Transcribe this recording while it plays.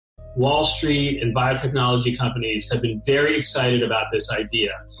Wall Street and biotechnology companies have been very excited about this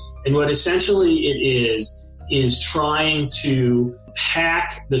idea. And what essentially it is trying to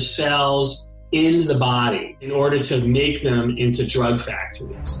hack the cells in the body in order to make them into drug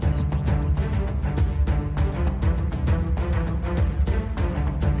factories.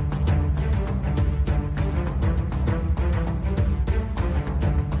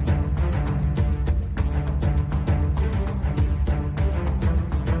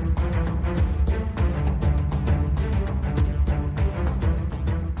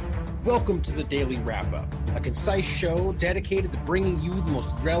 Welcome to the Daily Wrap-Up, a concise show dedicated to bringing you the most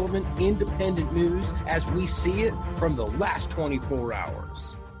relevant independent news as we see it from the last 24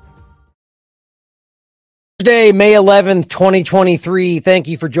 hours. Thursday, May 11th, 2023. Thank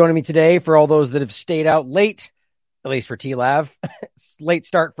you for joining me today. For all those that have stayed out late, at least for T-Lav. It's a late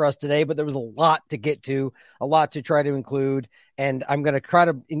start for us today, but there was a lot to get to, a lot to try to include. And I'm going to try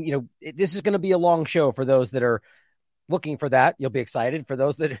to, this is going to be a long show for those that are looking for that. You'll be excited. For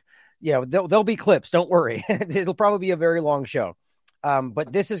those that, there'll be clips. Don't worry. It'll probably be a very long show.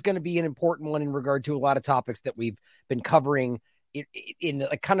 But this is going to be an important one in regard to a lot of topics that we've been covering in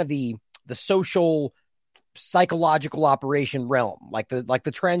kind of the social psychological operation realm, like the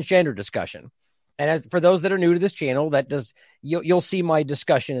transgender discussion. And as for those that are new to this channel, you'll see my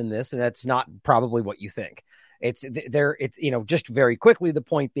discussion in this, and that's not probably what you think. It's just very quickly. The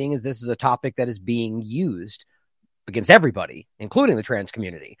point being is this is a topic that is being used against everybody, including the trans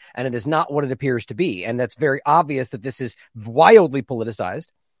community. And it is not what it appears to be. And that's very obvious that this is wildly politicized,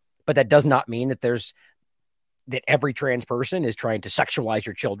 but that does not mean that that every trans person is trying to sexualize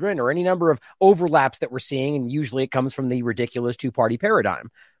your children or any number of overlaps that we're seeing. And usually it comes from the ridiculous two-party paradigm.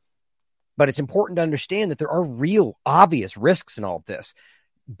 But it's important to understand that there are real obvious risks in all of this,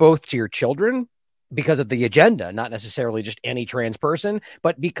 both to your children because of the agenda, not necessarily just any trans person,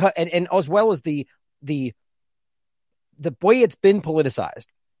 but because, and as well as the way it's been politicized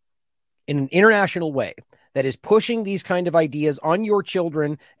in an international way that is pushing these kind of ideas on your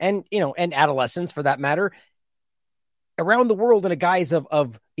children and adolescents for that matter around the world in a guise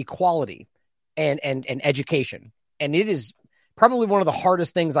of equality and education. And it is probably one of the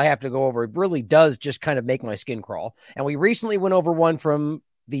hardest things I have to go over. It really does just kind of make my skin crawl. And we recently went over one from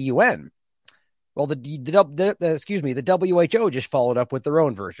the UN. Well, the WHO just followed up with their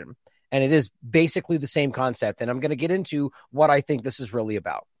own version. And it is basically the same concept. And I'm going to get into what I think this is really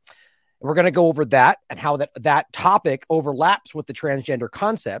about. And we're going to go over that and how that topic overlaps with the transgender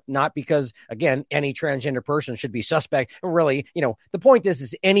concept, not because, again, any transgender person should be suspect. Really, the point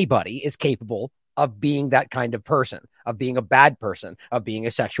is anybody is capable of being that kind of person, of being a bad person, of being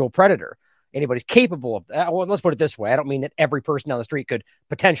a sexual predator. Anybody's capable of that. Well, let's put it this way. I don't mean that every person on the street could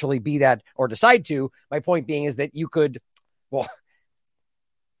potentially be that or decide to. My point being is that you could,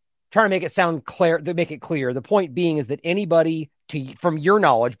 trying to make it sound clear, to make it clear. The point being is that anybody, from your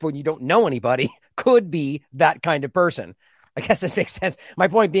knowledge, but when you don't know anybody, could be that kind of person. I guess this makes sense. My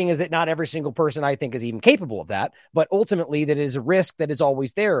point being is that not every single person I think is even capable of that, but ultimately that it is a risk that is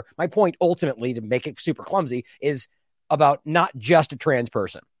always there. My point ultimately, to make it super clumsy, is about not just a trans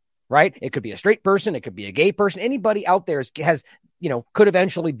person, right? It could be a straight person. It could be a gay person. Anybody out there could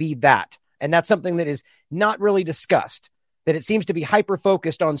eventually be that. And that's something that is not really discussed. That it seems to be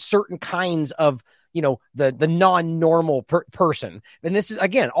hyper-focused on certain kinds of, the non-normal person. And this is,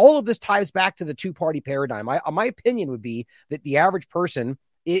 again, all of this ties back to the two-party paradigm. My opinion would be that the average person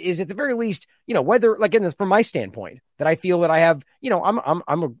is at the very least, whether, like in this, from my standpoint, that I feel that I have,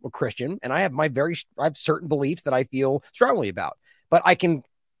 I'm a Christian and I have I have certain beliefs that I feel strongly about, but I can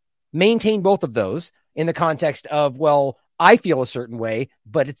maintain both of those in the context of, I feel a certain way,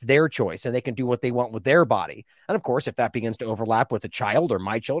 but it's their choice and they can do what they want with their body. And of course, if that begins to overlap with a child or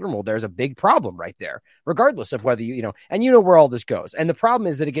my children, there's a big problem right there, regardless of whether where all this goes. And the problem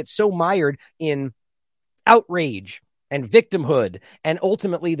is that it gets so mired in outrage and victimhood, and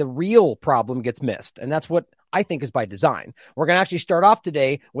ultimately the real problem gets missed. And that's what I think is by design. We're going to actually start off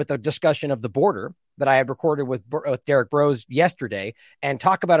today with a discussion of the border that I had recorded with Derek Bros yesterday, and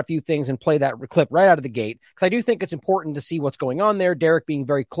talk about a few things and play that clip right out of the gate, because I do think it's important to see what's going on there. Derek being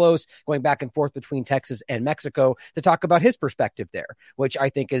very close, going back and forth between Texas and Mexico to talk about his perspective there, which I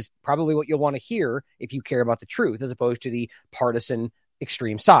think is probably what you'll want to hear if you care about the truth, as opposed to the partisan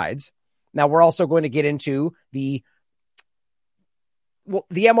extreme sides. Now, we're also going to get into the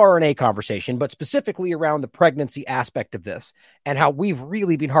mRNA conversation, but specifically around the pregnancy aspect of this and how we've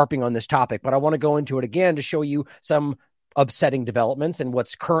really been harping on this topic. But I want to go into it again to show you some upsetting developments and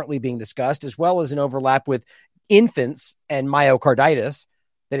what's currently being discussed, as well as an overlap with infants and myocarditis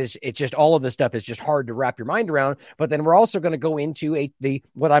it's just all of this stuff is just hard to wrap your mind around. But then we're also going to go into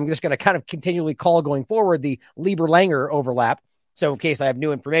what I'm just going to kind of continually call going forward, the Lieber-Langer overlap. So in case I have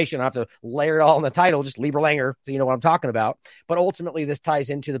new information, I have to layer it all in the title, just Lieber-Langer, so you know what I'm talking about. But ultimately, this ties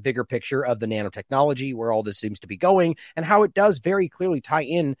into the bigger picture of the nanotechnology, where all this seems to be going, and how it does very clearly tie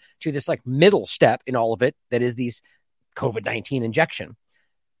in to this like middle step in all of it, that is these COVID-19 injection.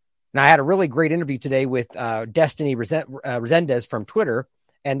 And I had a really great interview today with Destiny Resendez from Twitter,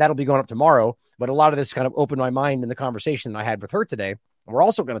 and that'll be going up tomorrow. But a lot of this kind of opened my mind in the conversation that I had with her today. And we're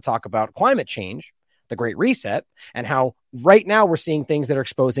also going to talk about climate change, the Great Reset, and how right now we're seeing things that are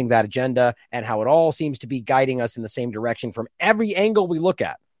exposing that agenda, and how it all seems to be guiding us in the same direction from every angle we look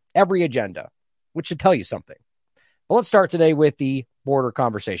at, every agenda, which should tell you something. But let's start today with the border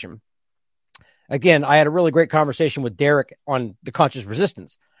conversation. Again, I had a really great conversation with Derek on the Conscious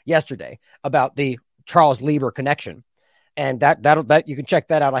Resistance yesterday about the Charles Lieber connection. And that you can check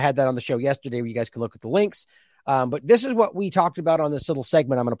that out. I had that on the show yesterday where you guys can look at the links. But this is what we talked about on this little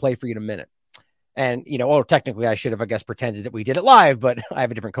segment I'm going to play for you in a minute. And, technically I should have, I guess, pretended that we did it live, but I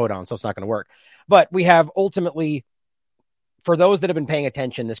have a different code on, so it's not going to work. But we have ultimately, for those that have been paying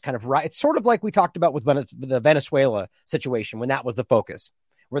attention, this kind of right. It's sort of like we talked about with the Venezuela situation when that was the focus,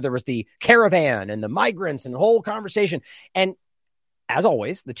 where there was the caravan and the migrants and the whole conversation. And as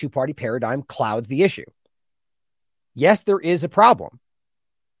always, the two-party paradigm clouds the issue. Yes, there is a problem.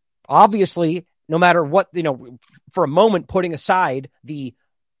 Obviously, no matter what, for a moment, putting aside the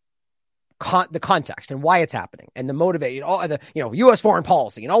context and why it's happening and the motivation, all the, U.S. foreign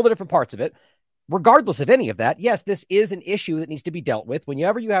policy and all the different parts of it, regardless of any of that, yes, this is an issue that needs to be dealt with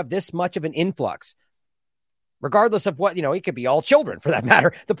whenever you have this much of an influx. Regardless of what, it could be all children for that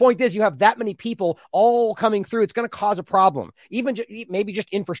matter. The point is, you have that many people all coming through. It's going to cause a problem, even maybe just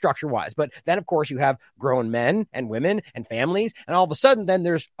infrastructure wise. But then, of course, you have grown men and women and families. And all of a sudden, then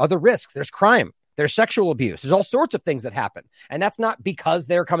there's other risks. There's crime. There's sexual abuse. There's all sorts of things that happen. And that's not because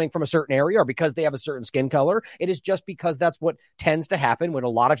they're coming from a certain area or because they have a certain skin color. It is just because that's what tends to happen when a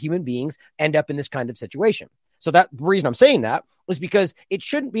lot of human beings end up in this kind of situation. So the reason I'm saying that is because it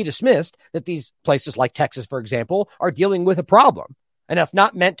shouldn't be dismissed that these places like Texas, for example, are dealing with a problem. And it's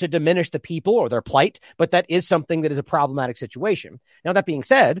not meant to diminish the people or their plight, but that is something that is a problematic situation. Now, that being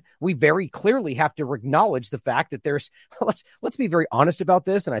said, we very clearly have to acknowledge the fact that let's be very honest about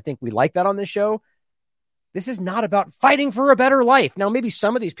this. And I think we like that on this show. This is not about fighting for a better life. Now, maybe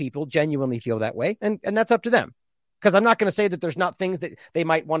some of these people genuinely feel that way, and that's up to them. Because I'm not going to say that there's not things that they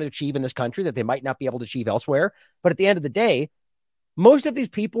might want to achieve in this country that they might not be able to achieve elsewhere. But at the end of the day, most of these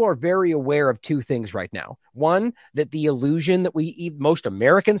people are very aware of two things right now. One, that the illusion that most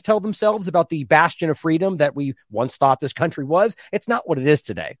Americans tell themselves about the bastion of freedom that we once thought this country was, it's not what it is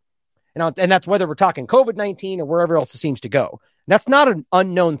today. And that's whether we're talking COVID-19 or wherever else it seems to go. That's not an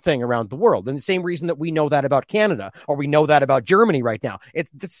unknown thing around the world. And the same reason that we know that about Canada or we know that about Germany right now. It's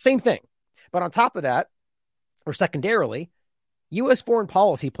the same thing. But on top of that, or secondarily, U.S. foreign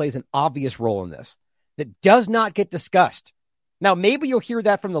policy plays an obvious role in this that does not get discussed. Now, maybe you'll hear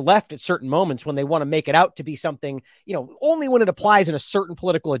that from the left at certain moments when they want to make it out to be something, only when it applies in a certain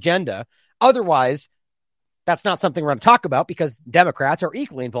political agenda. Otherwise, that's not something we're going to talk about because Democrats are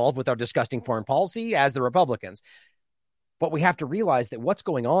equally involved with our disgusting foreign policy as the Republicans. But we have to realize that what's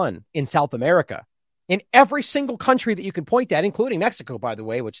going on in South America, in every single country that you can point at, including Mexico, by the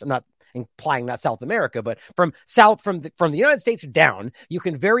way, which I'm not implying that South America, but from the United States down, you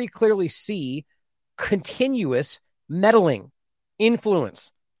can very clearly see continuous meddling,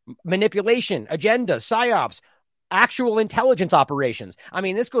 influence, manipulation, agendas, psyops, actual intelligence operations. I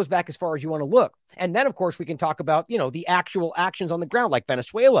mean, this goes back as far as you want to look. And then, of course, we can talk about, the actual actions on the ground, like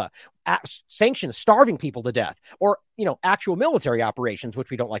Venezuela, sanctions, starving people to death, or, actual military operations, which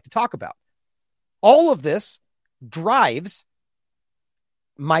we don't like to talk about. All of this drives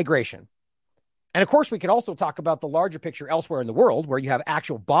migration. And of course, we could also talk about the larger picture elsewhere in the world where you have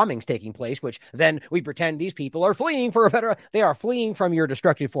actual bombings taking place, which then we pretend these people are fleeing they are fleeing from your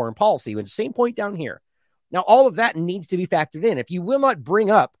destructive foreign policy. And same point down here. Now, all of that needs to be factored in. If you will not bring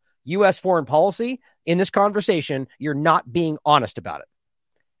up U.S. foreign policy in this conversation, you're not being honest about it.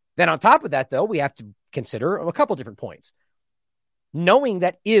 Then on top of that, though, we have to consider a couple different points. Knowing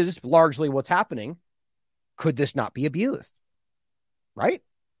that is largely what's happening, could this not be abused? Right?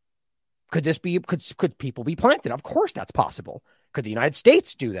 Could people be planted? Of course that's possible. Could the United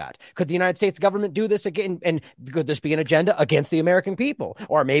States do that? Could the United States government do this again? And could this be an agenda against the American people?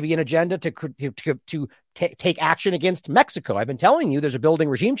 Or maybe an agenda to take action against Mexico? I've been telling you there's a building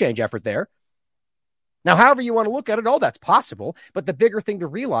regime change effort there. Now, however you want to look at it, all that's possible. But the bigger thing to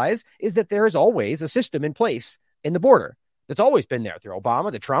realize is that there is always a system in place in the border. It's always been there through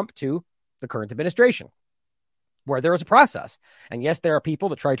Obama, to Trump, to the current administration, where there is a process. And yes, there are people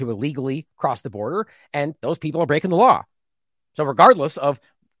that try to illegally cross the border, and those people are breaking the law. So regardless of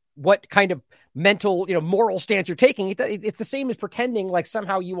what kind of mental, moral stance you're taking, it's the same as pretending like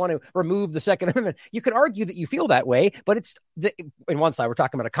somehow you want to remove the Second Amendment. You could argue that you feel that way, but in one side, we're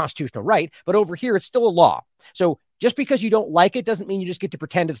talking about a constitutional right, but over here, it's still a law. So just because you don't like it doesn't mean you just get to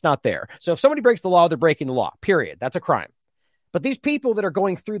pretend it's not there. So if somebody breaks the law, they're breaking the law, period. That's a crime. But these people that are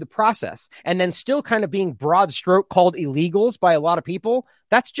going through the process and then still kind of being broad stroke called illegals by a lot of people,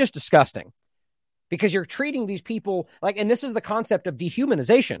 that's just disgusting. Because you're treating these people like, and this is the concept of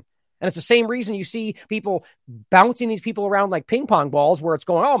dehumanization. And it's the same reason you see people bouncing these people around like ping pong balls, where it's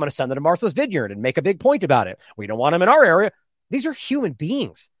going, oh, I'm going to send them to Martha's Vineyard and make a big point about it. We don't want them in our area. These are human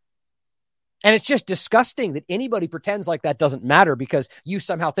beings. And it's just disgusting that anybody pretends like that doesn't matter because you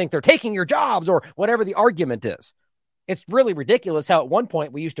somehow think they're taking your jobs or whatever the argument is. It's really ridiculous how at one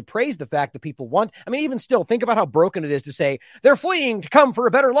point we used to praise the fact that people want, even still, think about how broken it is to say they're fleeing to come for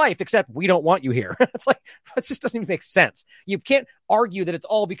a better life, except we don't want you here. It's like, it just doesn't even make sense. You can't argue that it's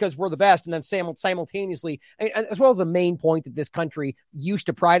all because we're the best and then simultaneously, as well as the main point that this country used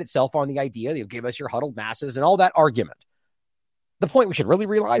to pride itself on, the idea that you give us your huddled masses and all that argument. The point we should really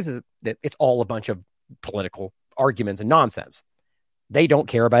realize is that it's all a bunch of political arguments and nonsense. They don't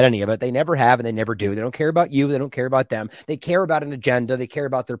care about any of it. They never have, and they never do. They don't care about you. They don't care about them. They care about an agenda. They care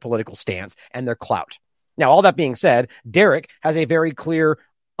about their political stance and their clout. Now, all that being said, Derek has a very clear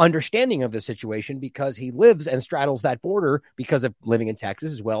understanding of the situation because he lives and straddles that border because of living in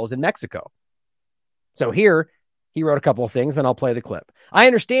Texas as well as in Mexico. So here, he wrote a couple of things, and I'll play the clip. I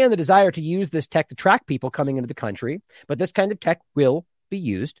understand the desire to use this tech to track people coming into the country, but this kind of tech will be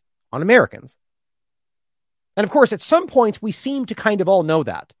used on Americans. And of course, at some points, we seem to kind of all know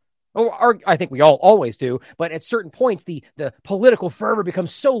that. Or I think we all always do. But at certain points, the political fervor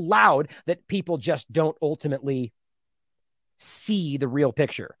becomes so loud that people just don't ultimately see the real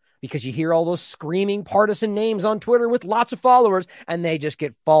picture. Because you hear all those screaming partisan names on Twitter with lots of followers, and they just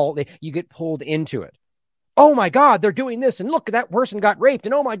you get pulled into it. Oh my God, they're doing this. And look, that person got raped.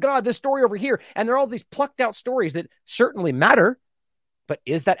 And oh my God, this story over here. And they're all these plucked out stories that certainly matter. But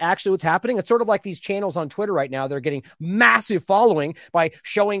is that actually what's happening? It's sort of like these channels on Twitter right now. They're getting massive following by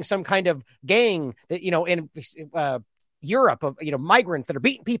showing some kind of gang that, in Europe of, migrants that are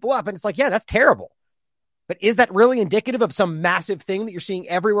beating people up. And it's like, yeah, that's terrible. But is that really indicative of some massive thing that you're seeing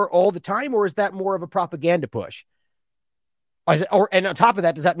everywhere all the time? Or is that more of a propaganda push? And on top of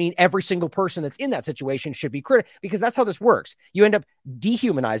that, does that mean every single person that's in that situation should be critical? Because that's how this works. You end up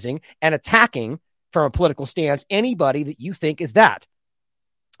dehumanizing and attacking from a political stance anybody that you think is that.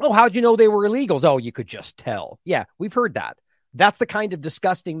 Oh, how'd you know they were illegals? Oh, you could just tell. Yeah, we've heard that. That's the kind of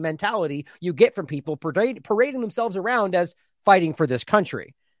disgusting mentality you get from people parading themselves around as fighting for this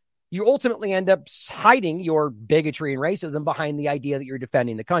country. You ultimately end up hiding your bigotry and racism behind the idea that you're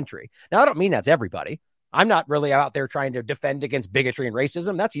defending the country. Now, I don't mean that's everybody. I'm not really out there trying to defend against bigotry and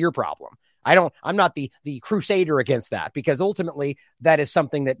racism. That's your problem. I'm not the crusader against that, because ultimately that is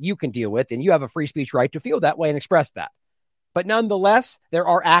something that you can deal with, and you have a free speech right to feel that way and express that. But nonetheless, there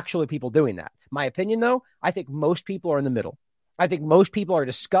are actually people doing that. My opinion, though, I think most people are in the middle. I think most people are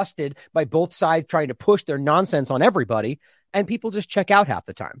disgusted by both sides trying to push their nonsense on everybody, and people just check out half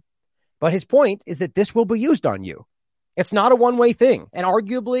the time. But his point is that this will be used on you. It's not a one-way thing. And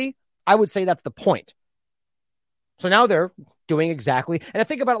arguably, I would say that's the point. So now they're doing exactly, and I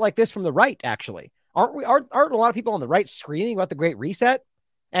think about it like this from the right, actually. Aren't a lot of people on the right screaming about the Great Reset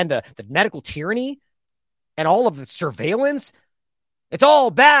and the medical tyranny and all of the surveillance? It's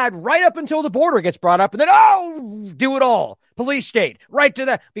all bad right up until the border gets brought up, and then, do it all. Police state, right to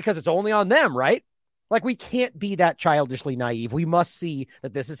that, because it's only on them, right? Like, we can't be that childishly naive. We must see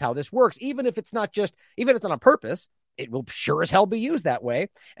that this is how this works, even if it's not on purpose. It will sure as hell be used that way.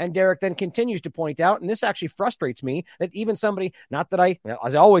 And Derek then continues to point out, and this actually frustrates me, that even somebody, not that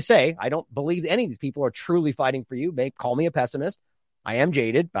as I always say, I don't believe any of these people are truly fighting for you. They call me a pessimist. I am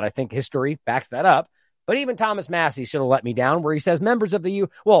jaded, but I think history backs that up. But even Thomas Massey should have let me down, where he says members of the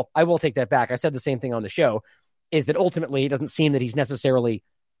well, I will take that back. I said the same thing on the show, is that ultimately it doesn't seem that he's necessarily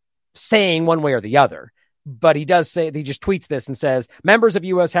saying one way or the other. But he does say, he just tweets this and says, members of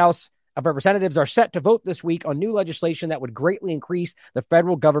U.S. House of Representatives are set to vote this week on new legislation that would greatly increase the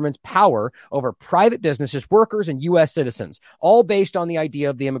federal government's power over private businesses, workers, and U.S. citizens, all based on the idea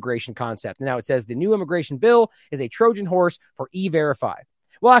of the immigration concept. And now it says the new immigration bill is a Trojan horse for E-Verify.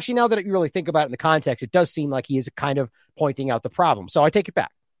 Well, actually, now that you really think about it in the context, it does seem like he is kind of pointing out the problem. So I take it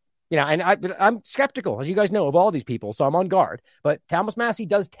back. And I'm skeptical, as you guys know, of all these people, so I'm on guard. But Thomas Massey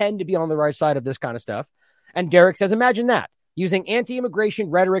does tend to be on the right side of this kind of stuff. And Derek says, imagine that. using anti-immigration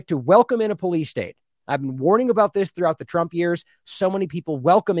rhetoric to welcome in a police state. I've been warning about this throughout the Trump years. So many people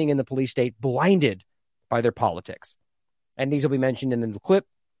welcoming in the police state, blinded by their politics. And these will be mentioned in the clip.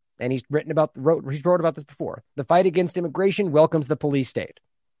 And he's wrote about this before. The fight against immigration welcomes the police state.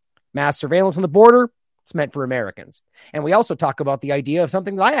 Mass surveillance on the border, it's meant for Americans. And we also talk about the idea of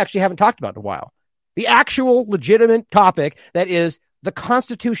something that I actually haven't talked about in a while. The actual legitimate topic that is the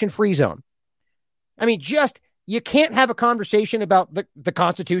Constitution-free zone. I mean, you can't have a conversation about the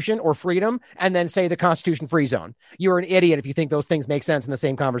Constitution or freedom and then say the Constitution-free zone. You're an idiot if you think those things make sense in the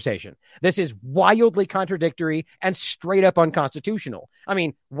same conversation. This is wildly contradictory and straight up unconstitutional. I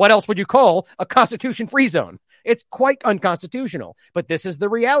mean, what else would you call a Constitution-free zone? It's quite unconstitutional, but this is the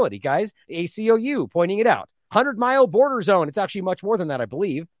reality, guys. ACLU pointing it out. 100-mile border zone. It's actually much more than that, I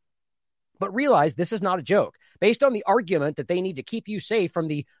believe. But realize this is not a joke. Based on the argument that they need to keep you safe from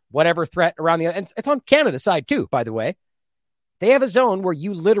the whatever threat around the, and it's on Canada's side too, by the way. They have a zone where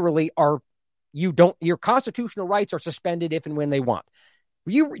you literally your constitutional rights are suspended if and when they want.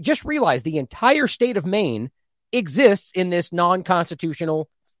 You just realize the entire state of Maine exists in this constitutional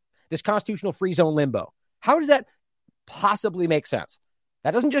free zone limbo. How does that possibly make sense?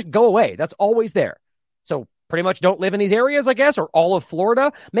 That doesn't just go away. That's always there. So pretty much don't live in these areas, I guess, or all of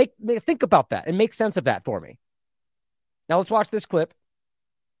Florida. Think about that and make sense of that for me. Now let's watch this clip,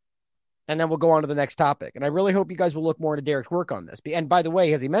 and then we'll go on to the next topic. And I really hope you guys will look more into Derek's work on this. And by the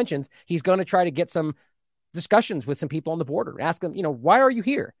way, as he mentions, he's going to try to get some discussions with some people on the border. Ask them, why are you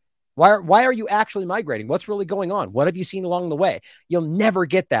here? Why are you actually migrating? What's really going on? What have you seen along the way? You'll never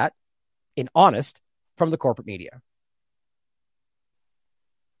get that in honest from the corporate media.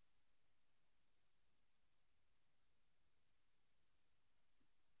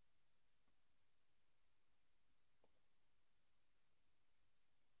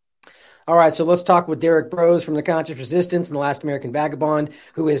 All right, so let's talk with Derek Brose from the Conscious Resistance and the Last American Vagabond,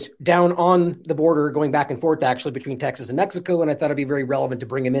 who is down on the border going back and forth, actually, between Texas and Mexico. And I thought it'd be very relevant to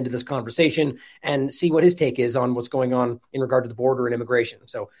bring him into this conversation and see what his take is on what's going on in regard to the border and immigration.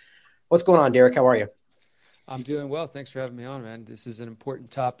 So what's going on, Derek? How are you? I'm doing well. Thanks for having me on, man. This is an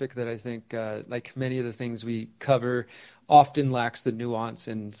important topic that I think, like many of the things we cover, often lacks the nuance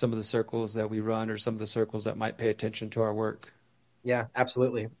in some of the circles that we run or some of the circles that might pay attention to our work. Yeah,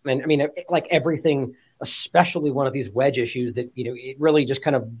 absolutely. And I mean, like everything, especially one of these wedge issues that, it really just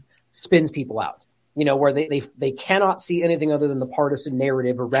kind of spins people out, where they cannot see anything other than the partisan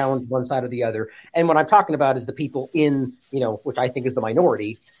narrative around one side or the other. And what I'm talking about is the people in, which I think is the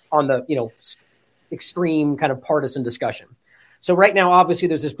minority on the, extreme kind of partisan discussion. So right now, obviously,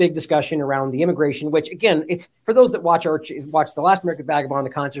 there's this big discussion around the immigration, which, again, it's for those that watch The Last American Vagabond, The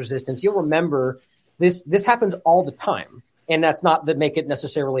Conscious Resistance, you'll remember this happens all the time. And that's not that make it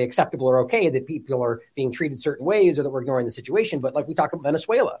necessarily acceptable or okay that people are being treated certain ways or that we're ignoring the situation. But like we talked about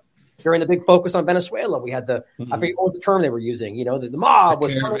Venezuela, during the big focus on Venezuela, we had I forget what was the term they were using, the mob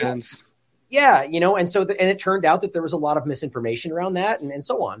was. Yeah, and so and it turned out that there was a lot of misinformation around that and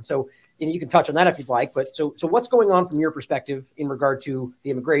so on. So you can touch on that if you'd like. But so what's going on from your perspective in regard to the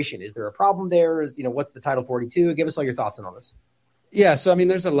immigration? Is there a problem there? What's the Title 42? Give us all your thoughts on all this. Yeah, so I mean,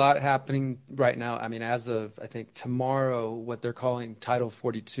 there's a lot happening right now. I mean, as of I think tomorrow, what they're calling Title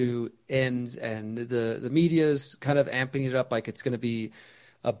 42 ends, and the media is kind of amping it up like it's going to be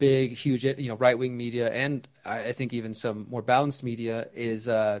a big, huge, right-wing media, and I think even some more balanced media is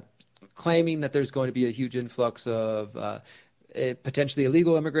claiming that there's going to be a huge influx of potentially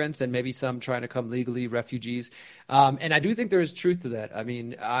illegal immigrants and maybe some trying to come legally, refugees. And I do think there is truth to that. I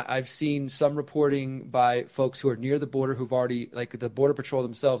mean, I've seen some reporting by folks who are near the border who've already, like the Border Patrol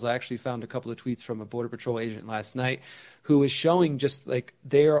themselves. I actually found a couple of tweets from a Border Patrol agent last night who is showing just like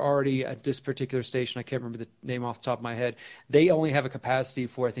they are already at this particular station. I can't remember the name off the top of my head. They only have a capacity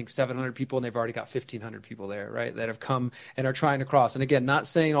for, I think, 700 people, and they've already got 1,500 people there, right, that have come and are trying to cross. And again, not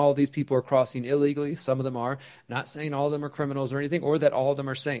saying all of these people are crossing illegally. Some of them are. Not saying all of them are criminals or anything, or that all of them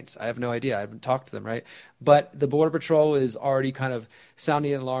are saints. I have no idea. I haven't talked to them, right? But the Border Patrol is already kind of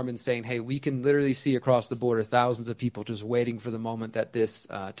sounding an alarm and saying, hey, we can literally see across the border thousands of people just waiting for the moment that this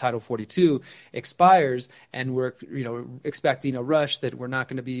Title 42 expires, and we're expecting a rush that we're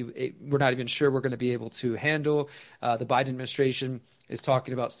not even sure we're going to be able to handle. The Biden administration is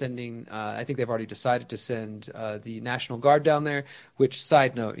talking about sending, I think they've already decided to send the National Guard down there, which,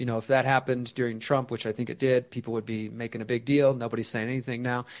 side note, if that happened during Trump, which I think it did, people would be making a big deal. Nobody's saying anything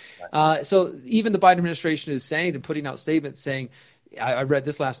now. So even the Biden administration is saying and putting out statements saying, I read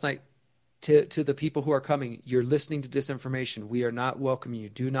this last night, to the people who are coming, you're listening to disinformation. We are not welcoming you.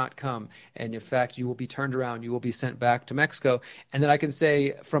 Do not come. And in fact, you will be turned around. You will be sent back to Mexico. And then I can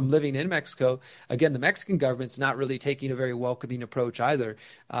say from living in Mexico, again, the Mexican government's not really taking a very welcoming approach either.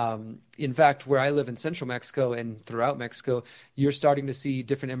 In fact, where I live in central Mexico and throughout Mexico, you're starting to see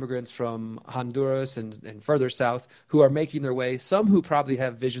different immigrants from Honduras and further south who are making their way, some who probably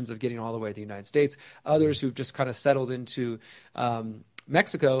have visions of getting all the way to the United States, others who've just kind of settled into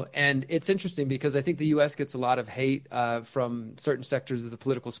Mexico. And it's interesting because I think the U.S. gets a lot of hate from certain sectors of the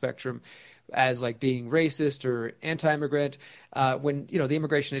political spectrum as like being racist or anti-immigrant, when, you know, the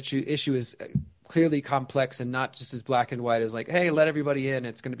immigration issue is clearly complex and not just as black and white as like, hey, let everybody in,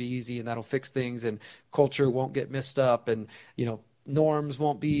 it's going to be easy and that'll fix things and culture won't get messed up and, you know, norms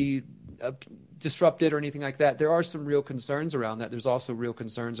won't be disrupted or anything like that. There are some real concerns around that. There's also real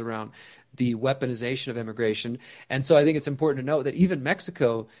concerns around the weaponization of immigration. And so I think it's important to note that even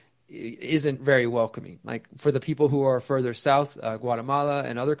Mexico isn't very welcoming. Like for the people who are further south, Guatemala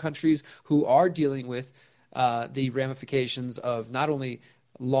and other countries who are dealing with the ramifications of not only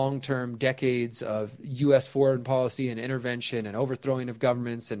long-term decades of U.S. foreign policy and intervention and overthrowing of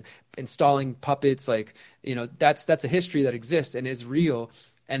governments and installing puppets, like, you know, that's a history that exists and is real.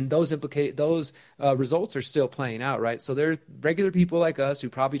 And those results are still playing out, right? So there's regular people like us who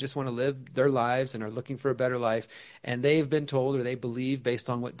probably just want to live their lives and are looking for a better life. And they've been told, or they believe, based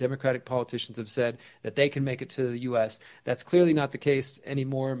on what Democratic politicians have said, that they can make it to the U.S. That's clearly not the case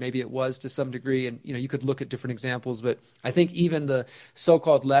anymore. Maybe it was to some degree. And, you know, you could look at different examples. But I think even the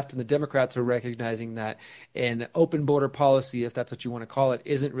so-called left and the Democrats are recognizing that an open border policy, if that's what you want to call it,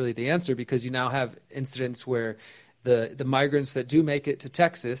 isn't really the answer, because you now have incidents where the migrants that do make it to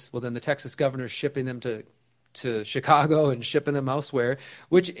Texas, well, then the Texas governor is shipping them to Chicago and shipping them elsewhere,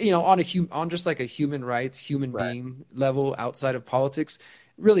 which, you know, on just like a human rights, human being level outside of politics,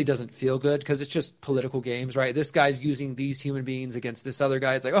 really doesn't feel good, because it's just political games, right? This guy's using these human beings against this other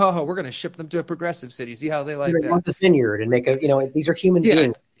guy. It's like, oh, we're going to ship them to a progressive city. See how they like that? Want the vineyard and make a, you know, these are human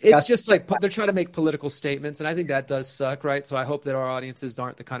beings. It's just like they're trying to make political statements, and I think that does suck, right? So I hope that our audiences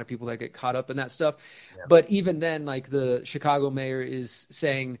aren't the kind of people that get caught up in that stuff. Yeah. But even then, like the Chicago mayor is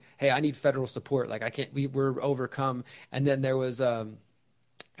saying, "Hey, I need federal support. Like I can't. We're overcome." And then there was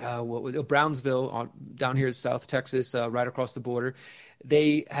Brownsville down here in South Texas, right across the border.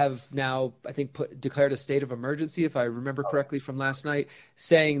 They have now, I think, declared a state of emergency, if I remember correctly from last night,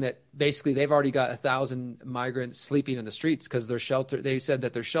 saying that basically they've already got 1,000 migrants sleeping in the streets because their shelter. They said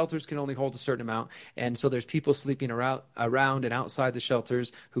that their shelters can only hold a certain amount, and so there's people sleeping around and outside the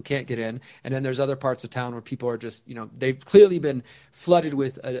shelters who can't get in. And then there's other parts of town where people are just, you know, they've clearly been flooded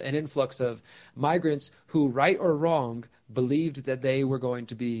with an influx of migrants who, right or wrong, believed that they were going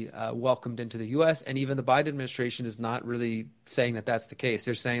to be welcomed into the U.S. And even the Biden administration is not really saying that that's the case.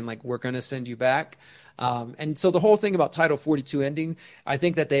 They're saying, like, we're going to send you back. And so the whole thing about Title 42 ending, I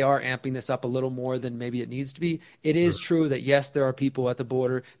think that they are amping this up a little more than maybe it needs to be. It is true that, yes, there are people at the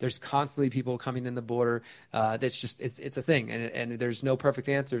border. There's constantly people coming in the border. That's just, it's a thing. And there's no perfect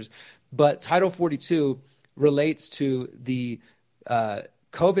answers. But Title 42 relates to the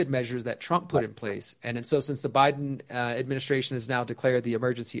COVID measures that Trump put in place. And so since the Biden administration has now declared the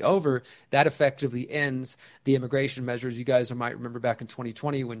emergency over, that effectively ends the immigration measures. You guys might remember back in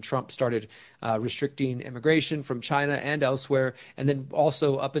 2020 when Trump started restricting immigration from China and elsewhere. And then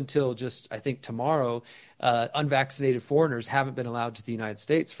also up until just, I think, tomorrow, unvaccinated foreigners haven't been allowed to the United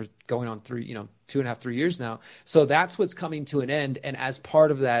States for going on 2.5, 3 years now. So that's what's coming to an end. And as part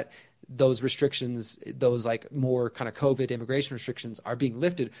of that, those restrictions, those like more kind of COVID immigration restrictions are being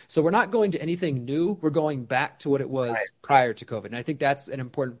lifted. So we're not going to anything new. We're going back to what it was prior to COVID. And I think that's an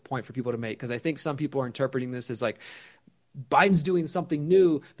important point for people to make, because I think some people are interpreting this as like Biden's doing something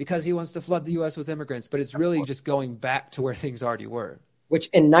new because he wants to flood the U.S. with immigrants. But it's really just going back to where things already were.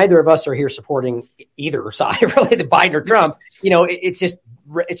 And neither of us are here supporting either side, really, the Biden or Trump. You know, it's just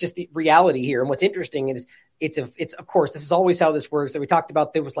the reality here. And what's interesting is it's of course, this is always how this works. That we talked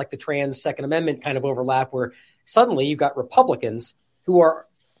about, there was like the trans Second Amendment kind of overlap, where suddenly you've got Republicans who are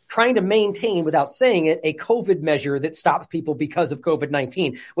trying to maintain, without saying it, a COVID measure that stops people because of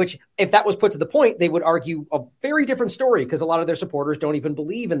COVID-19, which if that was put to the point, they would argue a very different story, because a lot of their supporters don't even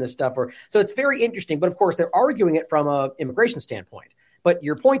believe in this stuff. So it's very interesting. But of course, they're arguing it from an immigration standpoint. But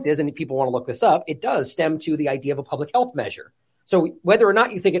your point is, and if people want to look this up, it does stem to the idea of a public health measure. So whether or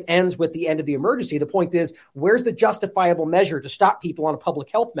not you think it ends with the end of the emergency, the point is, where's the justifiable measure to stop people on a public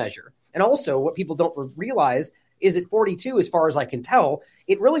health measure? And also, what people don't realize is that 42, as far as I can tell,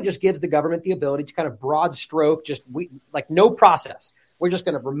 it really just gives the government the ability to kind of broad stroke, like no process. We're just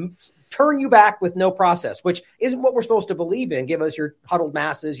going to turn you back with no process, which isn't what we're supposed to believe in. Give us your huddled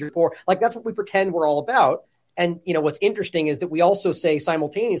masses, your poor. Like, that's what we pretend we're all about. And, what's interesting is that we also say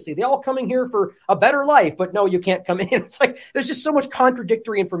simultaneously, they all coming here for a better life, but no, you can't come in. It's like, there's just so much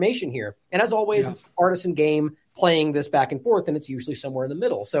contradictory information here. And as always, it's a partisan game playing this back and forth, and it's usually somewhere in the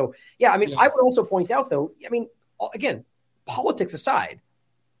middle. So, I would also point out, though, again, politics aside,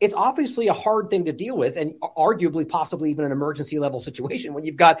 it's obviously a hard thing to deal with, and arguably possibly even an emergency level situation when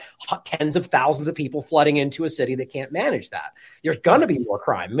you've got tens of thousands of people flooding into a city that can't manage that. There's going to be more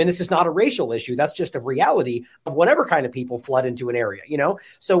crime. I mean, this is not a racial issue. That's just a reality of whatever kind of people flood into an area,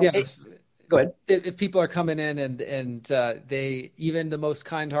 So go ahead. If people are coming in and they, even the most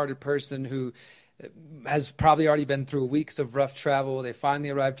kind-hearted person who has probably already been through weeks of rough travel, they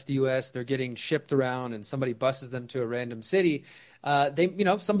finally arrive to the U.S., they're getting shipped around, and somebody buses them to a random city.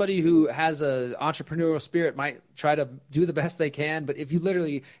 Somebody who has an entrepreneurial spirit might try to do the best they can. But if you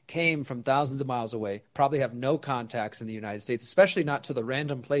literally came from thousands of miles away, probably have no contacts in the United States, especially not to the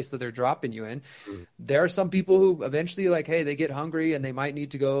random place that they're dropping you in. There are some people who eventually, they get hungry and they might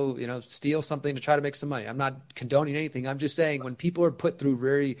need to go, steal something to try to make some money. I'm not condoning anything. I'm just saying when people are put through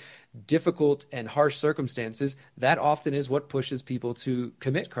very difficult and harsh circumstances, that often is what pushes people to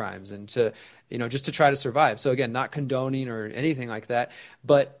commit crimes and to, just to try to survive. So again, not condoning or anything like that,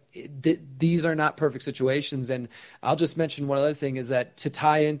 but these are not perfect situations. And I'll just mention one other thing is that to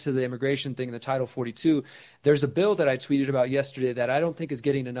tie into the immigration thing, the Title 42, there's a bill that I tweeted about yesterday that I don't think is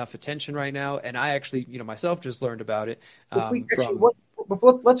getting enough attention right now. And I actually, myself just learned about it.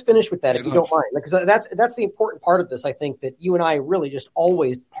 Let's finish with that, if you don't mind, because that's the important part of this. I think that you and I really just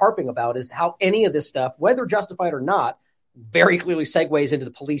always harping about is how any of this stuff, whether justified or not, very clearly segues into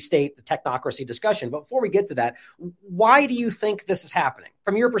the police state, the technocracy discussion. But before we get to that, why do you think this is happening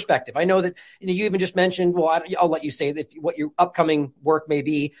from your perspective? I know that you even just mentioned, well, I'll let you say that what your upcoming work may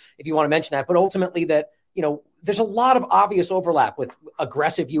be, if you want to mention that, but ultimately that, there's a lot of obvious overlap with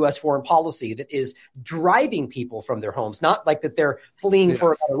aggressive U.S. foreign policy that is driving people from their homes, not like that they're fleeing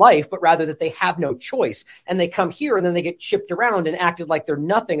for a better life, but rather that they have no choice and they come here and then they get shipped around and acted like they're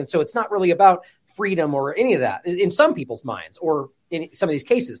nothing. And so it's not really about freedom or any of that in some people's minds or in some of these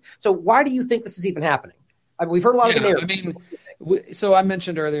cases. So why do you think this is even happening? We've heard a lot of the narrative. So I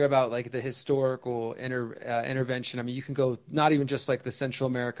mentioned earlier about the historical intervention. You can go not even just the Central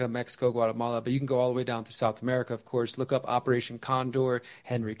America, Mexico, Guatemala, but you can go all the way down to South America, of course. Look up Operation Condor,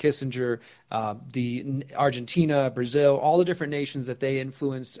 Henry Kissinger, the Argentina, Brazil, all the different nations that they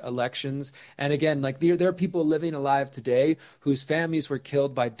influenced elections. And again, there are people living alive today whose families were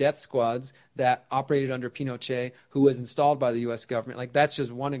killed by death squads that operated under Pinochet, who was installed by the U.S. government. That's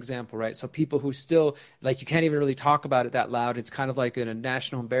just one example, right? So people who still, you can't even really talk about it that loud. It's kind of like a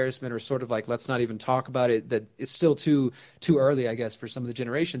national embarrassment or sort of let's not even talk about it, that it's still too early, I guess, for some of the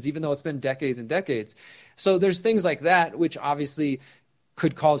generations, even though it's been decades and decades. So there's things like that, which obviously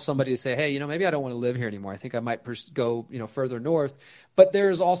could cause somebody to say, hey, maybe I don't want to live here anymore. I think I might go, further north. But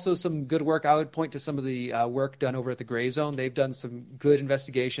there's also some good work. I would point to some of the work done over at the Gray Zone. They've done some good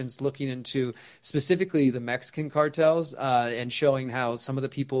investigations looking into specifically the Mexican cartels and showing how some of the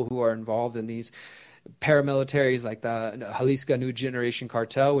people who are involved in these paramilitaries, like the Jalisco New Generation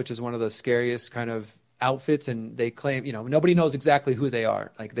Cartel, which is one of the scariest kind of outfits, and they claim, nobody knows exactly who they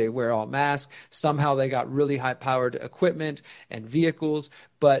are. They wear all masks. Somehow they got really high-powered equipment and vehicles.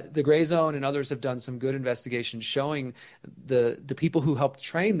 But the Gray Zone and others have done some good investigations showing the people who helped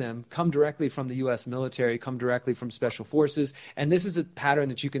train them come directly from the U.S. military, come directly from special forces. And this is a pattern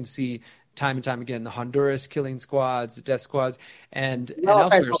that you can see time and time again, the Honduras killing squads, the death squads, and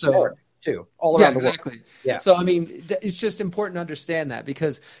elsewhere. So too, all around the world. Exactly. Yeah. So, it's just important to understand that,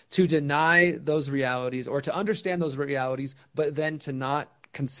 because to deny those realities or to understand those realities, but then to not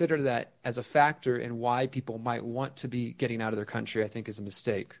consider that as a factor in why people might want to be getting out of their country, I think is a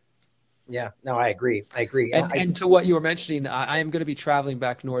mistake. Yeah, no, I agree. And to what you were mentioning, I am going to be traveling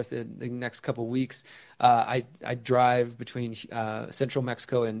back north in the next couple of weeks. I drive between central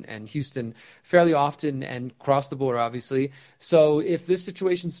Mexico and Houston fairly often and cross the border, obviously. So if this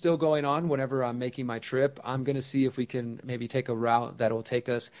situation's still going on, whenever I'm making my trip, I'm going to see if we can maybe take a route that will take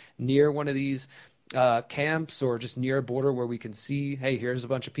us near one of these camps or just near a border where we can see, hey, here's a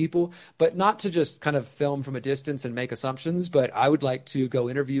bunch of people, but not to just kind of film from a distance and make assumptions. But I would like to go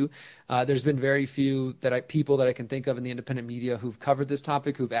interview. There's been very few people that I can think of in the independent media who've covered this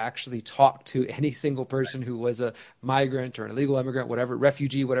topic, who've actually talked to any single person who was a migrant or an illegal immigrant, whatever,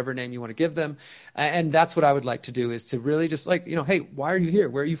 refugee, whatever name you want to give them. And that's what I would like to do, is to really just hey, why are you here?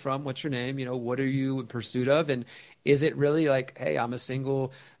 Where are you from? What's your name? What are you in pursuit of? And is it really hey, I'm a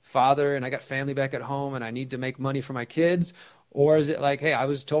single father and I got family back at home and I need to make money for my kids? Or is it like, hey, I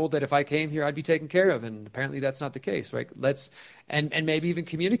was told that if I came here, I'd be taken care of, and apparently that's not the case, right? And maybe even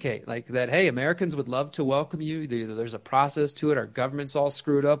communicate like that. Hey, Americans would love to welcome you. There's a process to it. Our government's all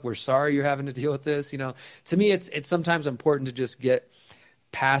screwed up. We're sorry you're having to deal with this. To me, it's sometimes important to just get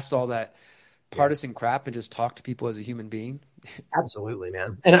past all that partisan crap and just talk to people as a human being. Absolutely,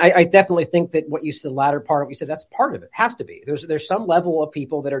 man. And I definitely think that what you said, the latter part of what you said, that's part of it. Has to be. There's some level of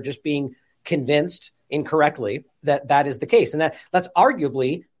people that are just being convinced incorrectly that is the case. And that's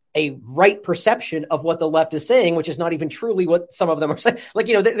arguably a right perception of what the left is saying, which is not even truly what some of them are saying. Like,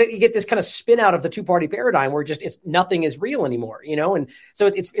 you get this kind of spin out of the two-party paradigm where just nothing is real anymore, and so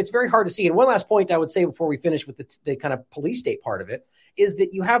it's very hard to see. And one last point I would say before we finish with the kind of police state part of it is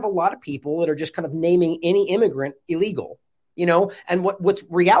that you have a lot of people that are just kind of naming any immigrant illegal. And what's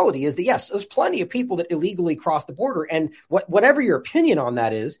reality is that, yes, there's plenty of people that illegally cross the border. And whatever your opinion on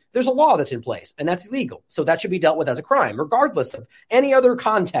that is, there's a law that's in place and that's illegal. So that should be dealt with as a crime, regardless of any other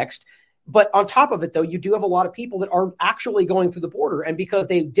context. But on top of it, though, you do have a lot of people that are actually going through the border. And because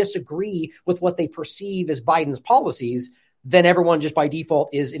they disagree with what they perceive as Biden's policies, then everyone just by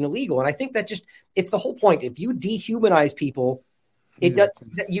default is illegal. And I think that it's the whole point. If you dehumanize people,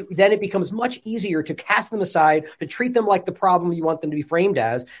 then it becomes much easier to cast them aside, to treat them like the problem you want them to be framed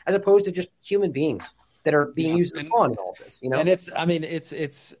as opposed to just human beings that are being used as a pawn in all of this. And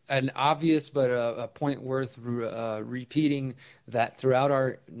it's an obvious but a point worth repeating that throughout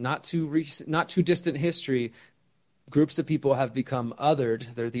our not too distant history, groups of people have become othered.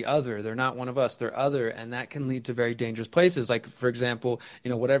 They're the other. They're not one of us. They're other, and that can lead to very dangerous places. Like, for example,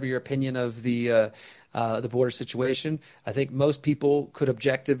 whatever your opinion of the border situation, I think most people could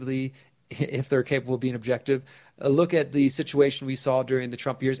objectively, if they're capable of being objective, look at the situation we saw during the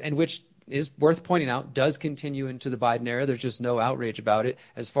Trump years, and which is worth pointing out does continue into the Biden era. There's just no outrage about it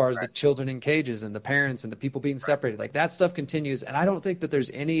as far as the children in cages and the parents and the people being separated. Like, that stuff continues, and I don't think that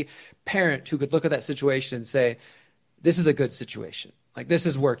there's any parent who could look at that situation and say, this is a good situation. Like, this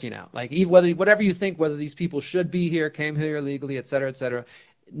is working out. Like, whatever you think, whether these people should be here, came here illegally, et cetera,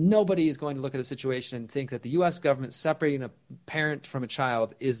 nobody is going to look at a situation and think that the U.S. government separating a parent from a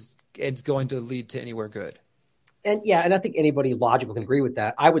child is going to lead to anywhere good. And I think anybody logical can agree with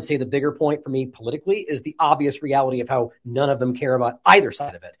that. I would say the bigger point for me politically is the obvious reality of how none of them care about either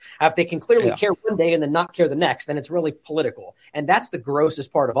side of it. If they can clearly care one day and then not care the next, then it's really political. And that's the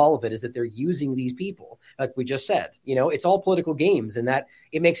grossest part of all of it, is that they're using these people, like we just said. It's all political games, and that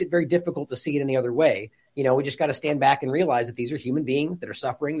it makes it very difficult to see it any other way. We just got to stand back and realize that these are human beings that are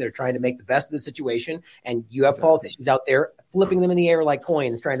suffering. They're trying to make the best of the situation. And you have politicians out there flipping them in the air like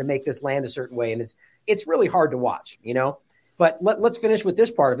coins, trying to make this land a certain way. And it's really hard to watch, But let's finish with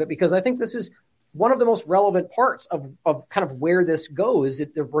this part of it, because I think this is one of the most relevant parts of kind of where this goes,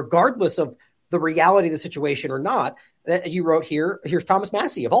 that regardless of the reality of the situation or not, that you wrote here. Here's Thomas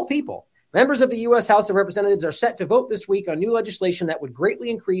Massey, of all people. Members of the U.S. House of Representatives are set to vote this week on new legislation that would greatly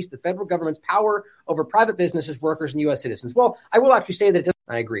increase the federal government's power over private businesses, workers, and U.S. citizens. Well, I will actually say that it doesn't.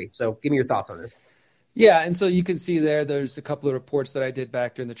 I agree. So give me your thoughts on this. Yeah, and so you can see there's a couple of reports that I did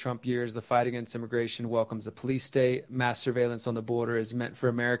back during the Trump years. The fight against immigration welcomes a police state. Mass surveillance on the border is meant for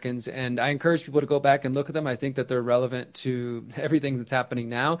Americans. And I encourage people to go back and look at them. I think that they're relevant to everything that's happening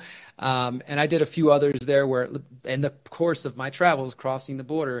now. And I did a few others there where, in the course of my travels crossing the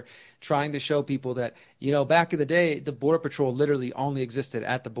border, trying to show people that, back in the day, the Border Patrol literally only existed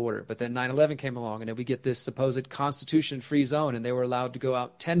at the border. But then 9/11 came along, and then we get this supposed Constitution-free zone, and they were allowed to go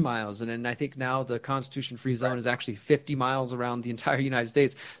out 10 miles. And then I think now the Constitution-free zone is actually 50 miles around the entire United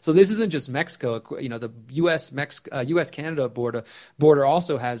States. So this isn't just Mexico. The U.S.-Canada border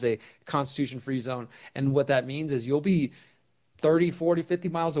also has a Constitution-free zone. And what that means is you'll be 30, 40, 50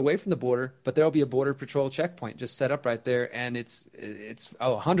 miles away from the border, but there'll be a Border Patrol checkpoint just set up right there. And it's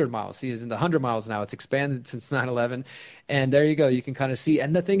 100 miles. See, it's in the 100 miles now. It's expanded since 9/11. And there you go. You can kind of see.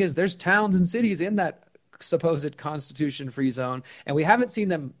 And the thing is, there's towns and cities in that supposed Constitution-free zone. And we haven't seen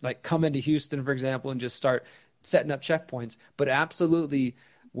them like come into Houston, for example, and just start setting up checkpoints. But absolutely,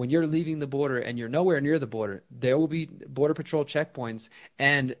 when you're leaving the border and you're nowhere near the border, there will be Border Patrol checkpoints.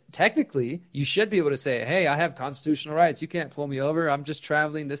 And technically, you should be able to say, hey, I have constitutional rights. You can't pull me over. I'm just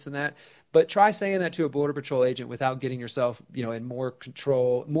traveling, this and that. But try saying that to a Border Patrol agent without getting yourself, in more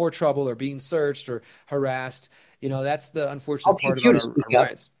trouble, or being searched or harassed. That's the unfortunate part about our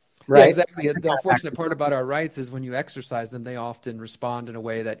rights. Right. Yeah, exactly. The unfortunate part about our rights is when you exercise them, they often respond in a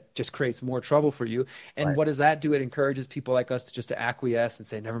way that just creates more trouble for you. And what does that do? It encourages people like us to acquiesce and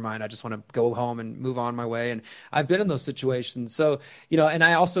say, never mind, I just want to go home and move on my way. And I've been in those situations. So, and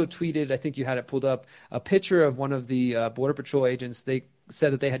I also tweeted, I think you had it pulled up, a picture of one of the Border Patrol agents. They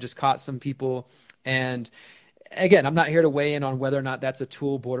said that they had just caught some people, and again, I'm not here to weigh in on whether or not that's a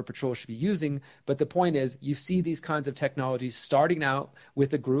tool Border Patrol should be using, but the point is you see these kinds of technologies starting out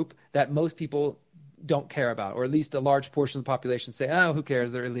with a group that most people don't care about, or at least a large portion of the population say, oh, who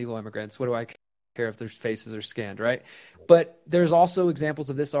cares? They're illegal immigrants. What do I care if their faces are scanned, right? But there's also examples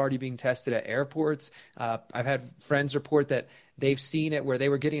of this already being tested at airports. I've had friends report that they've seen it where they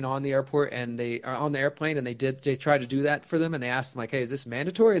were getting on the airport and they are on the airplane and they tried to do that for them. And they asked them like, hey, is this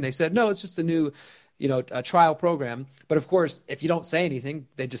mandatory? And they said, no, it's just a new, a trial program. But of course, if you don't say anything,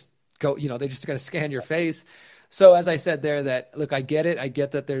 they just go, they're just going to scan your face. So as I said there, that look, I get it. I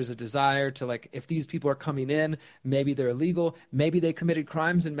get that there's a desire to, like, if these people are coming in, maybe they're illegal, maybe they committed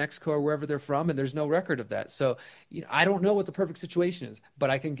crimes in Mexico or wherever they're from, and there's no record of that. So I don't know what the perfect situation is, but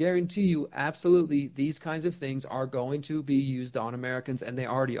I can guarantee you, absolutely, these kinds of things are going to be used on Americans, and they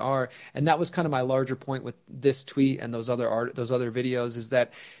already are. And that was kind of my larger point with this tweet and those other videos, is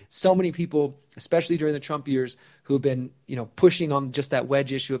that so many people, especially during the Trump years, who've been, pushing on just that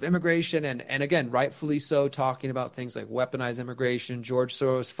wedge issue of immigration, and again, rightfully so, talking about things like weaponized immigration, George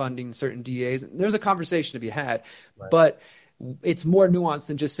Soros funding certain DAs. There's a conversation to be had, right. But it's more nuanced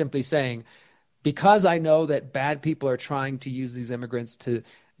than just simply saying, because I know that bad people are trying to use these immigrants to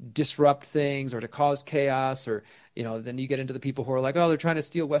disrupt things or to cause chaos, or, then you get into the people who are like, oh, they're trying to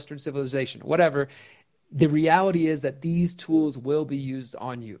steal Western civilization, whatever. The reality is that these tools will be used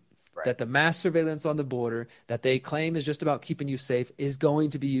on you. Right. That the mass surveillance on the border that they claim is just about keeping you safe is going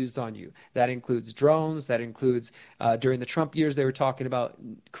to be used on you. That includes drones. That includes, during the Trump years, they were talking about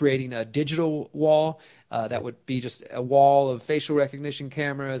creating a digital wall that would be just a wall of facial recognition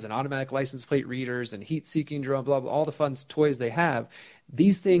cameras and automatic license plate readers and heat-seeking drone, blah, blah, all the fun toys they have.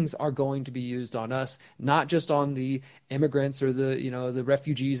 These things are going to be used on us, not just on the immigrants or the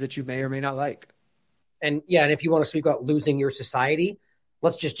refugees that you may or may not like. And if you want to speak about losing your society,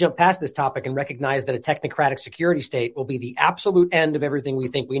 let's just jump past this topic and recognize that a technocratic security state will be the absolute end of everything we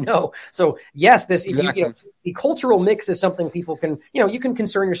think we know. So yes, exactly. The cultural mix is something people can, you can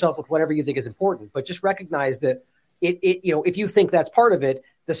concern yourself with whatever you think is important, but just recognize that if you think that's part of it,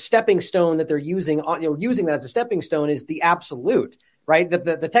 the stepping stone that they're using that as a stepping stone is the absolute, right?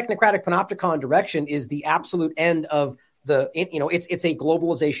 The technocratic panopticon direction is the absolute end of it's a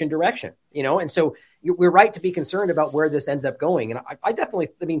globalization direction, and so we're right to be concerned about where this ends up going. And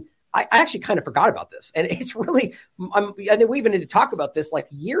I actually kind of forgot about this, and it's really, I think we even need to talk about this like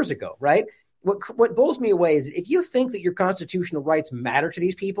years ago, right? What blows me away is if you think that your constitutional rights matter to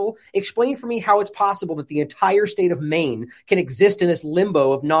these people, explain for me how it's possible that the entire state of Maine can exist in this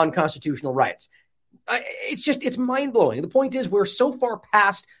limbo of non-constitutional rights. It's mind blowing. The point is, we're so far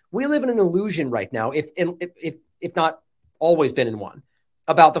past. We live in an illusion right now, if not always been in one,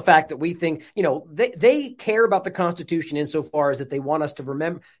 about the fact that we think, they care about the Constitution insofar as that they want us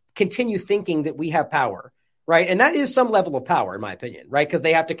to continue thinking that we have power, right? And that is some level of power, in my opinion, right? Because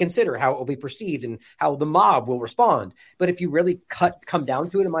they have to consider how it will be perceived and how the mob will respond. But if you really come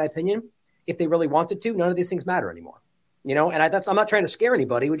down to it, in my opinion, if they really wanted to, none of these things matter anymore, and I'm not trying to scare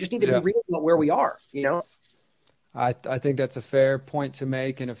anybody. We just need to be real about where we are, I think that's a fair point to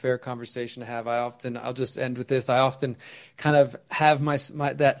make and a fair conversation to have. I'll just end with this. I often kind of have my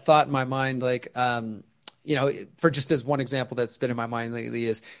that thought in my mind, like, for just as one example that's been in my mind lately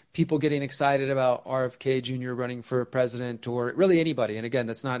is people getting excited about RFK Jr. running for president, or really anybody. And again,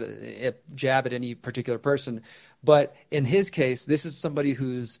 that's not a jab at any particular person, but in his case, this is somebody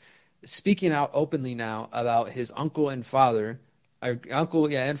who's speaking out openly now about his uncle and father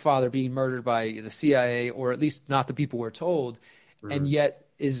being murdered by the CIA, or at least not the people we're told, and yet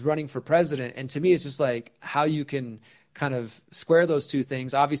is running for president. And to me, it's just like how you can kind of square those two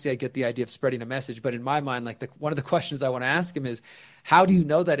things. Obviously, I get the idea of spreading a message, but in my mind, like one of the questions I want to ask him is, how do you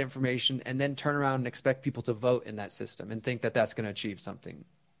know that information and then turn around and expect people to vote in that system and think that that's going to achieve something?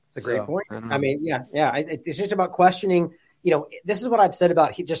 It's a great point. It's just about questioning. This is what I've said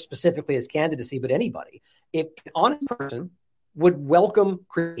about just specifically his candidacy, but anybody, if an honest person would welcome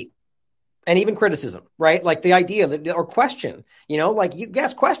critique and even criticism, right? Like the idea that, or question,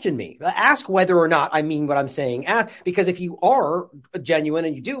 question me, ask whether or not I mean what I'm saying. Because if you are genuine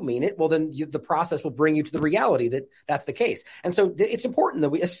and you do mean it, well, then the process will bring you to the reality that that's the case. And so it's important that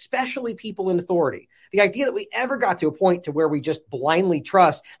we, especially people in authority, the idea that we ever got to a point to where we just blindly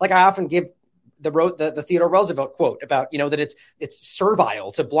trust, like I often give the Theodore Roosevelt quote about, that it's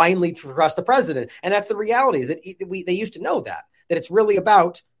servile to blindly trust the president. And that's the reality, is that they used to know that it's really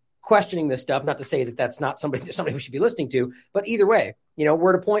about questioning this stuff. Not to say that that's not somebody we should be listening to, but either way,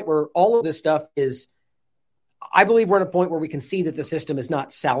 we're at a point where all of this stuff is, I believe we're at a point where we can see that the system is not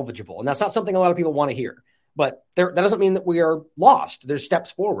salvageable. And that's not something a lot of people want to hear. But that doesn't mean that we are lost. There's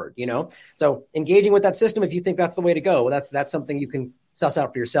steps forward, So engaging with that system, if you think that's the way to go, that's something you can suss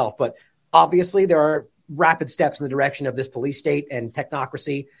out for yourself. But obviously, there are rapid steps in the direction of this police state and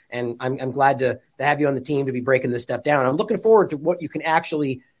technocracy. And I'm glad to have you on the team to be breaking this stuff down. I'm looking forward to what you can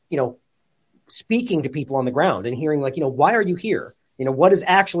actually, speaking to people on the ground and hearing why are you here? What is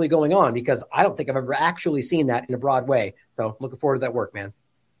actually going on? Because I don't think I've ever actually seen that in a broad way. So looking forward to that work, man.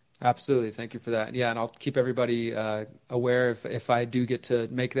 Absolutely. Thank you for that. Yeah. And I'll keep everybody aware if I do get to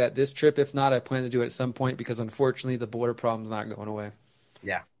make this trip. If not, I plan to do it at some point because unfortunately the border problem's not going away.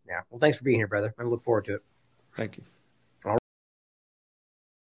 Yeah. Well, thanks for being here, brother. I look forward to it. Thank you. All right.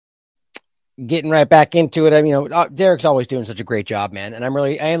 Getting right back into it. Derek's always doing such a great job, man. And I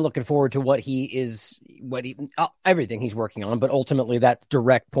am looking forward to everything he's working on, but ultimately that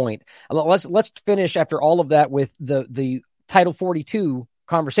direct point. Let's finish after all of that with the Title 42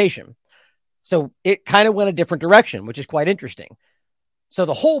 conversation. So it kind of went a different direction, which is quite interesting. So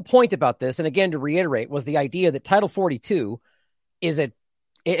the whole point about this, and again, to reiterate, was the idea that Title 42 is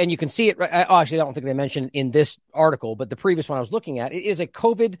and you can see it. Actually, I don't think they mentioned in this article, but the previous one I was looking at, it is a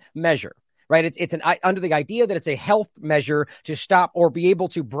COVID measure, right? It's under the idea that it's a health measure to stop or be able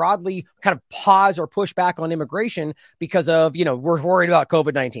to broadly kind of pause or push back on immigration because of, we're worried about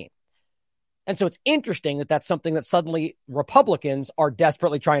COVID-19. And so it's interesting that that's something that suddenly Republicans are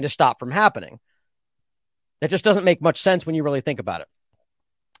desperately trying to stop from happening. That just doesn't make much sense when you really think about it.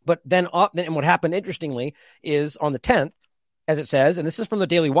 But then and what happened, interestingly, is on the 10th, as it says, and this is from the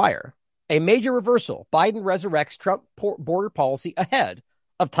Daily Wire, a major reversal. Biden resurrects Trump border policy ahead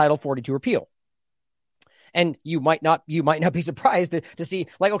of Title 42 repeal. And you might not be surprised to see,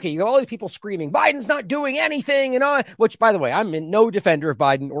 okay, you have all these people screaming, Biden's not doing anything, which, by the way, I'm no defender of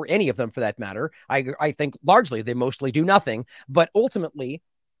Biden or any of them for that matter. I think largely they mostly do nothing. But ultimately,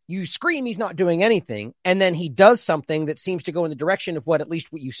 you scream he's not doing anything, and then he does something that seems to go in the direction of what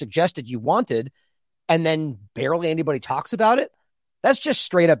you suggested you wanted, and then barely anybody talks about it. That's just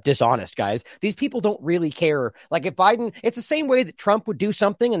straight up dishonest, guys. These people don't really care. If Biden, it's the same way that Trump would do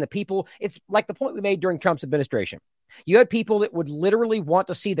something and it's like the point we made during Trump's administration. You had people that would literally want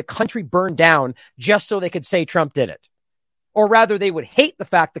to see the country burn down just so they could say Trump did it. Or rather, they would hate the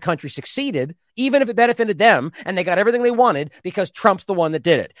fact the country succeeded, even if it benefited them and they got everything they wanted because Trump's the one that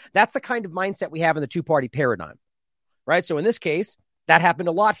did it. That's the kind of mindset we have in the two-party paradigm, right? So in this case, that happened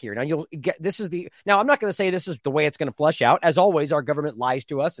a lot here. Now I'm not going to say this is the way it's going to flush out. As always, our government lies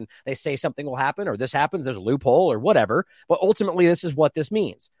to us and they say something will happen or this happens, there's a loophole or whatever. But ultimately, this is what this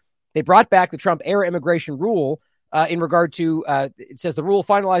means. They brought back the Trump era immigration rule in regard to, it says the rule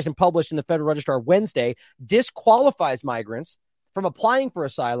finalized and published in the Federal Register Wednesday disqualifies migrants from applying for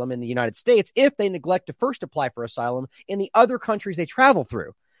asylum in the United States if they neglect to first apply for asylum in the other countries they travel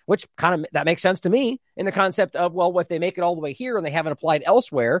through. Which that makes sense to me in the concept of, if they make it all the way here and they haven't applied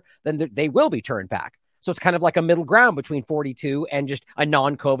elsewhere, then they will be turned back. So it's kind of like a middle ground between 42 and just a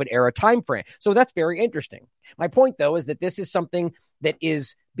non-COVID era time frame. So that's very interesting. My point, though, is that this is something that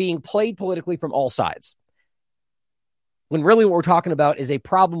is being played politically from all sides. When really what we're talking about is a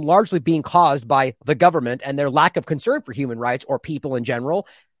problem largely being caused by the government and their lack of concern for human rights or people in general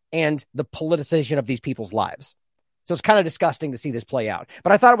and the politicization of these people's lives. So it's kind of disgusting to see this play out.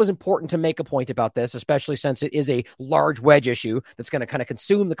 But I thought it was important to make a point about this, especially since it is a large wedge issue that's going to kind of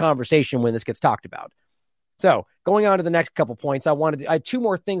consume the conversation when this gets talked about. So going on to the next couple points, I had two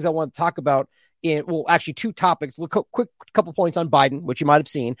more things I want to talk about. Two topics. Quick couple points on Biden, which you might have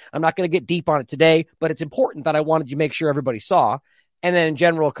seen. I'm not going to get deep on it today, but it's important that I wanted to make sure everybody saw. And then in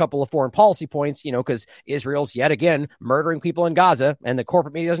general, a couple of foreign policy points, because Israel's yet again murdering people in Gaza and the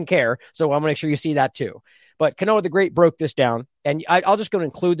corporate media doesn't care. So I want to make sure you see that too. But Kanoa the Great broke this down, and I'll just go and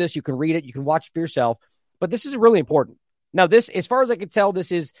include this. You can read it. You can watch it for yourself. But this is really important. Now, this, as far as I can tell,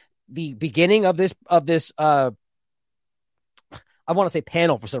 this is the beginning of this. I want to say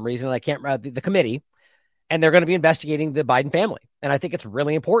panel for some reason. I can't remember the committee. And they're going to be investigating the Biden family. And I think it's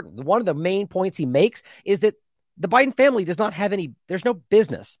really important. One of the main points he makes is that the Biden family does not have there's no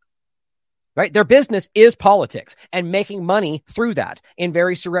business, right? Their business is politics and making money through that in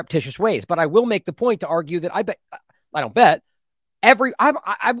very surreptitious ways. But I will make the point to argue that I'd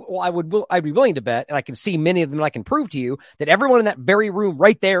be willing to bet, and I can see many of them, and I can prove to you that everyone in that very room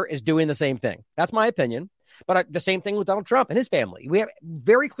right there is doing the same thing. That's my opinion. But the same thing with Donald Trump and his family. We have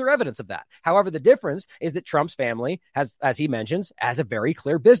very clear evidence of that. However, the difference is that Trump's family has, as he mentions, has a very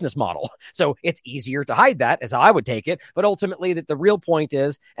clear business model. So it's easier to hide that, as I would take it. But ultimately, that the real point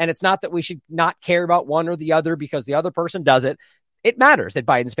is, and it's not that we should not care about one or the other because the other person does it. It matters that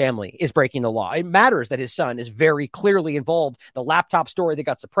Biden's family is breaking the law. It matters that his son is very clearly involved. The laptop story that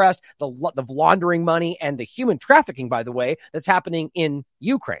got suppressed, the laundering money, and the human trafficking, by the way, that's happening in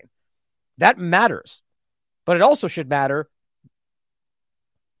Ukraine. That matters. But it also should matter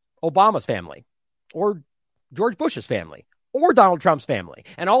Obama's family or George Bush's family or Donald Trump's family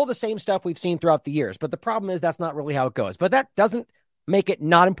and all the same stuff we've seen throughout the years. But the problem is that's not really how it goes. But that doesn't make it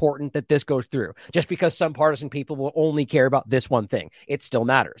not important that this goes through just because some partisan people will only care about this one thing. It still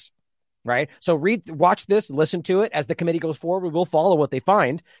matters, right? So watch this, listen to it as the committee goes forward. We will follow what they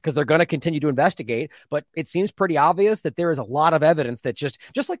find because they're going to continue to investigate. But it seems pretty obvious that there is a lot of evidence that just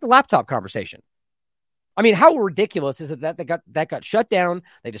like the laptop conversation. I mean, how ridiculous is it that that got shut down?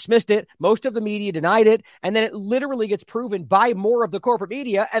 They dismissed it. Most of the media denied it. And then it literally gets proven by more of the corporate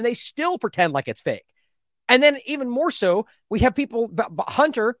media and they still pretend like it's fake. And then even more so, we have people,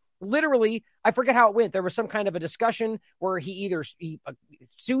 Hunter, literally, I forget how it went. There was some kind of a discussion where he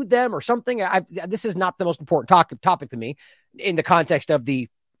sued them or something. This is not the most important topic to me in the context of the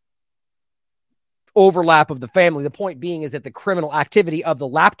overlap of the family. The point being is that the criminal activity of the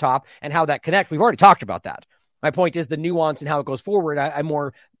laptop and how that connects, we've already talked about that. My point is the nuance and how it goes forward. I'm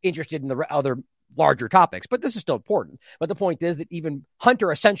more interested in the other larger topics, but this is still important. But the point is that even Hunter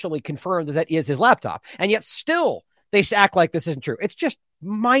essentially confirmed that is his laptop, and yet still they act like this isn't true. It's just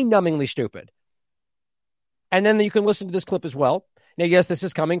mind-numbingly stupid. And then you can listen to this clip as well. Now, yes, this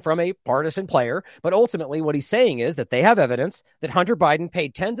is coming from a partisan player, but ultimately what he's saying is that they have evidence that Hunter Biden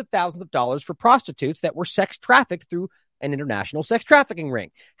paid tens of thousands of dollars for prostitutes that were sex trafficked through an international sex trafficking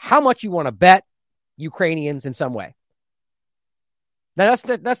ring. How much you want to bet Ukrainians in some way? Now,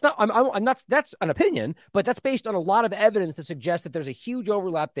 that's an opinion, but that's based on a lot of evidence that suggests that there's a huge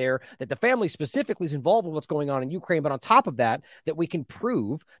overlap there, that the family specifically is involved with what's going on in Ukraine. But on top of that, that we can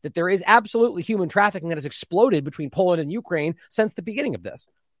prove that there is absolutely human trafficking that has exploded between Poland and Ukraine since the beginning of this.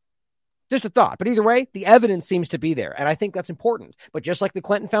 Just a thought. But either way, the evidence seems to be there. And I think that's important. But just like the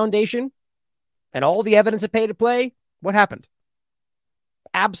Clinton Foundation and all the evidence that paid to play, what happened?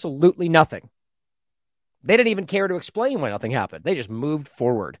 Absolutely nothing. They didn't even care to explain why nothing happened. They just moved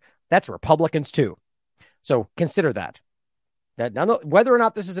forward. That's Republicans too. So consider that. Whether or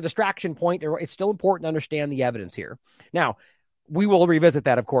not this is a distraction point, it's still important to understand the evidence here. Now, we will revisit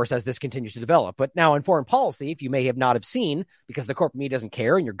that, of course, as this continues to develop. But now in foreign policy, if you may have not have seen, because the corporate media doesn't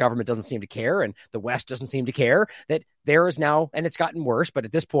care and your government doesn't seem to care and the West doesn't seem to care, that there is now, and it's gotten worse, but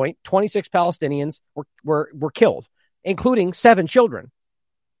at this point, 26 Palestinians were killed, including 7 children.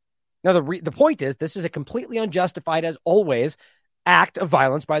 Now, the point is, this is a completely unjustified, as always, act of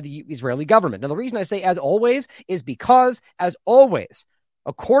violence by the Israeli government. Now, the reason I say as always is because, as always,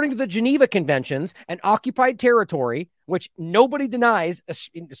 according to the Geneva Conventions, an occupied territory, which nobody denies,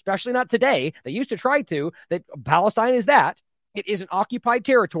 especially not today, they used to try to, that Palestine is that. It is an occupied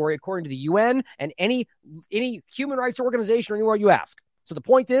territory according to the UN and any human rights organization or anywhere you ask. So the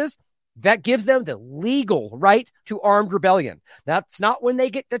point is, that gives them the legal right to armed rebellion. That's not when they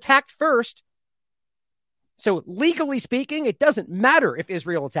get attacked first. So legally speaking, it doesn't matter if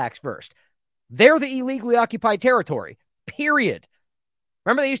Israel attacks first. They're the illegally occupied territory, period.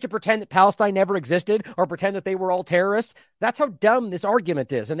 Remember they used to pretend that Palestine never existed or pretend that they were all terrorists? That's how dumb this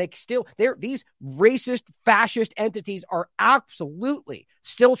argument is. And these racist, fascist entities are absolutely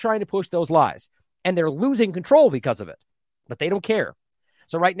still trying to push those lies. And they're losing control because of it. But they don't care.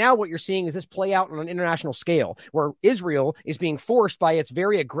 So right now what you're seeing is this play out on an international scale where Israel is being forced by its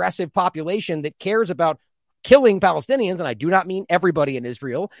very aggressive population that cares about killing Palestinians. And I do not mean everybody in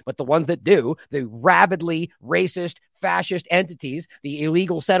Israel, but the ones that do, the rabidly racist, fascist entities, the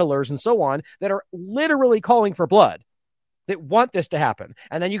illegal settlers and so on that are literally calling for blood, that want this to happen.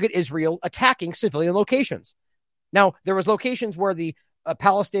 And then you get Israel attacking civilian locations. Now, there was locations where the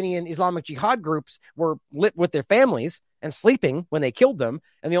Palestinian Islamic Jihad groups were lit with their families and sleeping when they killed them.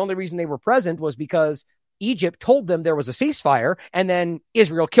 And the only reason they were present was because Egypt told them there was a ceasefire and then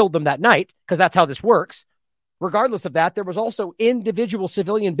Israel killed them that night because that's how this works. Regardless of that, there was also individual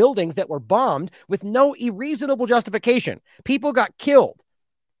civilian buildings that were bombed with no reasonable justification. People got killed.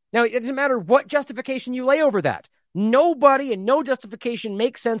 Now, it doesn't matter what justification you lay over that. Nobody and no justification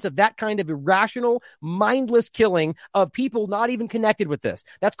makes sense of that kind of irrational, mindless killing of people not even connected with this.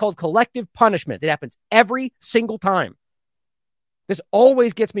 That's called collective punishment. It happens every single time. This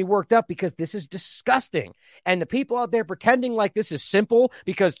always gets me worked up because this is disgusting. And the people out there pretending like this is simple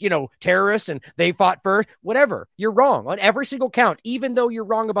because, terrorists and they fought first, whatever. You're wrong on every single count. Even though you're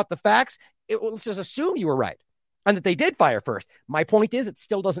wrong about the facts, let's just assume you were right and that they did fire first. My point is it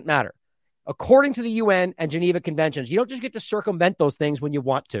still doesn't matter. According to the UN and Geneva Conventions, you don't just get to circumvent those things when you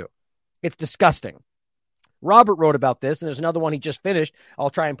want to. It's disgusting. Robert wrote about this, and there's another one he just finished. I'll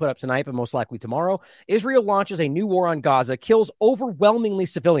try and put up tonight, but most likely tomorrow. Israel launches a new war on Gaza, kills overwhelmingly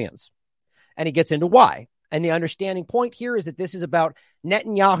civilians. And he gets into why. And the understanding point here is that this is about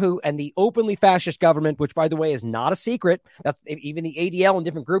Netanyahu and the openly fascist government, which, by the way, is not a secret. That's, even the ADL and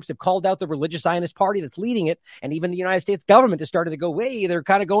different groups have called out the religious Zionist party that's leading it. And even the United States government has started to go, hey, they're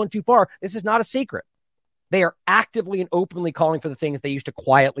kind of going too far. This is not a secret. They are actively and openly calling for the things they used to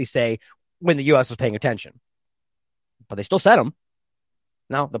quietly say when the U.S. was paying attention. But they still said them.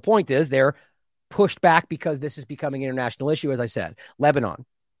 Now, the point is they're pushed back because this is becoming an international issue, as I said. Lebanon,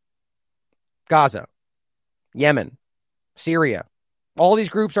 Gaza, Yemen, Syria. All these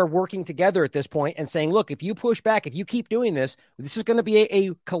groups are working together at this point and saying, look, if you push back, if you keep doing this, this is going to be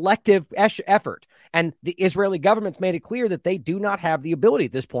a collective effort. And the Israeli government's made it clear that they do not have the ability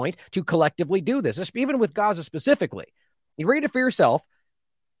at this point to collectively do this, even with Gaza specifically. You read it for yourself.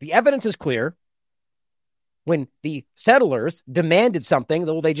 The evidence is clear. When the settlers demanded something,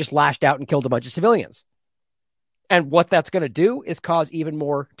 though, they just lashed out and killed a bunch of civilians. And what that's going to do is cause even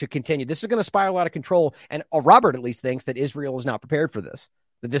more to continue. This is going to spiral out of control. And Robert at least thinks that Israel is not prepared for this,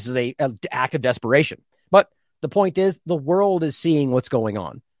 that this is an act of desperation. But the point is, the world is seeing what's going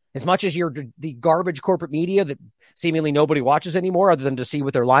on. As much as you're the garbage corporate media that seemingly nobody watches anymore other than to see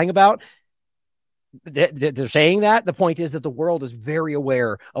what they're lying about, they're saying that. The point is that the world is very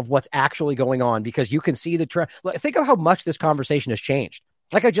aware of what's actually going on because you can see the trend. Think of how much this conversation has changed.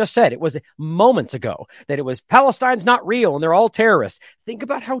 Like I just said, it was moments ago that it was Palestine's not real and they're all terrorists. Think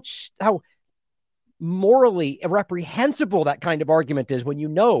about how morally reprehensible that kind of argument is when you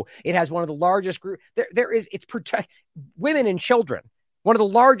know it has one of the largest groups. It's protect women and children, one of the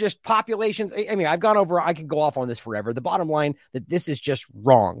largest populations. I mean, I can go off on this forever. The bottom line that this is just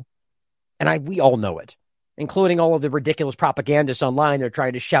wrong. And we all know it, including all of the ridiculous propagandists online. They're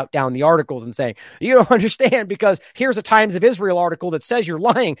trying to shout down the articles and say, you don't understand because here's a Times of Israel article that says you're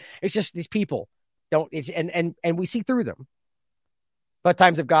lying. It's just these people and we see through them. But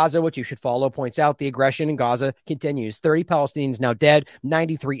Times of Gaza, which you should follow, points out the aggression in Gaza continues. 30 Palestinians now dead,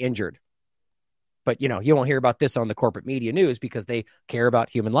 93 injured. But, you won't hear about this on the corporate media news because they care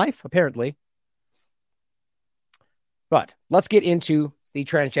about human life, apparently. But let's get into the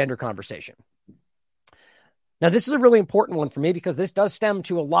transgender conversation. Now, this is a really important one for me because this does stem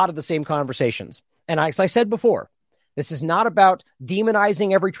to a lot of the same conversations. And as I said before, this is not about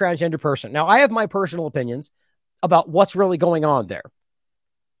demonizing every transgender person. Now, I have my personal opinions about what's really going on there.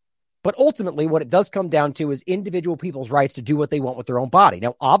 But ultimately, what it does come down to is individual people's rights to do what they want with their own body.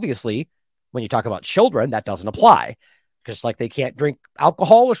 Now, obviously, when you talk about children, that doesn't apply. Just like they can't drink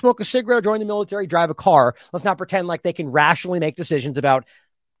alcohol or smoke a cigarette or join the military, drive a car. Let's not pretend like they can rationally make decisions about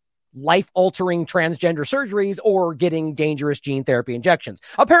life-altering transgender surgeries or getting dangerous gene therapy injections.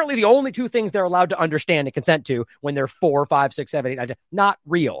 Apparently, the only two things they're allowed to understand and consent to when they're 4, 5, 6, 7, 8, 9, 10, not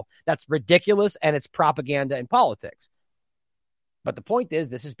real. That's ridiculous, and it's propaganda and politics. But the point is,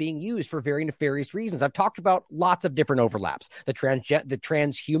 this is being used for very nefarious reasons. I've talked about lots of different overlaps. The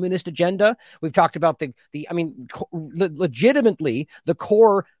transhumanist agenda. We've talked about legitimately the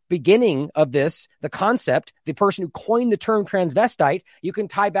core beginning of this, the concept, the person who coined the term transvestite. You can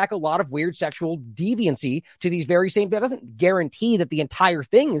tie back a lot of weird sexual deviancy to these very same. That doesn't guarantee that the entire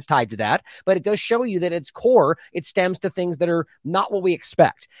thing is tied to that, but it does show you that its core, it stems to things that are not what we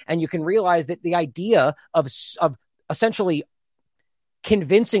expect. And you can realize that the idea of essentially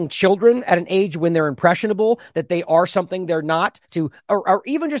convincing children at an age when they're impressionable that they are something they're not, or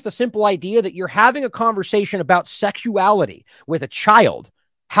even just the simple idea that you're having a conversation about sexuality with a child,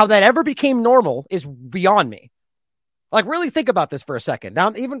 how that ever became normal is beyond me. Like, really think about this for a second.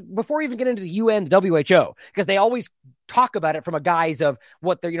 Now, even before we even get into the UN, the WHO, because they always talk about it from a guise of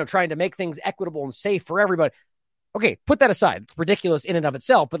what they're, trying to make things equitable and safe for everybody. Okay, put that aside. It's ridiculous in and of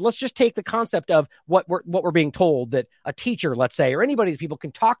itself, but let's just take the concept of what we're being told that a teacher, let's say, or anybody people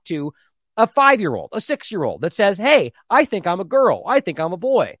can talk to a 5-year-old, a 6-year-old that says, hey, I think I'm a girl. I think I'm a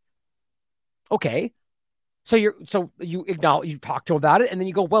boy. Okay. So you acknowledge, you talk to them about it, and then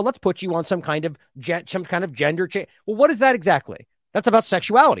you go, well, let's put you on some kind of gender change. Well, what is that exactly? That's about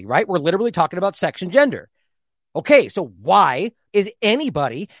sexuality, right? We're literally talking about sex and gender. Okay, so why is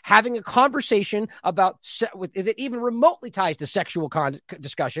anybody having a conversation about is it even remotely ties to sexual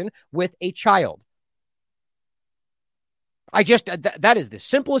discussion with a child? That is the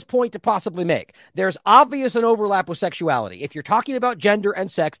simplest point to possibly make. There's obvious an overlap with sexuality. If you're talking about gender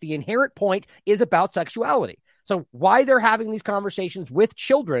and sex, the inherent point is about sexuality. So why they're having these conversations with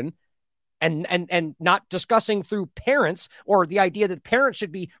children and not discussing through parents, or the idea that parents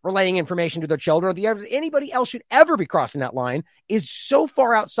should be relaying information to their children, or anybody else should ever be crossing that line, is so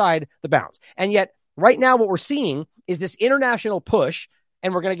far outside the bounds. And yet Right now, what we're seeing is this international push,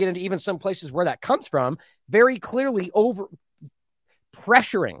 and we're going to get into even some places where that comes from, very clearly over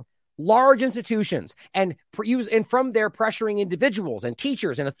pressuring large institutions and from there pressuring individuals and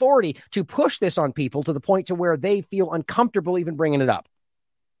teachers and authority to push this on people to the point to where they feel uncomfortable even bringing it up.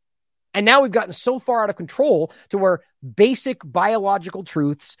 And now we've gotten so far out of control to where basic biological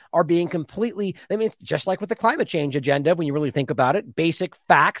truths are being completely, I mean, it's just like with the climate change agenda, when you really think about it, basic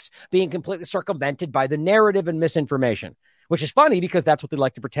facts being completely circumvented by the narrative and misinformation, which is funny because that's what they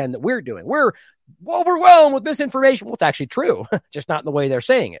like to pretend that we're doing. We're overwhelmed with misinformation. Well, it's actually true, just not in the way they're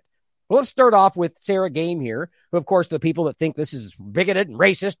saying it. Well, let's start off with Sarah Game here, who, of course, the people that think this is bigoted and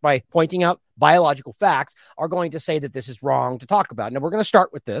racist by pointing out biological facts are going to say that this is wrong to talk about. Now, we're going to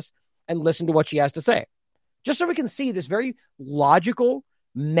start with this and listen to what she has to say, just so we can see this very logical,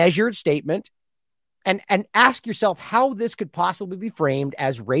 measured statement and ask yourself how this could possibly be framed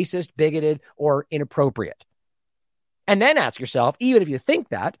as racist, bigoted, or inappropriate. And then ask yourself, even if you think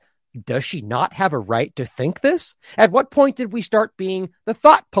that, does she not have a right to think this? At what point did we start being the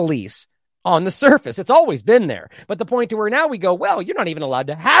thought police on the surface? It's always been there. But the point to where now we go, well, you're not even allowed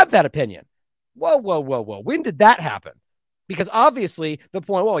to have that opinion. Whoa. When did that happen? Because obviously the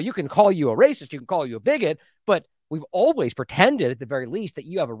point, well, you can call you a racist, you can call you a bigot, but we've always pretended at the very least that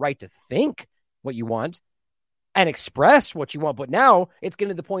you have a right to think what you want and express what you want. But now it's getting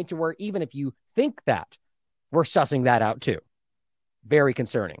to the point to where even if you think that, we're sussing that out too. Very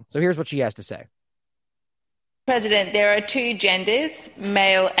concerning. So here's what she has to say. President, there are two genders,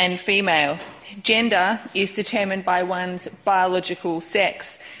 male and female. Gender is determined by one's biological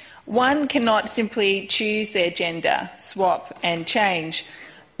sex. One cannot simply choose their gender, swap and change.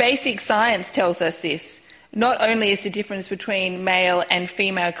 Basic science tells us this. Not only is the difference between male and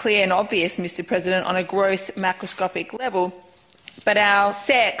female clear and obvious, Mr. President, on a gross macroscopic level, but our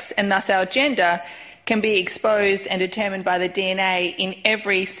sex and thus our gender can be exposed and determined by the DNA in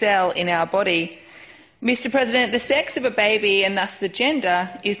every cell in our body. Mr. President, the sex of a baby and thus the gender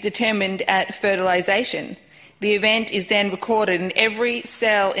is determined at fertilisation. The event is then recorded in every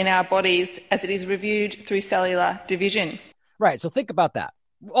cell in our bodies as it is reviewed through cellular division. Right, so think about that.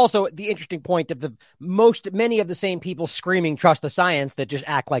 Also, the interesting point of many of the same people screaming trust the science that just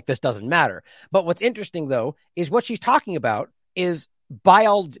act like this doesn't matter. But what's interesting, though, is what she's talking about is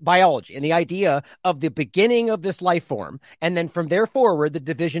biology and the idea of the beginning of this life form, and then from there forward, the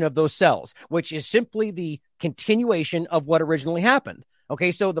division of those cells, which is simply the continuation of what originally happened.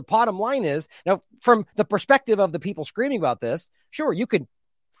 Okay, so the bottom line is, now, from the perspective of the people screaming about this, sure, you could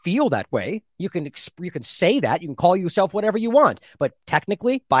feel that way. You can say that. You can call yourself whatever you want. But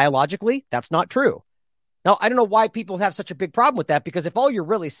technically, biologically, that's not true. Now, I don't know why people have such a big problem with that, because if all you're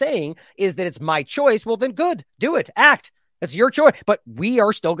really saying is that it's my choice, well, then good. Do it. Act. It's your choice. But we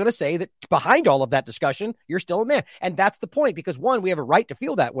are still going to say that behind all of that discussion, you're still a man. And that's the point, because one, we have a right to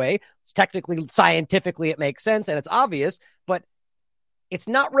feel that way. It's technically, scientifically, it makes sense and it's obvious, but it's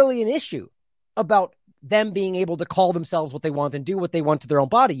not really an issue about them being able to call themselves what they want and do what they want to their own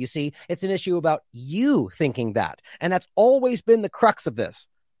body. You see, it's an issue about you thinking that. And that's always been the crux of this.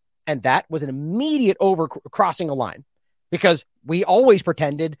 And that was an immediate crossing a line, because we always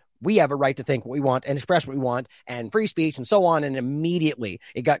pretended we have a right to think what we want and express what we want and free speech and so on. And immediately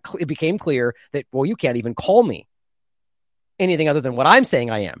it became clear that, well, you can't even call me anything other than what I'm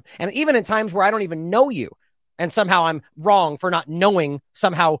saying I am. And even in times where I don't even know you and somehow I'm wrong for not knowing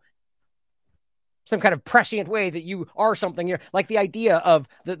somehow some kind of prescient way that you are something here, like the idea of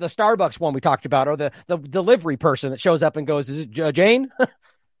the Starbucks one we talked about, or the delivery person that shows up and goes, is it Jane?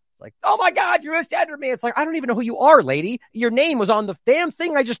 Like, oh my God, you misgendered me. It's like, I don't even know who you are, lady. Your name was on the damn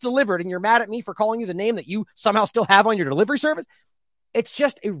thing I just delivered, and you're mad at me for calling you the name that you somehow still have on your delivery service. It's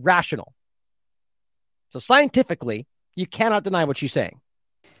just irrational. So scientifically, you cannot deny what she's saying.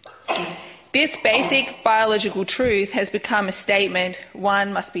 This basic biological truth has become a statement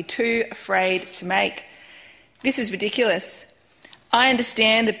one must be too afraid to make. This is ridiculous. I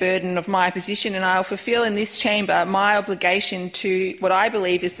understand the burden of my position, and I will fulfil in this chamber my obligation to what I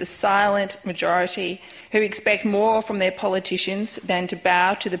believe is the silent majority who expect more from their politicians than to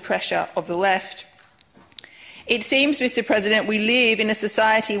bow to the pressure of the left. It seems, Mr. President, we live in a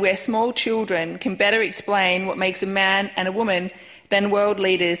society where small children can better explain what makes a man and a woman than world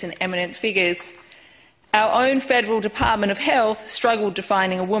leaders and eminent figures. Our own Federal Department of Health struggled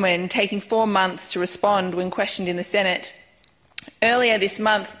defining a woman, taking 4 months to respond when questioned in the Senate. Earlier this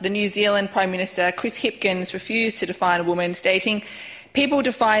month, the New Zealand Prime Minister, Chris Hipkins, refused to define a woman, stating people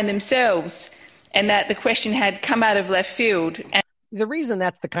define themselves, and that the question had come out of left field. And the reason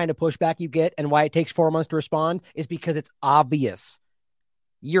that's the kind of pushback you get and why it takes 4 months to respond is because it's obvious.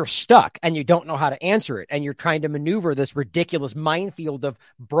 you're stuck and you don't know how to answer it. And you're trying to maneuver this ridiculous minefield of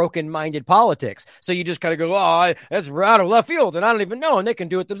broken-minded politics. So you just kind of go, oh, that's out of left field and I don't even know. And they can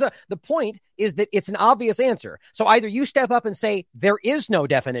do it themselves. The point is that it's an obvious answer. So either you step up and say there is no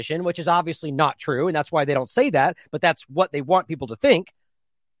definition, which is obviously not true. And that's why they don't say that, but that's what they want people to think.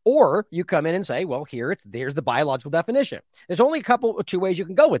 Or you come in and say, well, there's the biological definition. There's only two ways you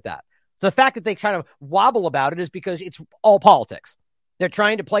can go with that. So the fact that they kind of wobble about it is because it's all politics. They're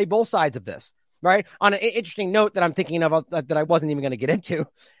trying to play both sides of this, right? On an interesting note that I'm thinking of that I wasn't even going to get into,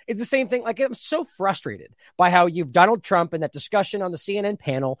 it's the same thing. Like, I'm so frustrated by how you've Donald Trump in that discussion on the CNN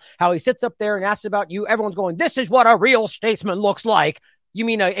panel, how he sits up there and asks about you. Everyone's going, this is what a real statesman looks like. You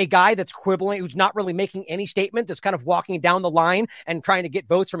mean a guy that's quibbling, who's not really making any statement, that's kind of walking down the line and trying to get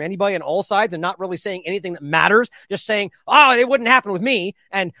votes from anybody on all sides and not really saying anything that matters, just saying, oh, it wouldn't happen with me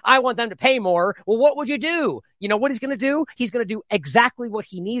and I want them to pay more. Well, what would you do? You know what he's going to do? He's going to do exactly what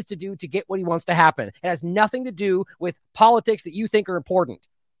he needs to do to get what he wants to happen. It has nothing to do with politics that you think are important.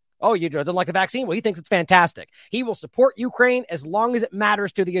 Oh, you don't like the vaccine? Well, he thinks it's fantastic. He will support Ukraine as long as it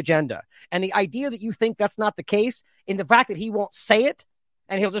matters to the agenda. And the idea that you think that's not the case, in the fact that he won't say it,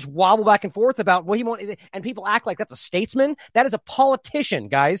 and he'll just wobble back and forth about what he wants, and people act like that's a statesman. That is a politician,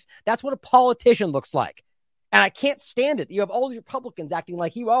 guys. That's what a politician looks like. And I can't stand it. You have all these Republicans acting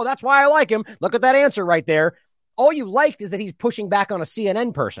like that's why I like him. Look at that answer right there. All you liked is that he's pushing back on a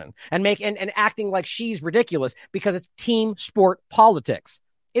CNN person and acting like she's ridiculous because it's team sport politics.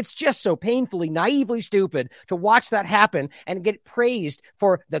 It's just so painfully, naively stupid to watch that happen and get praised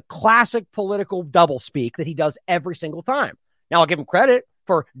for the classic political doublespeak that he does every single time. Now, I'll give him credit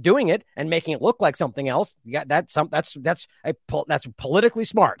for doing it and making it look like something else. Yeah, that's politically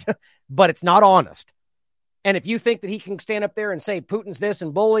smart, but it's not honest. And if you think that he can stand up there and say Putin's this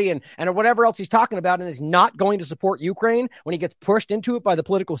and bully and whatever else he's talking about and is not going to support Ukraine when he gets pushed into it by the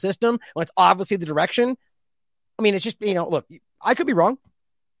political system, when it's obviously the direction, I mean, it's just, look, I could be wrong.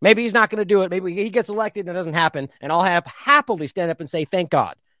 Maybe he's not going to do it. Maybe he gets elected and it doesn't happen, and I'll happily stand up and say, thank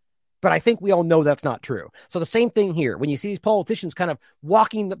God. But I think we all know that's not true. So the same thing here. When you see these politicians kind of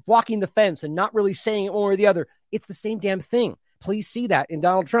walking the fence and not really saying it one or the other, it's the same damn thing. Please see that in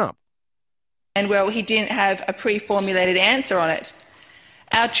Donald Trump. And, well, he didn't have a pre-formulated answer on it.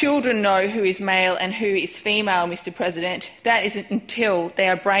 Our children know who is male and who is female, Mr. President. That isn't until they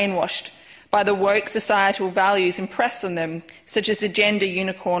are brainwashed by the woke societal values impressed on them, such as the gender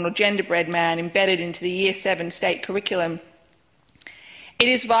unicorn or genderbread man embedded into the Year 7 state curriculum. It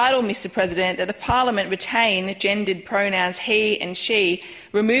is vital, Mr. President, that the Parliament retain gendered pronouns he and she.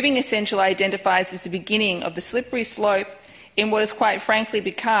 Removing essential identifiers is the beginning of the slippery slope in what has quite frankly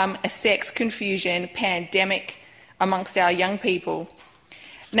become a sex confusion pandemic amongst our young people.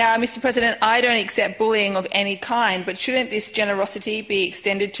 Now, Mr. President, I don't accept bullying of any kind, but shouldn't this generosity be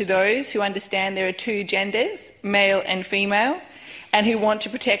extended to those who understand there are two genders, male and female, and who want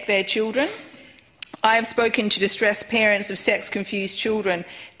to protect their children? I have spoken to distressed parents of sex-confused children.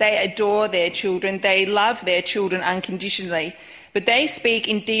 They adore their children. They love their children unconditionally. But they speak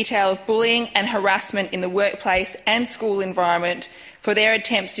in detail of bullying and harassment in the workplace and school environment for their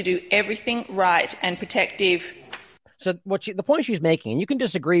attempts to do everything right and protective. So the point she's making, and you can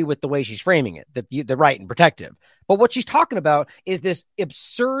disagree with the way she's framing it, that the right and protective, but what she's talking about is this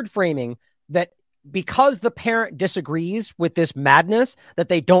absurd framing that because the parent disagrees with this madness, that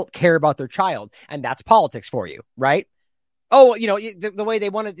they don't care about their child. And that's politics for you, right? Oh, the way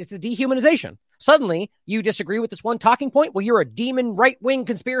they want it, it's a dehumanization. Suddenly, you disagree with this one talking point? Well, you're a demon, right-wing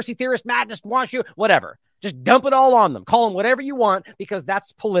conspiracy theorist, madness, wants you, whatever. Just dump it all on them. Call them whatever you want because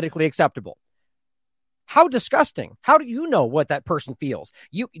that's politically acceptable. How disgusting. How do you know what that person feels?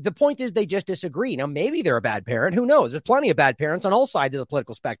 The point is they just disagree. Now, maybe they're a bad parent. Who knows? There's plenty of bad parents on all sides of the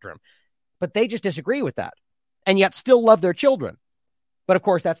political spectrum. But they just disagree with that and yet still love their children. But of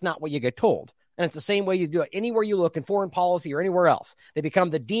course, that's not what you get told. And it's the same way you do it anywhere you look in foreign policy or anywhere else. They become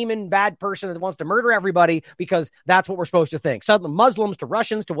the demon bad person that wants to murder everybody because that's what we're supposed to think. Suddenly Muslims to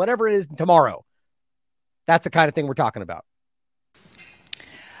Russians to whatever it is tomorrow. That's the kind of thing we're talking about.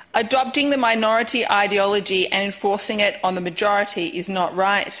 Adopting the minority ideology and enforcing it on the majority is not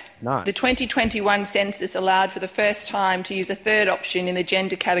right. The 2021 census allowed for the first time to use a third option in the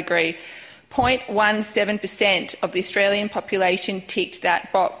gender category. 0.17% of the Australian population ticked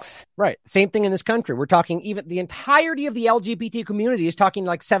that box. Right. Same thing in this country. We're talking even the entirety of the LGBT community is talking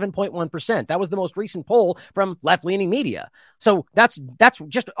like 7.1%. That was the most recent poll from left-leaning media. So that's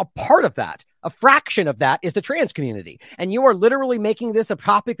just a part of that. A fraction of that is the trans community. And you are literally making this a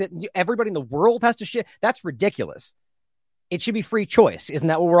topic that everybody in the world has to share. That's ridiculous. It should be free choice. Isn't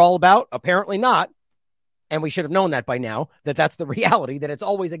that what we're all about? Apparently not. And we should have known that by now, that that's the reality, that it's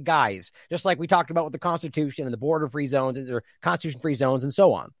always a guise, just like we talked about with the Constitution and the border-free zones or Constitution-free zones and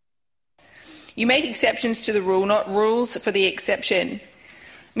so on. You make exceptions to the rule, not rules for the exception.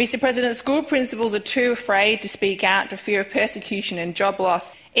 Mr. President, school principals are too afraid to speak out for fear of persecution and job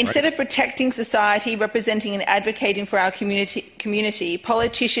loss. Instead of protecting society, representing and advocating for our community,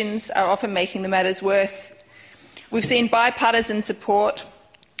 politicians are often making the matters worse. We've seen bipartisan support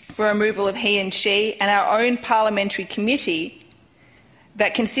for removal of he and she, and our own parliamentary committee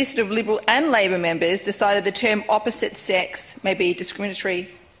that consisted of Liberal and Labor members decided the term opposite sex may be discriminatory.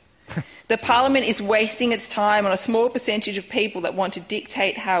 The Parliament is wasting its time on a small percentage of people that want to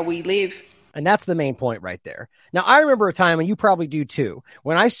dictate how we live. And that's the main point right there. Now, I remember a time, and you probably do too,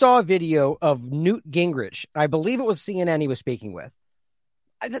 when I saw a video of Newt Gingrich. I believe it was CNN he was speaking with.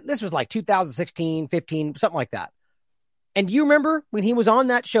 This was like 2016, 15, something like that. And do you remember when he was on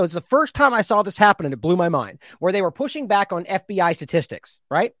that show? It's the first time I saw this happen, and it blew my mind, where they were pushing back on FBI statistics,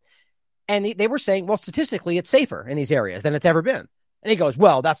 right? And they were saying, well, statistically, it's safer in these areas than it's ever been. And he goes,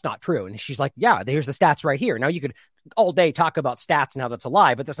 well, that's not true. And she's like, yeah, here's the stats right here. Now, you could all day talk about stats and how that's a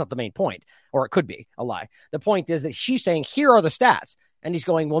lie, but that's not the main point, or it could be a lie. The point is that she's saying, here are the stats. And he's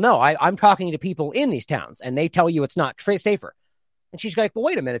going, well, no, I'm talking to people in these towns, and they tell you it's not safer. And she's like, well,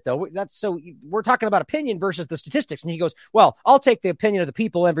 wait a minute, though. We're talking about opinion versus the statistics. And he goes, well, I'll take the opinion of the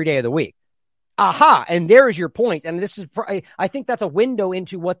people every day of the week. Aha. And there is your point. And this is, I think that's a window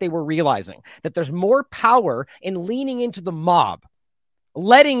into what they were realizing, that there's more power in leaning into the mob,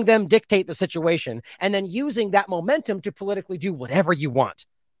 letting them dictate the situation, and then using that momentum to politically do whatever you want.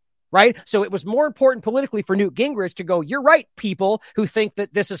 Right? So it was more important politically for Newt Gingrich to go, you're right, people who think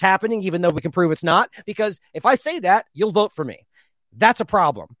that this is happening, even though we can prove it's not, because if I say that, you'll vote for me. That's a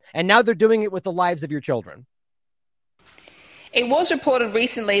problem. And now they're doing it with the lives of your children. It was reported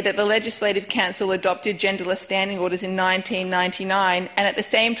recently that the Legislative Council adopted genderless standing orders in 1999, and at the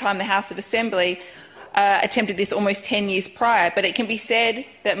same time the House of Assembly attempted this almost 10 years prior. But it can be said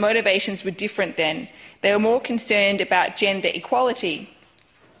that motivations were different then. They were more concerned about gender equality.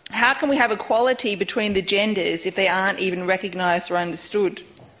 How can we have equality between the genders if they aren't even recognised or understood?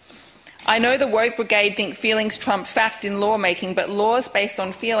 I know the woke brigade think feelings trump fact in lawmaking, but laws based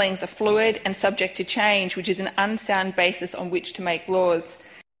on feelings are fluid and subject to change, which is an unsound basis on which to make laws.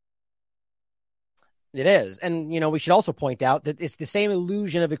 It is. And, we should also point out that it's the same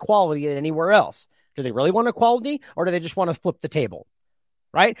illusion of equality as anywhere else. Do they really want equality, or do they just want to flip the table?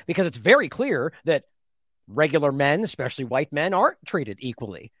 Right? Because it's very clear that regular men, especially white men, aren't treated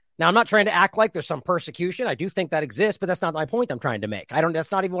equally. Now, I'm not trying to act like there's some persecution. I do think that exists, but that's not my point I'm trying to make.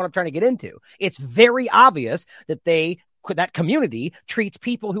 That's not even what I'm trying to get into. It's very obvious that that community treats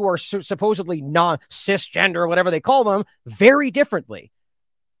people who are supposedly non-cisgender or whatever they call them very differently.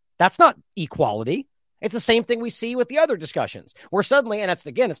 That's not equality. It's the same thing we see with the other discussions, where suddenly, and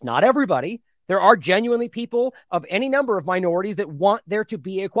it's not everybody, there are genuinely people of any number of minorities that want there to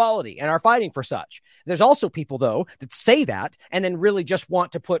be equality and are fighting for such. There's also people, though, that say that and then really just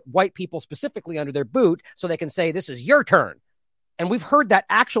want to put white people specifically under their boot so they can say, this is your turn. And we've heard that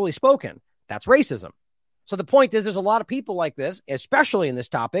actually spoken. That's racism. So the point is, there's a lot of people like this, especially in this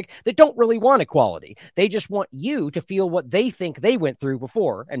topic, that don't really want equality. They just want you to feel what they think they went through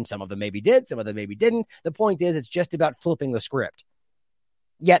before. And some of them maybe did, some of them maybe didn't. The point is, it's just about flipping the script.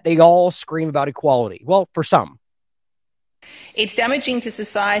 Yet they all scream about equality. Well, for some. It's damaging to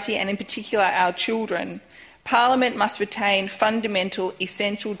society and in particular our children. Parliament must retain fundamental,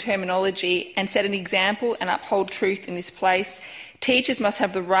 essential terminology and set an example and uphold truth in this place. Teachers must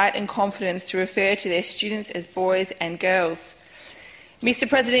have the right and confidence to refer to their students as boys and girls. Mr.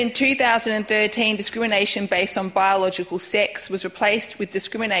 President, in 2013, discrimination based on biological sex was replaced with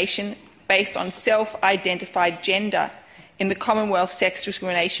discrimination based on self-identified gender in the Commonwealth Sex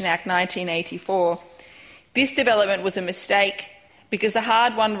Discrimination Act 1984. This development was a mistake because the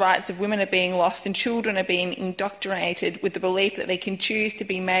hard-won rights of women are being lost and children are being indoctrinated with the belief that they can choose to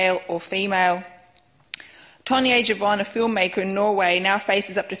be male or female. Tonje Javon, a filmmaker in Norway, now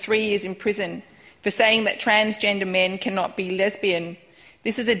faces up to 3 years in prison for saying that transgender men cannot be lesbian.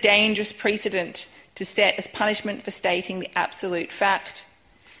 This is a dangerous precedent to set as punishment for stating the absolute fact.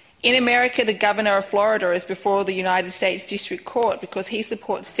 In America, the governor of Florida is before the United States District Court because he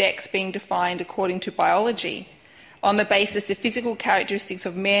supports sex being defined according to biology on the basis the physical characteristics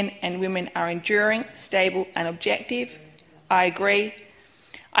of men and women are enduring, stable and objective. I agree.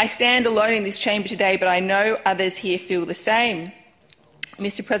 I stand alone in this chamber today, but I know others here feel the same.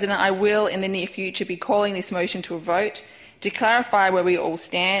 Mr. President, I will in the near future be calling this motion to a vote to clarify where we all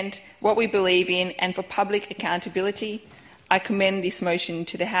stand, what we believe in, and for public accountability. I commend this motion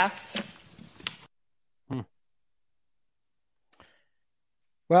to the House.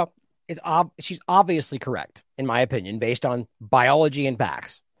 Well, she's obviously correct, in my opinion, based on biology and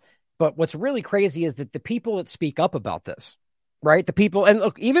facts. But what's really crazy is that the people that speak up about this, right? The people, and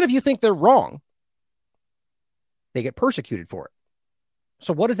look, even if you think they're wrong, they get persecuted for it.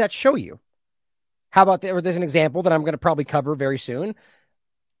 So what does that show you? How about there's an example that I'm going to probably cover very soon.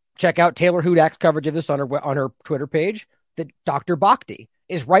 Check out Taylor Hudak's coverage of this on her Twitter page, that Dr. Bhakti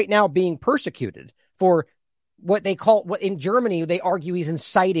is right now being persecuted for what in Germany, they argue he's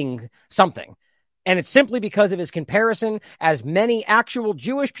inciting something. And it's simply because of his comparison, as many actual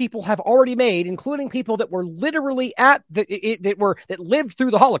Jewish people have already made, including people that were literally that lived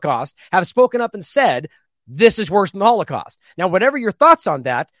through the Holocaust, have spoken up and said, this is worse than the Holocaust. Now, whatever your thoughts on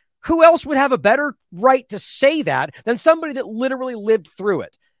that, who else would have a better right to say that than somebody that literally lived through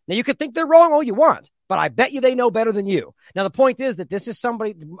it? Now, you could think they're wrong all you want, but I bet you they know better than you. Now, the point is that this is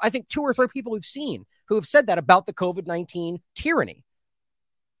somebody, I think 2 or 3 people we've seen who have said that about the COVID-19 tyranny.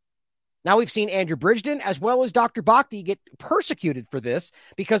 Now we've seen Andrew Bridgen as well as Dr. Bhakti get persecuted for this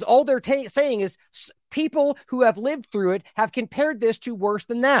because all they're saying is people who have lived through it have compared this to worse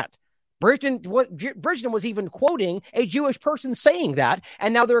than that. Bridgen was even quoting a Jewish person saying that,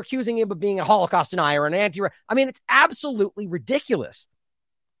 and now they're accusing him of being a Holocaust denier and an I mean, it's absolutely ridiculous.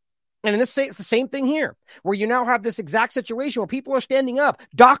 And it's the same thing here, where you now have this exact situation where people are standing up,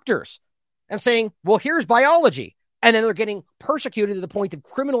 doctors, and saying, well, here's biology. And then they're getting persecuted to the point of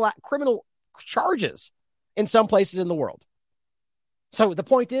criminal charges in some places in the world. So the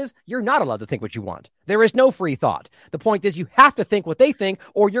point is, you're not allowed to think what you want. There is no free thought. The point is, you have to think what they think,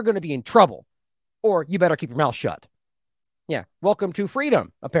 or you're going to be in trouble. Or you better keep your mouth shut. Yeah, welcome to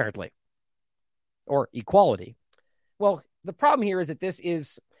freedom, apparently. Or equality. Well, the problem here is that this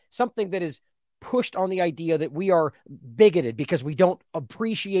is something that is pushed on the idea that we are bigoted because we don't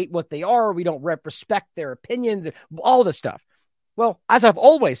appreciate what they are, we don't respect their opinions, and all this stuff. Well, as I've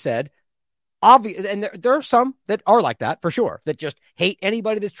always said, and there are some that are like that, for sure, that just hate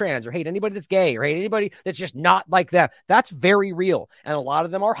anybody that's trans or hate anybody that's gay or hate anybody that's just not like them. That's very real. And a lot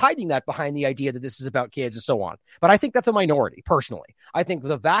of them are hiding that behind the idea that this is about kids and so on. But I think that's a minority, personally. I think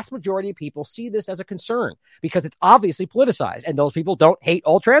the vast majority of people see this as a concern because it's obviously politicized. And those people don't hate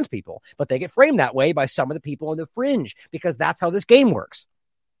all trans people, but they get framed that way by some of the people on the fringe because that's how this game works.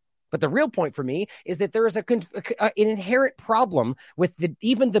 But the real point for me is that there is an inherent problem with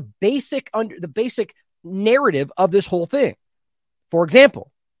even the basic narrative of this whole thing. For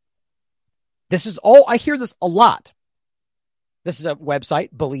example, I hear this a lot. This is a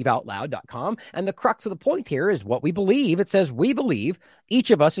website, believeoutloud.com. And the crux of the point here is what we believe. It says, we believe each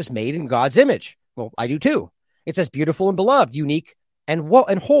of us is made in God's image. Well, I do too. It says beautiful and beloved, unique and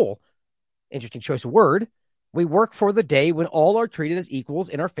whole. Interesting choice of word. We work for the day when all are treated as equals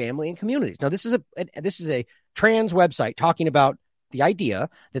in our family and communities. Now, this is a trans website talking about the idea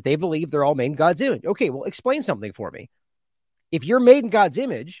that they believe they're all made in God's image. Okay, well, explain something for me. If you're made in God's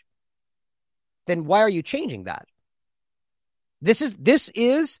image, then why are you changing that? This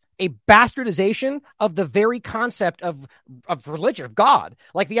is a bastardization of the very concept of religion, of God.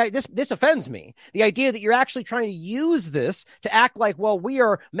 Like this offends me. The idea that you're actually trying to use this to act like, well, we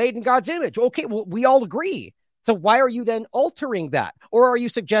are made in God's image. Okay, well, we all agree. So why are you then altering that? Or are you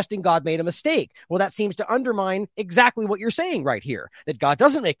suggesting God made a mistake? Well, that seems to undermine exactly what you're saying right here, that God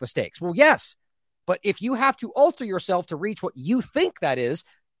doesn't make mistakes. Well, yes, but if you have to alter yourself to reach what you think that is,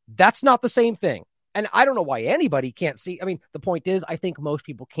 that's not the same thing. And I don't know why anybody can't see. I mean, the point is, I think most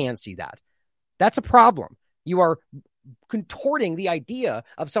people can see that. That's a problem. You are contorting the idea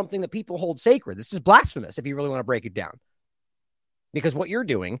of something that people hold sacred. This is blasphemous if you really want to break it down. Because what you're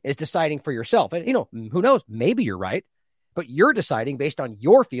doing is deciding for yourself. And, who knows? Maybe you're right. But you're deciding based on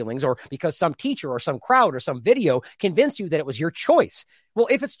your feelings or because some teacher or some crowd or some video convinced you that it was your choice. Well,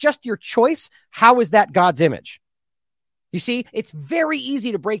 if it's just your choice, how is that God's image? You see, it's very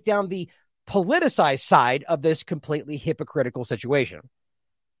easy to break down the politicized side of this completely hypocritical situation.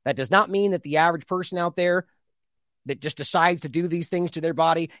 That does not mean that the average person out there that just decides to do these things to their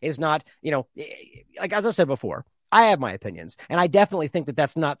body is not, like as I said before, I have my opinions, and I definitely think that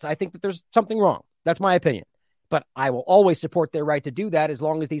that's not. I think that there's something wrong. That's my opinion. But I will always support their right to do that as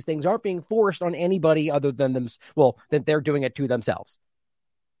long as these things aren't being forced on anybody other than them. Well, that they're doing it to themselves.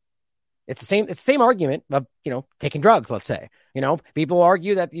 It's the same argument of, taking drugs, let's say. People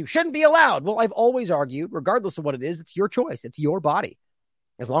argue that you shouldn't be allowed. Well, I've always argued, regardless of what it is, it's your choice. It's your body.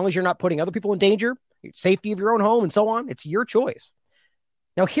 As long as you're not putting other people in danger, safety of your own home and so on, it's your choice.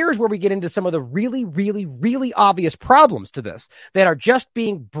 Now, here's where we get into some of the really, really, really obvious problems to this that are just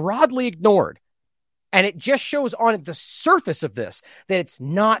being broadly ignored. And it just shows on the surface of this that it's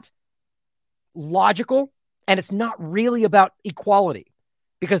not logical and it's not really about equality.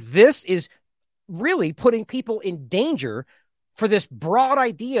 because this is really putting people in danger for this broad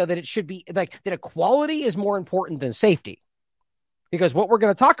idea that it should be like that equality is more important than safety. Because what we're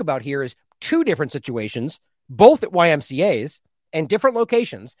going to talk about here is two different situations, both at YMCAs and different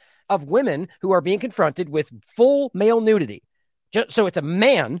locations, of women who are being confronted with full male nudity. So it's a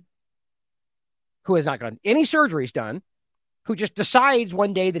man who has not gotten any surgeries done, who just decides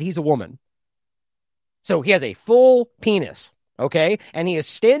one day that he's a woman. So he has a full penis, okay? And he is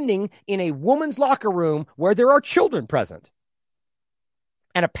standing in a woman's locker room where there are children present.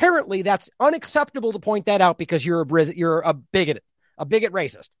 And apparently that's unacceptable to point that out because you're a bigot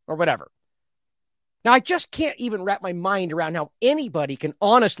racist, or whatever. Now, I just can't even wrap my mind around how anybody can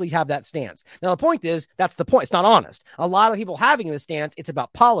honestly have that stance. Now, the point is, that's the point. It's not honest. A lot of people having this stance, it's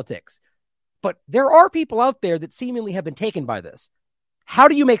about politics. But there are people out there that seemingly have been taken by this. How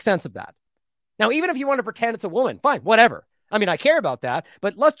do you make sense of that? Now, even if you want to pretend it's a woman, fine, whatever. I mean, I care about that,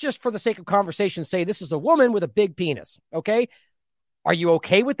 but let's just, for the sake of conversation, say this is a woman with a big penis, okay? Are you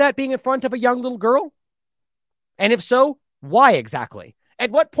okay with that being in front of a young little girl? And if so, why exactly?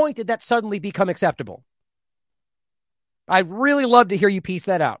 At what point did that suddenly become acceptable? I'd really love to hear you piece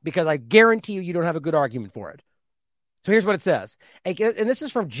that out, because I guarantee you don't have a good argument for it. So here's what it says. And this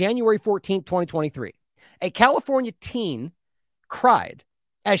is from January 14th, 2023. A California teen cried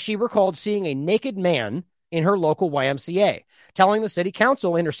as she recalled seeing a naked man in her local YMCA, telling the city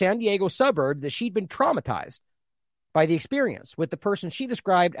council in her San Diego suburb that she'd been traumatized by the experience with the person she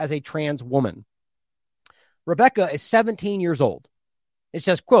described as a trans woman. Rebecca is 17 years old. It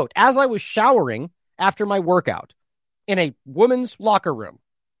says, quote, as I was showering after my workout in a woman's locker room,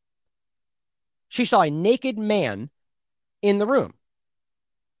 she saw a naked man in the room.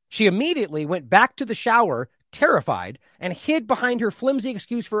 She immediately went back to the shower, terrified, and hid behind her flimsy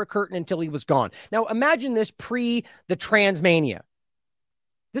excuse for a curtain until he was gone. Now, imagine this pre the trans mania.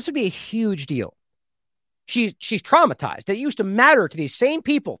 This would be a huge deal. She's traumatized. It used to matter to these same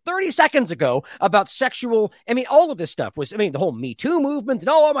people 30 seconds ago about sexual. I mean, all of this stuff was, the whole Me Too movement and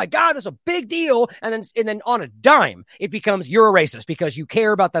oh my God, that's a big deal. And then on a dime, it becomes you're a racist because you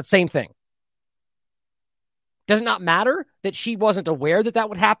care about that same thing. Does it not matter that she wasn't aware that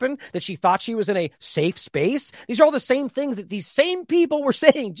would happen, that she thought she was in a safe space? These are all the same things that these same people were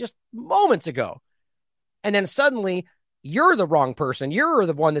saying just moments ago. And then suddenly you're the wrong person. You're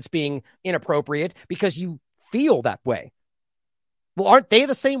the one that's being inappropriate because you feel that way. Well, aren't they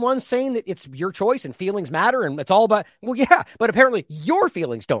the same ones saying that it's your choice and feelings matter and it's all about, well, yeah, but apparently your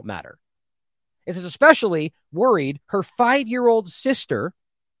feelings don't matter. This is especially worried her 5-year-old sister,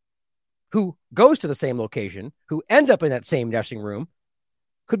 who goes to the same location, who ends up in that same dressing room,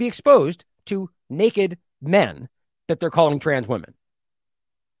 could be exposed to naked men that they're calling trans women.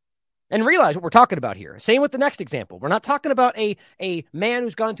 And realize what we're talking about here. Same with the next example. We're not talking about a man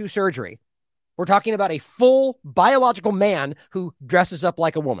who's gone through surgery. We're talking about a full biological man who dresses up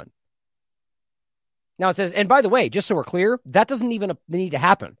like a woman. Now it says, and by the way, just so we're clear, that doesn't even need to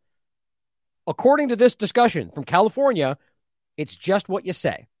happen. According to this discussion from California, it's just what you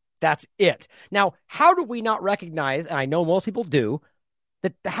say. That's it. Now, how do we not recognize, and I know most people do,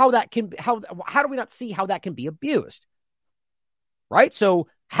 that how do we not see how that can be abused? Right? So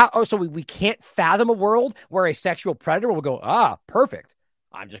we can't fathom a world where a sexual predator will go, perfect.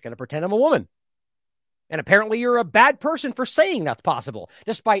 I'm just going to pretend I'm a woman. And apparently you're a bad person for saying that's possible,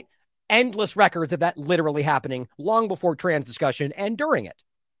 despite endless records of that literally happening long before trans discussion and during it.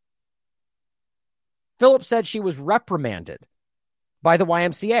 Phillips said she was reprimanded by the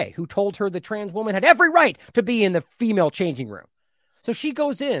YMCA, who told her the trans woman had every right to be in the female changing room. So she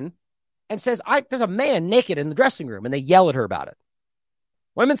goes in and says, there's a man naked in the dressing room, and they yell at her about it.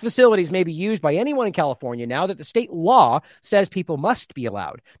 Women's facilities may be used by anyone in California now that the state law says people must be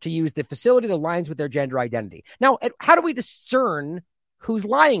allowed to use the facility that aligns with their gender identity. Now, how do we discern who's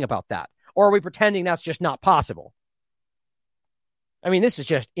lying about that? Or are we pretending that's just not possible? This is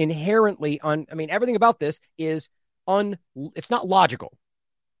just inherently everything about this is it's not logical.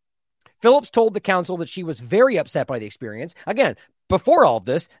 Phillips told the council that she was very upset by the experience. Again, before all of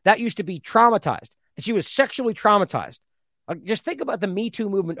this, that used to be traumatized, that she was sexually traumatized. Just think about the Me Too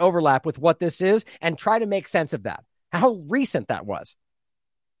movement overlap with what this is and try to make sense of that, how recent that was.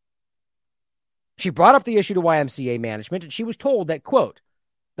 She brought up the issue to YMCA management, and she was told that, quote,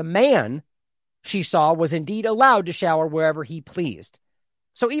 the man she saw was indeed allowed to shower wherever he pleased.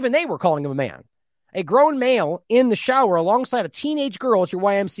 So even they were calling him a man. A grown male in the shower alongside a teenage girl at your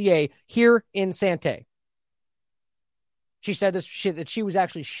YMCA here in Sante. She said that she was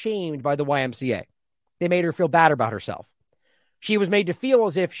actually shamed by the YMCA. They made her feel bad about herself. She was made to feel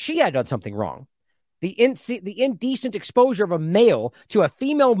as if she had done something wrong. The indecent exposure of a male to a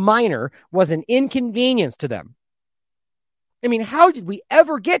female minor was an inconvenience to them. I mean, how did we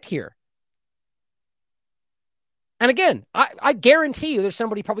ever get here? And again, I guarantee you there's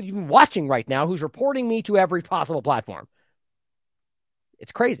somebody probably even watching right now who's reporting me to every possible platform.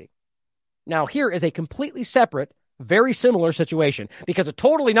 It's crazy. Now, here is a completely separate, very similar situation because it's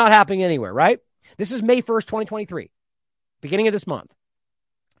totally not happening anywhere, right? This is May 1st, 2023, beginning of this month.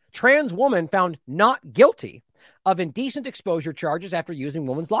 Trans woman found not guilty of indecent exposure charges after using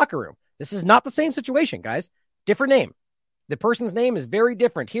woman's locker room. This is not the same situation, guys. Different name. The person's name is very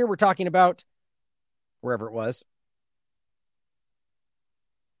different. Here we're talking about wherever it was.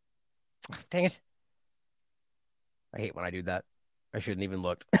 Dang it. I hate when I do that. I shouldn't even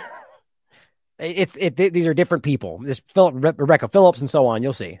look. These are different people. This Rebecca Phillips and so on.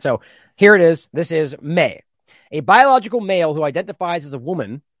 You'll see. So here it is. This is May. A biological male who identifies as a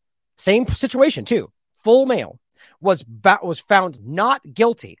woman, same situation too, full male, was found not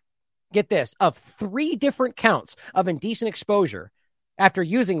guilty, get this, of 3 different counts of indecent exposure after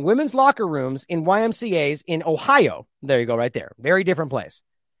using women's locker rooms in YMCAs in Ohio. There you go, right there. Very different place.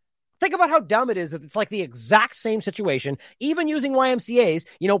 Think about how dumb it is that it's like the exact same situation, even using YMCAs.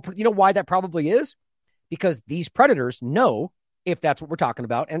 You know why that probably is? Because these predators know if that's what we're talking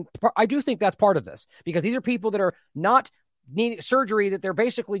about. And I do think that's part of this, because these are people that are not needing surgery, that they're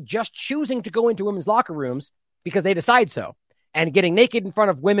basically just choosing to go into women's locker rooms because they decide so, and getting naked in front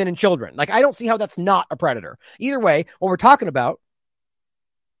of women and children. Like, I don't see how that's not a predator. Either way, what we're talking about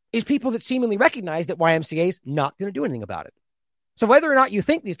is people that seemingly recognize that YMCA is not going to do anything about it. So whether or not you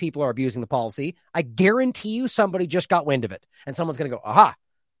think these people are abusing the policy, I guarantee you somebody just got wind of it. And someone's going to go, aha.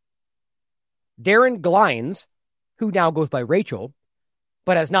 Darren Glines, who now goes by Rachel,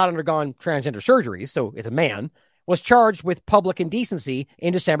 but has not undergone transgender surgeries, so is a man, was charged with public indecency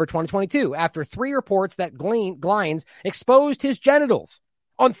in December 2022 after 3 reports that Glines exposed his genitals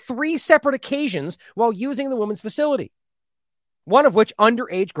on 3 separate occasions while using the women's facility, one of which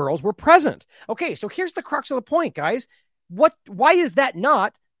underage girls were present. Okay, so here's the crux of the point, guys. Why is that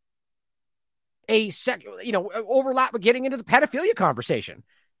not a overlap with getting into the pedophilia conversation,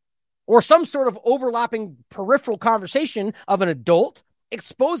 or some sort of overlapping peripheral conversation of an adult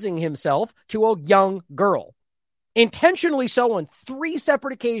exposing himself to a young girl, intentionally so on 3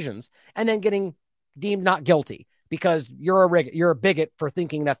 separate occasions, and then getting deemed not guilty because you're a bigot for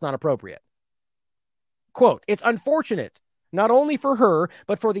thinking that's not appropriate? Quote, "It's unfortunate, not only for her,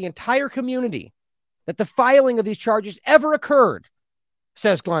 but for the entire community, that the filing of these charges ever occurred,"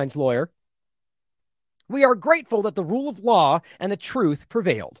 says Glines' lawyer. "We are grateful that the rule of law and the truth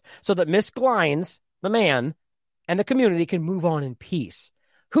prevailed so that Miss Glines, the man, and the community can move on in peace.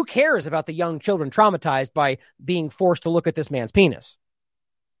 Who cares about the young children traumatized by being forced to look at this man's penis?"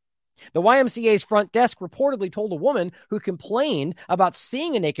 The YMCA's front desk reportedly told a woman who complained about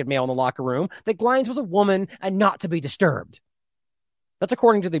seeing a naked male in the locker room that Glines was a woman and not to be disturbed. That's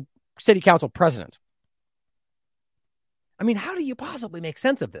according to the city council president. I mean, how do you possibly make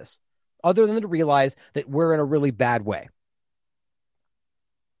sense of this other than to realize that we're in a really bad way?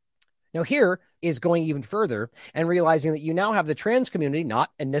 Now, here is going even further and realizing that you now have the trans community,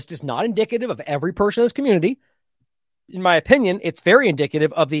 and this is not indicative of every person in this community. In my opinion, it's very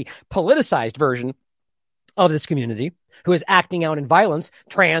indicative of the politicized version of this community who is acting out in violence,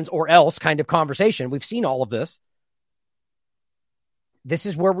 trans or else kind of conversation. We've seen all of this. This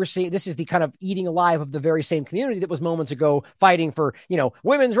is where we're seeing, this is the kind of eating alive of the very same community that was moments ago fighting for,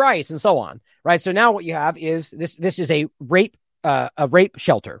 women's rights and so on, right? So now what you have is this is a rape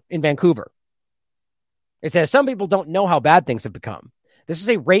shelter in Vancouver. It says some people don't know how bad things have become. This is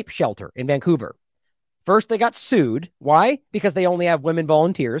a rape shelter in Vancouver. First, they got sued. Why? Because they only have women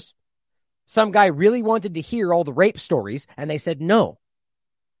volunteers. Some guy really wanted to hear all the rape stories, and they said no.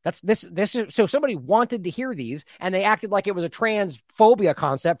 So somebody wanted to hear these, and they acted like it was a transphobia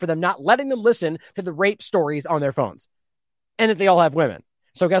concept for them not letting them listen to the rape stories on their phones, and that they all have women.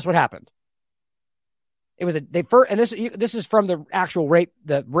 So guess what happened? It was this is from the actual rape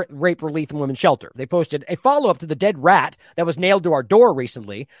relief and women's shelter. They posted a follow-up to the dead rat that was nailed to our door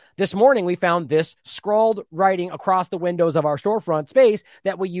recently. This morning, we found this scrawled writing across the windows of our storefront space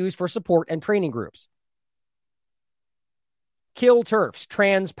that we use for support and training groups. Kill TERFs,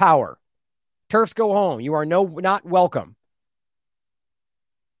 trans power. TERFs go home. You are not welcome.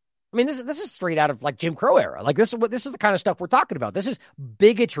 I mean, this is straight out of like Jim Crow era. Like this is the kind of stuff we're talking about. This is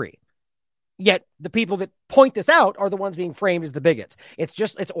bigotry. Yet the people that point this out are the ones being framed as the bigots. It's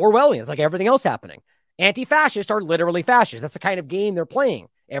Orwellian. It's like everything else happening. Anti-fascists are literally fascists. That's the kind of game they're playing.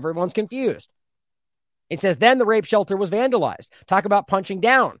 Everyone's confused. It says, then the rape shelter was vandalized. Talk about punching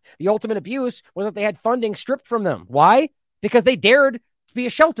down. The ultimate abuse was that they had funding stripped from them. Why? Because they dared to be a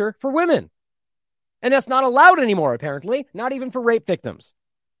shelter for women. And that's not allowed anymore, apparently, not even for rape victims.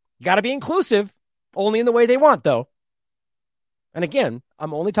 Got to be inclusive, only in the way they want, though. And again,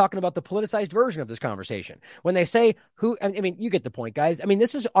 I'm only talking about the politicized version of this conversation. When they say you get the point, guys.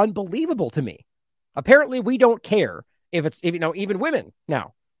 This is unbelievable to me. Apparently, we don't care if even women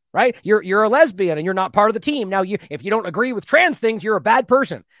now, right? You're a lesbian and you're not part of the team. Now, if you don't agree with trans things, you're a bad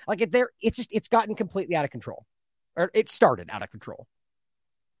person. It's gotten completely out of control, or it started out of control.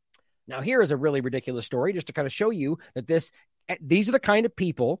 Now, here is a really ridiculous story just to kind of show you that these are the kind of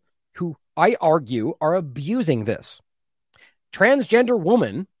people who I argue are abusing this. Transgender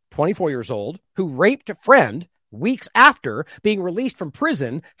woman, 24 years old, who raped a friend weeks after being released from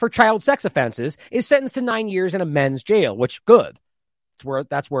prison for child sex offenses, is sentenced to 9 years in a men's jail, which good.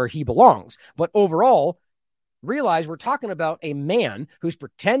 That's where he belongs. But overall, realize we're talking about a man who's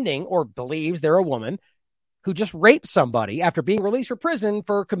pretending or believes they're a woman who just raped somebody after being released from prison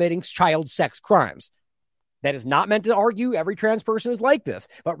for committing child sex crimes. That is not meant to argue every trans person is like this,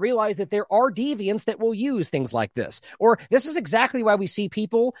 but realize that there are deviants that will use things like this. Or this is exactly why we see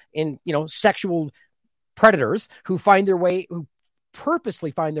people in, sexual predators who purposely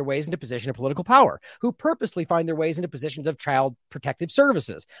find their ways into position of political power, who purposely find their ways into positions of child protective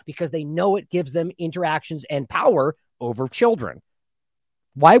services, because they know it gives them interactions and power over children.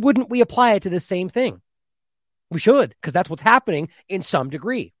 Why wouldn't we apply it to the same thing? We should, because that's what's happening in some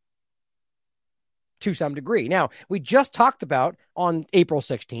degree. To some degree. Now, we just talked about on April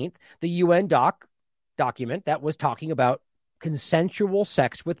 16th, the UN document that was talking about consensual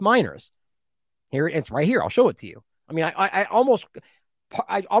sex with minors. Here, it's right here. I'll show it to you. I almost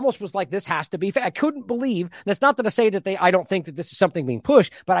was like, this has to be. I couldn't believe. That's not to say that I don't think that this is something being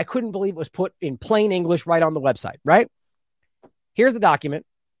pushed, but I couldn't believe it was put in plain English right on the website, right? Here's the document.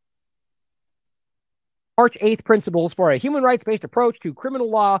 March 8th principles for a human rights-based approach to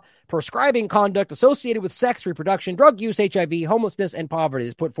criminal law prescribing conduct associated with sex, reproduction, drug use, HIV, homelessness, and poverty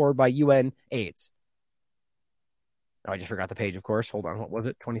is put forward by UN AIDS. Oh, I just forgot the page, of course. Hold on. What was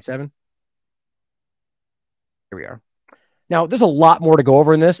it? 27? Here we are. Now, there's a lot more to go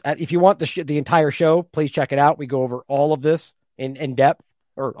over in this. If you want the entire show, please check it out. We go over all of this in depth,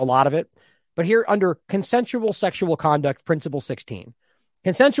 or a lot of it. But here, under consensual sexual conduct, principle 16.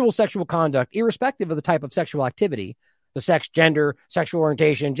 Consensual sexual conduct, irrespective of the type of sexual activity, the sex, gender, sexual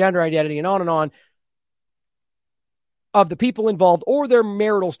orientation, gender identity, and on, of the people involved or their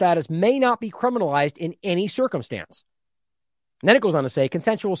marital status may not be criminalized in any circumstance. And then it goes on to say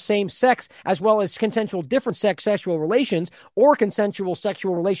consensual same sex, as well as consensual different sex sexual relations or consensual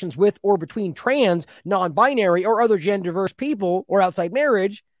sexual relations with or between trans, non-binary, or other gender-diverse people or outside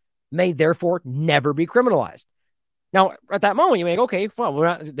marriage may therefore never be criminalized. Now, at that moment, you may go, okay,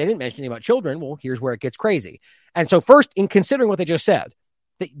 well, they didn't mention anything about children. Well, here's where it gets crazy. And so first, in considering what they just said,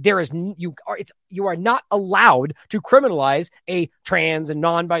 that you are not allowed to criminalize a trans and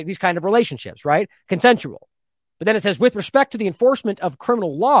non-binary, these kind of relationships, right? Consensual. But then it says, with respect to the enforcement of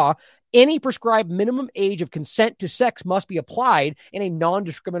criminal law, any prescribed minimum age of consent to sex must be applied in a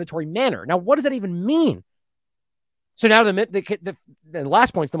non-discriminatory manner. Now, what does that even mean? So now the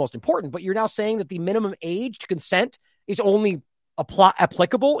last point is the most important, but you're now saying that the minimum age to consent is only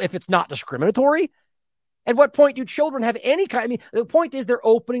applicable if it's not discriminatory? At what point do children have any kind? The point is they're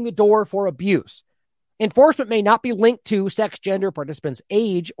opening the door for abuse. Enforcement may not be linked to sex, gender, participants'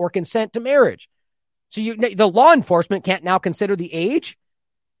 age, or consent to marriage. So the law enforcement can't now consider the age.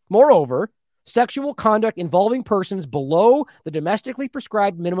 Moreover, sexual conduct involving persons below the domestically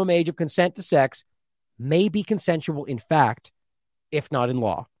prescribed minimum age of consent to sex may be consensual in fact, if not in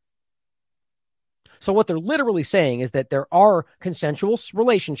law. So what they're literally saying is that there are consensual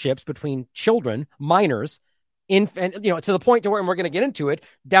relationships between children, minors, to the point to where, and we're going to get into it,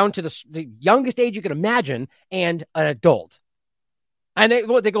 down to the youngest age you can imagine, and an adult. And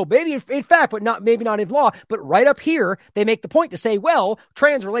they go, maybe in fact, but maybe not in law. But right up here, they make the point to say, well,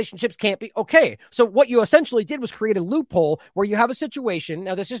 trans relationships can't be okay. So what you essentially did was create a loophole where you have a situation.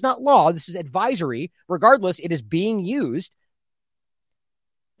 Now, this is not law. This is advisory. Regardless, it is being used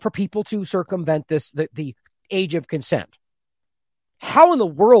for people to circumvent the age of consent. How in the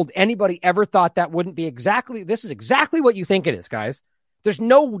world anybody ever thought that wouldn't be this is exactly what you think it is, guys. There's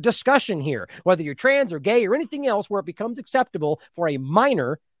no discussion here, whether you're trans or gay or anything else, where it becomes acceptable for a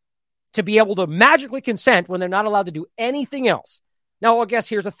minor to be able to magically consent when they're not allowed to do anything else. Now, I guess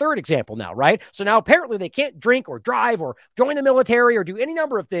here's a third example now, right? So now apparently they can't drink or drive or join the military or do any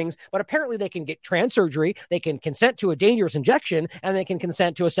number of things, but apparently they can get trans surgery, they can consent to a dangerous injection, and they can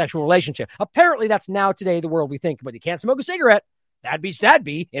consent to a sexual relationship. Apparently that's now today the world we think, but you can't smoke a cigarette. That'd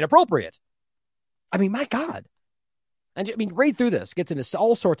be inappropriate. I mean, my God. And I mean, read through this, gets into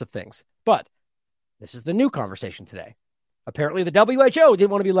all sorts of things. But this is the new conversation today. Apparently the WHO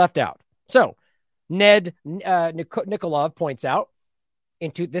didn't want to be left out. So Ned Nikolov points out,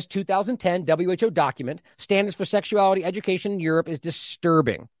 into this 2010 WHO document, Standards for Sexuality Education in Europe is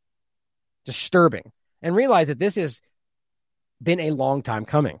disturbing. And realize that this has been a long time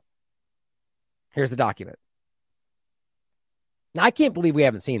coming. Here's the document. Now, I can't believe we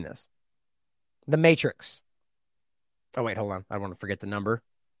haven't seen this. The Matrix. Oh, wait, hold on. I want to forget the number.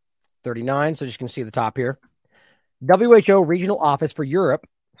 39, so just can see the top here. WHO Regional Office for Europe,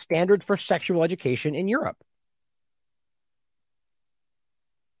 Standards for Sexual Education in Europe.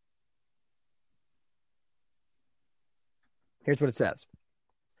 Here's what it says.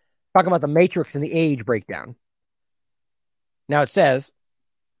 Talking about the matrix and the age breakdown. Now it says,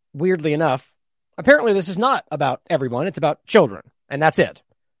 weirdly enough, apparently this is not about everyone. It's about children. And that's it.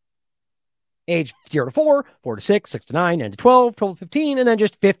 Age 0 to 4, 4 to 6, 6 to 9, 9 to 12, 12 to 15, and then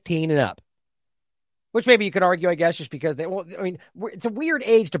just 15 and up. Which maybe you could argue, I guess, just because it's a weird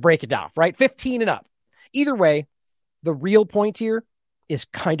age to break it off, right? 15 and up. Either way, the real point here is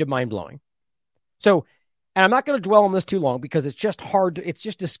kind of mind-blowing. So, and I'm not going to dwell on this too long because it's just hard. It's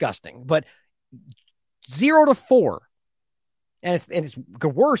just disgusting. But 0 to 4, and it's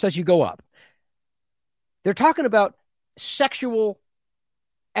worse as you go up. They're talking about sexual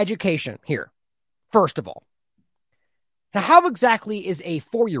education here, first of all. Now, how exactly is a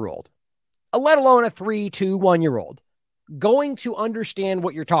 4-year-old, let alone a 3, 2, 1-year-old, going to understand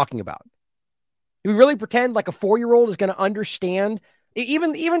what you're talking about? Do we really pretend like a 4-year-old is going to understand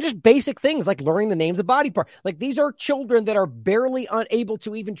even just basic things like learning the names of body parts? Like, these are children that are barely unable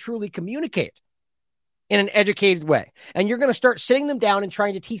to even truly communicate in an educated way. And you're going to start sitting them down and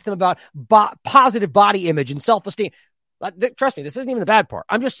trying to teach them about positive body image and self-esteem. Trust me, this isn't even the bad part.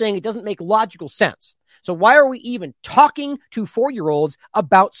 I'm just saying it doesn't make logical sense. So why are we even talking to 4-year-olds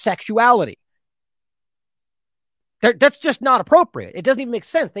about sexuality? That's just not appropriate. It doesn't even make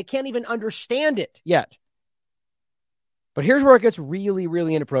sense. They can't even understand it yet. But here's where it gets really,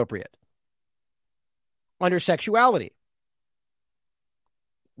 really inappropriate. Under sexuality,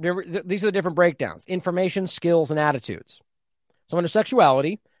 these are the different breakdowns: information, skills, and attitudes. So under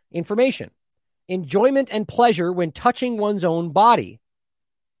sexuality, information, enjoyment and pleasure when touching one's own body.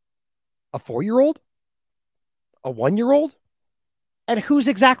 A 4-year-old? A 1-year-old? And who's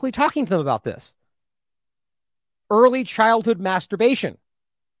exactly talking to them about this? Early childhood masturbation.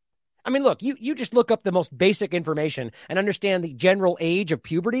 I mean, look, you just look up the most basic information and understand the general age of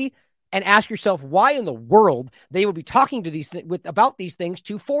puberty and ask yourself why in the world they would be talking to about these things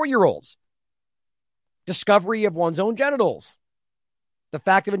to 4-year-olds. Discovery of one's own genitals. The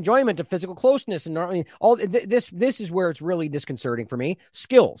fact of enjoyment of physical closeness. And all this is where it's really disconcerting for me.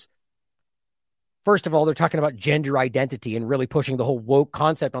 Skills. First of all, they're talking about gender identity and really pushing the whole woke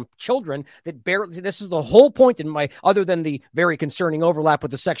concept on children that barely, this is the whole point in other than the very concerning overlap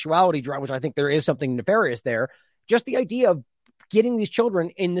with the sexuality drive, which I think there is something nefarious there, just the idea of getting these children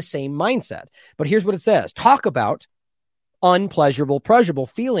in the same mindset. But here's what it says. Talk about pleasurable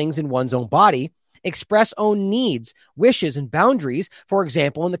feelings in one's own body, express own needs, wishes, and boundaries, for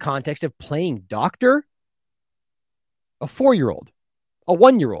example, in the context of playing doctor. A 4-year-old, a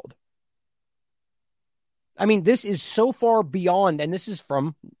 1-year-old. I mean, this is so far beyond, and this is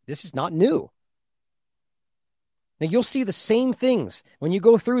not new. Now, you'll see the same things when you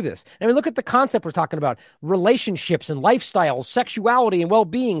go through this. I mean, look at the concept we're talking about: relationships and lifestyles, sexuality and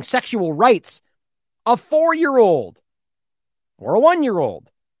well-being, sexual rights. A 4-year-old or a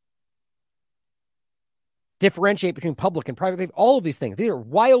 1-year-old. Differentiate between public and private. All of these things. These are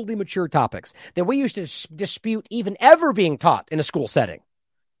wildly mature topics that we used to dispute even ever being taught in a school setting.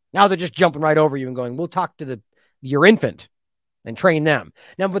 Now they're just jumping right over you and going, we'll talk to your infant and train them.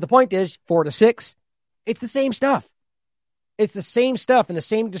 Now, but the point is, 4 to 6, it's the same stuff. It's the same stuff and the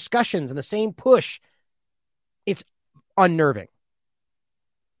same discussions and the same push. It's unnerving.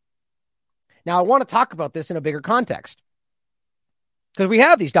 Now, I want to talk about this in a bigger context because we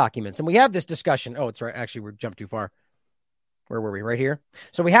have these documents and we have this discussion. Oh, it's right. Actually, we jumped too far. Where were we? Right here.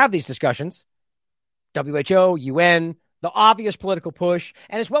 So we have these discussions, WHO, UN, the obvious political push,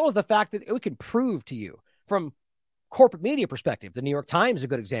 and as well as the fact that we can prove to you from corporate media perspective. The New York Times is a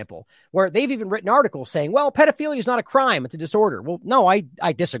good example, where they've even written articles saying, well, pedophilia is not a crime, it's a disorder. Well, no,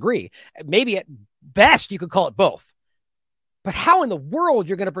 I disagree. Maybe at best you could call it both. But how in the world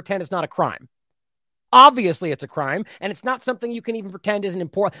you're going to pretend it's not a crime? Obviously, it's a crime, and it's not something you can even pretend isn't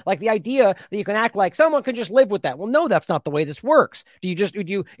important. Like the idea that you can act like someone can just live with that. Well, no, that's not the way this works. Do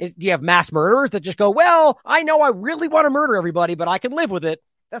you have mass murderers that just go, well, I know I really want to murder everybody, but I can live with it?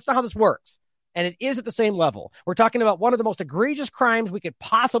 That's not how this works. And it is at the same level. We're talking about one of the most egregious crimes we could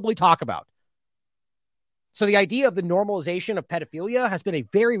possibly talk about. So the idea of the normalization of pedophilia has been a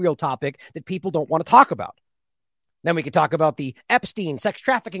very real topic that people don't want to talk about. Then we could talk about the Epstein sex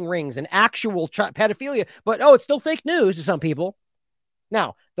trafficking rings and actual pedophilia, but it's still fake news to some people.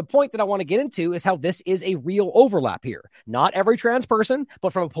 Now, the point that I want to get into is how this is a real overlap here. Not every trans person,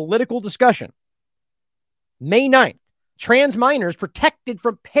 but from a political discussion. May 9th, trans minors protected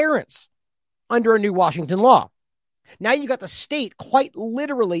from parents under a new Washington law. Now you got the state quite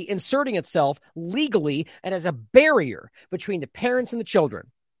literally inserting itself legally and as a barrier between the parents and the children.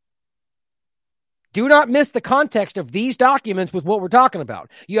 Do not miss the context of these documents with what we're talking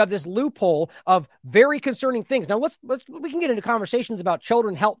about. You have this loophole of very concerning things. Now we can get into conversations about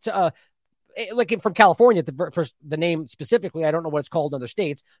children health, like from California, the name specifically, I don't know what it's called in other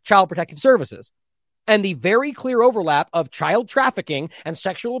states, Child Protective Services. And the very clear overlap of child trafficking and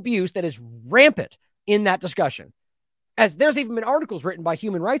sexual abuse that is rampant in that discussion. As there's even been articles written by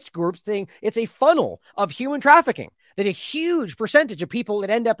human rights groups saying it's a funnel of human trafficking, that a huge percentage of people that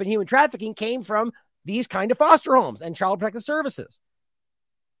end up in human trafficking came from these kind of foster homes and child protective services.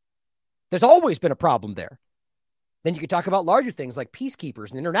 There's always been a problem there. Then you could talk about larger things like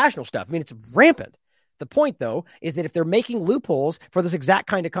peacekeepers and international stuff. I mean, it's rampant. The point, though, is that if they're making loopholes for this exact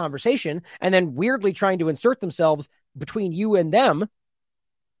kind of conversation and then weirdly trying to insert themselves between you and them,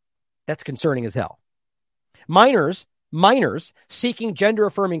 that's concerning as hell. Minors seeking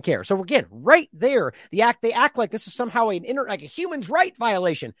gender-affirming care. So again, right there, they act like this is somehow like a human's right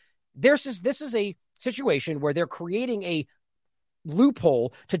violation. This is a situation where they're creating a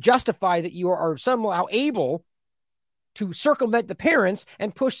loophole to justify that you are somehow able to circumvent the parents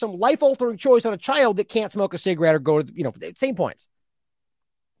and push some life-altering choice on a child that can't smoke a cigarette or go to, same points.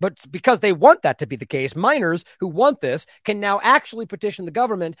 But because they want that to be the case, minors who want this can now actually petition the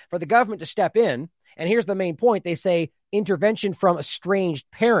government for the government to step in. And here's the main point. They say intervention from estranged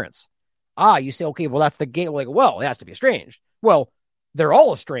parents. You say, okay, well, that's the gate. Like, well, it has to be estranged. Well, they're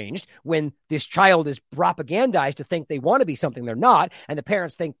all estranged when this child is propagandized to think they want to be something they're not. And the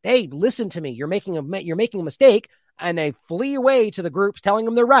parents think, hey, listen to me. You're making a mistake. And they flee away to the groups telling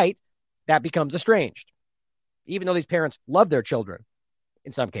them they're right. That becomes estranged. Even though these parents love their children,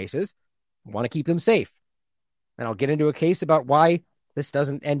 in some cases, want to keep them safe. And I'll get into a case about why this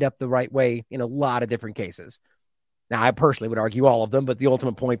doesn't end up the right way in a lot of different cases. Now, I personally would argue all of them, but the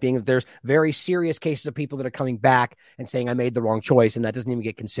ultimate point being that there's very serious cases of people that are coming back and saying, I made the wrong choice, and that doesn't even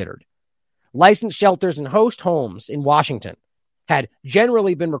get considered. Licensed shelters and host homes in Washington had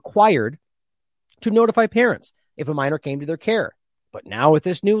generally been required to notify parents if a minor came to their care. But now with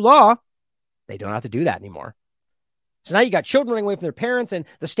this new law, they don't have to do that anymore. So now you got children running away from their parents and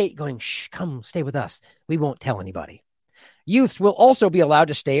the state going, shh, come stay with us. We won't tell anybody. Youths will also be allowed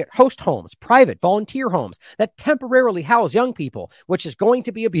to stay at host homes, private volunteer homes that temporarily house young people, which is going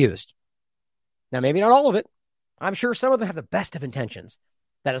to be abused. Now, maybe not all of it. I'm sure some of them have the best of intentions.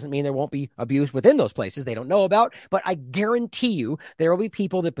 That doesn't mean there won't be abuse within those places they don't know about, but I guarantee you there will be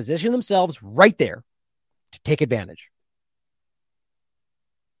people that position themselves right there to take advantage.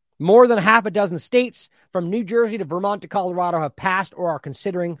 More than half a dozen states, from New Jersey to Vermont to Colorado, have passed or are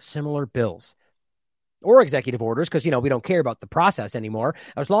considering similar bills or executive orders because, we don't care about the process anymore.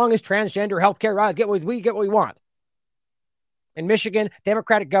 As long as transgender healthcare, we get what we want. In Michigan,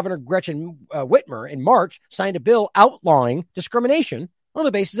 Democratic Governor Gretchen Whitmer in March signed a bill outlawing discrimination on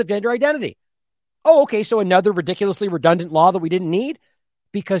the basis of gender identity. Oh, okay, so another ridiculously redundant law that we didn't need?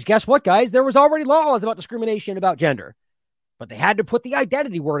 Because guess what, guys? There was already laws about discrimination about gender. But they had to put the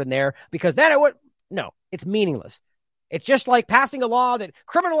identity word in there because then it would... No, it's meaningless. It's just like passing a law that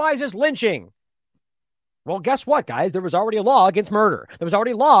criminalizes lynching. Well, guess what, guys? There was already a law against murder. There was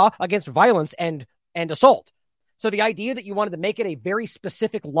already a law against violence and assault. So the idea that you wanted to make it a very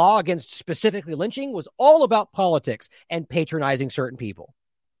specific law against specifically lynching was all about politics and patronizing certain people.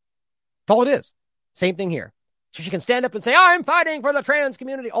 That's all it is. Same thing here. So she can stand up and say, I'm fighting for the trans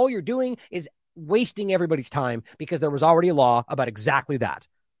community. All you're doing is wasting everybody's time because there was already a law about exactly that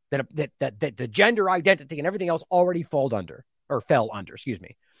the gender identity and everything else already fell under.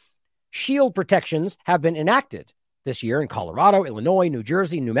 Shield protections have been enacted this year in Colorado, Illinois, New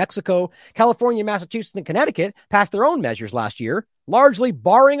Jersey, New Mexico. California, Massachusetts, and Connecticut passed their own measures last year, largely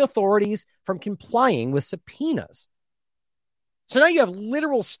barring authorities from complying with subpoenas. So now you have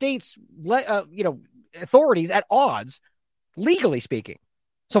literal states, authorities at odds legally speaking.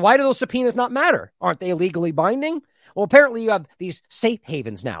 So why do those subpoenas not matter? Aren't they legally binding? Well, apparently you have these safe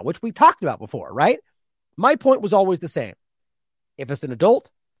havens now, which we've talked about before, right? My point was always the same. If it's an adult,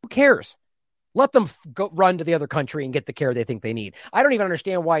 who cares? Let them go run to the other country and get the care they think they need. I don't even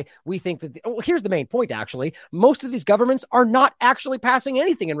understand why we think that. Here's the main point, actually. Most of these governments are not actually passing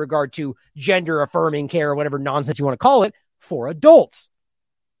anything in regard to gender affirming care or whatever nonsense you want to call it for adults.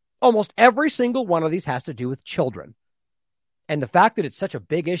 Almost every single one of these has to do with children. And the fact that it's such a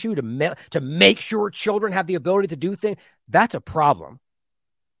big issue to make sure children have the ability to do things, that's a problem.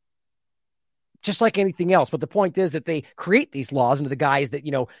 Just like anything else. But the point is that they create these laws into the guise that,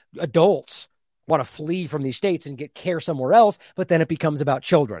 adults want to flee from these states and get care somewhere else, but then it becomes about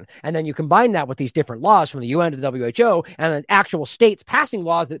children. And then you combine that with these different laws from the UN to the WHO and then actual states passing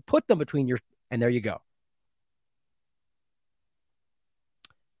laws that put them between and there you go.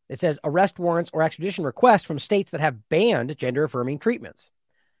 It says arrest warrants or extradition requests from states that have banned gender-affirming treatments.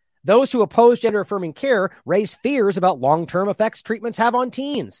 Those who oppose gender-affirming care raise fears about long-term effects treatments have on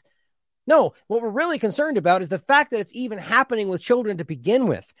teens. No, what we're really concerned about is the fact that it's even happening with children to begin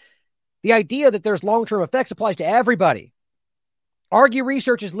with. The idea that there's long-term effects applies to everybody. Argue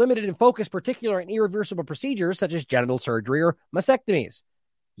research is limited in focus, particularly in irreversible procedures such as genital surgery or mastectomies.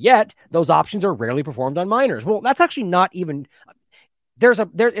 Yet, those options are rarely performed on minors. Well, that's actually not even...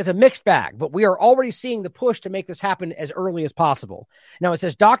 It's a mixed bag, but we are already seeing the push to make this happen as early as possible. Now, it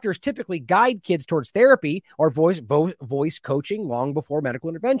says doctors typically guide kids towards therapy or voice coaching long before medical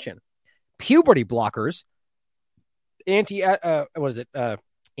intervention. Puberty blockers,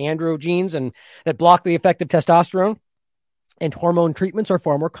 androgens and that block the effect of testosterone and hormone treatments are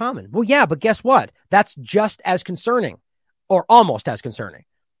far more common. Well, yeah, but guess what? That's just as concerning or almost as concerning.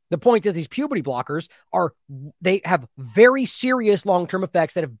 The point is these puberty blockers they have very serious long-term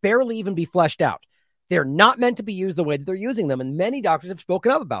effects that have barely even been fleshed out. They're not meant to be used the way that they're using them. And many doctors have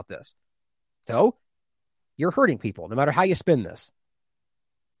spoken up about this. So you're hurting people no matter how you spin this.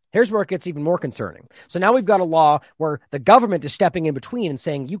 Here's where it gets even more concerning. So now we've got a law where the government is stepping in between and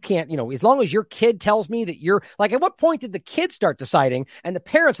saying, you can't, as long as your kid tells me that you're like, at what point did the kids start deciding and the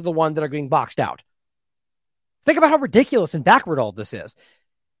parents are the one that are being boxed out? Think about how ridiculous and backward all of this is.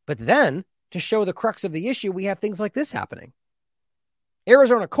 But then, to show the crux of the issue, we have things like this happening.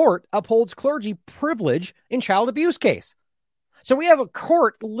 Arizona court upholds clergy privilege in child abuse case. So we have a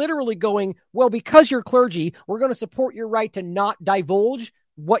court literally going, well, because you're clergy, we're going to support your right to not divulge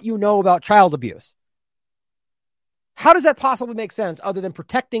what you know about child abuse. How does that possibly make sense other than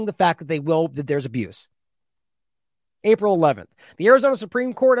protecting the fact that there's abuse? April 11th, the Arizona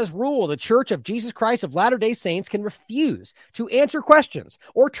Supreme Court has ruled the Church of Jesus Christ of Latter-day Saints can refuse to answer questions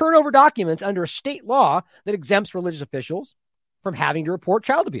or turn over documents under a state law that exempts religious officials from having to report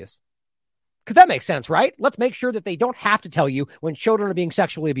child abuse. Because that makes sense, right? Let's make sure that they don't have to tell you when children are being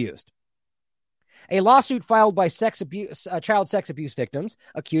sexually abused. A lawsuit filed by child sex abuse victims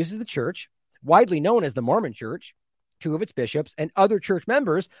accuses the church, widely known as the Mormon Church, two of its bishops, and other church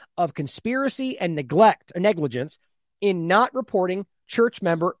members of conspiracy and negligence in not reporting church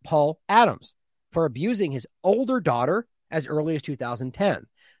member Paul Adams for abusing his older daughter as early as 2010.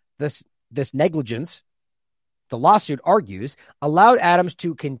 This negligence, the lawsuit argues, allowed Adams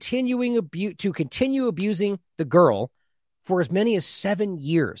to continue abusing the girl for as many as 7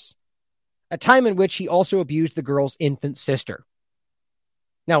 years, a time in which he also abused the girl's infant sister.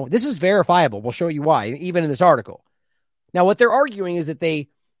 Now, this is verifiable. We'll show you why, even in this article. Now, what they're arguing is that they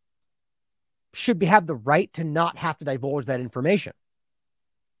should have the right to not have to divulge that information.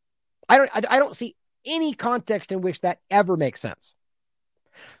 I don't see any context in which that ever makes sense.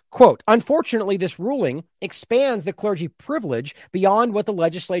 Quote, unfortunately, this ruling expands the clergy privilege beyond what the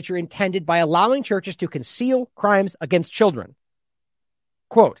legislature intended by allowing churches to conceal crimes against children.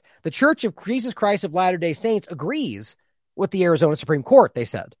 Quote, the Church of Jesus Christ of Latter-day Saints agrees with the Arizona Supreme Court, they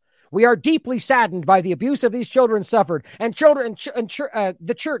said. We are deeply saddened by the abuse of these children suffered, and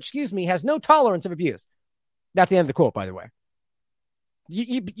the church, has no tolerance of abuse. That's the end of the quote, by the way.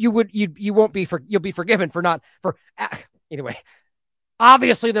 You'll be forgiven anyway.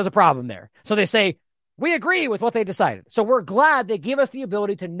 Obviously, there's a problem there. So they say we agree with what they decided. So we're glad they give us the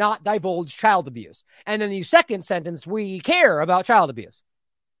ability to not divulge child abuse. And then the second sentence, we care about child abuse.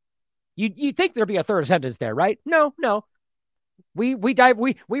 You think there'd be a third sentence there, right? No. We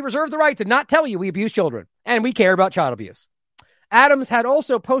reserve the right to not tell you we abuse children, and we care about child abuse. Adams had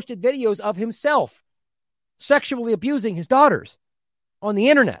also posted videos of himself sexually abusing his daughters on the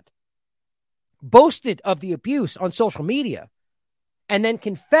internet, boasted of the abuse on social media, and then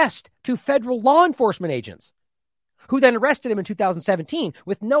confessed to federal law enforcement agents, who then arrested him in 2017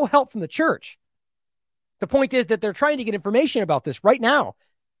 with no help from the church. The point is that they're trying to get information about this right now,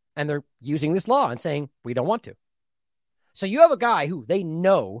 and they're using this law and saying, we don't want to. So you have a guy who they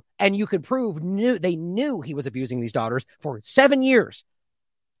know, and you could prove they knew he was abusing these daughters for 7 years.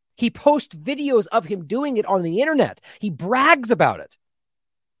 He posts videos of him doing it on the internet. He brags about it.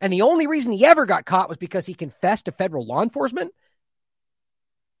 And the only reason he ever got caught was because he confessed to federal law enforcement.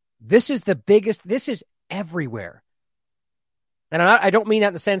 This is the biggest, this is everywhere. And I don't mean that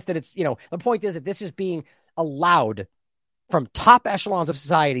in the sense that it's, the point is that this is being allowed from top echelons of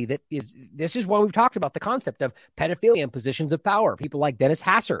society. This is why we've talked about the concept of pedophilia and positions of power. People like Dennis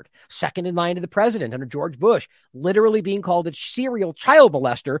Hassard, second in line to the president under George Bush, literally being called a serial child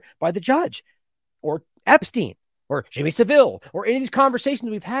molester by the judge, or Epstein, or Jimmy Savile, or any of these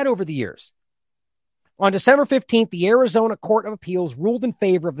conversations we've had over the years. On December 15th, the Arizona Court of Appeals ruled in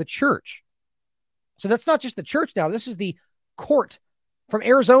favor of the church. So that's not just the church now. This is the court from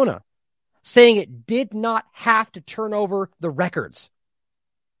Arizona saying it did not have to turn over the records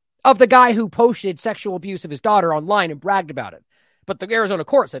of the guy who posted sexual abuse of his daughter online and bragged about it. But the Arizona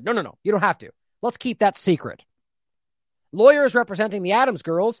court said, no, you don't have to. Let's keep that secret. Lawyers representing the Adams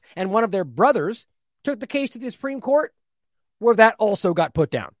girls and one of their brothers took the case to the Supreme Court, where that also got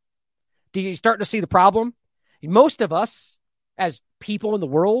put down. Do you start to see the problem? Most of us, as people in the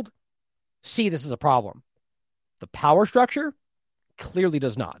world, see this as a problem. The power structure clearly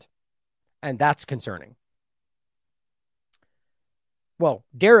does not. And that's concerning. Well,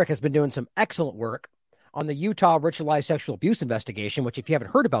 Derek has been doing some excellent work on the Utah ritualized sexual abuse investigation, which, if you haven't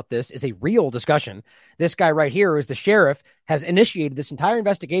heard about this, is a real discussion. This guy right here, is the sheriff, has initiated this entire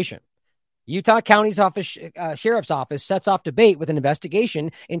investigation. Utah County's office, sheriff's office sets off debate with an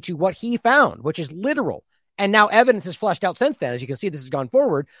investigation into what he found, which is literal. And now evidence is fleshed out since then. As you can see, this has gone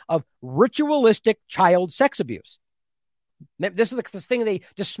forward, of ritualistic child sex abuse. This is this thing they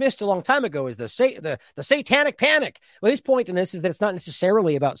dismissed a long time ago, is the satanic panic. Well, his point in this is that it's not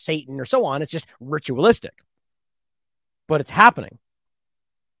necessarily about Satan or so on. It's just ritualistic. But it's happening.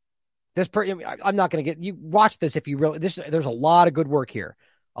 I'm not going to you watch this if you really, there's a lot of good work here.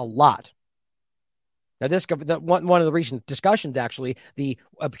 A lot. Now, one of the recent discussions, actually, the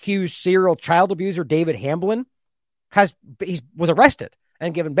accused serial child abuser, David Hamblin, was arrested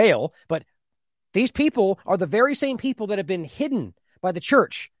and given bail, but these people are the very same people that have been hidden by the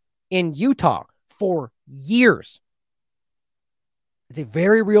church in Utah for years. It's a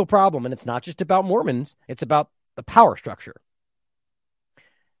very real problem, and it's not just about Mormons. It's about the power structure.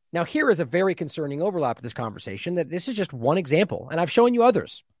 Now, here is a very concerning overlap of this conversation, that this is just one example, and I've shown you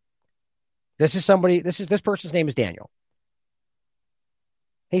others. This person's name is Daniel.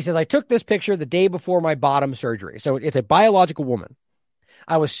 He says, I took this picture the day before my bottom surgery. So it's a biological woman.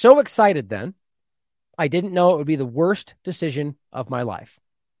 I was so excited then. I didn't know it would be the worst decision of my life.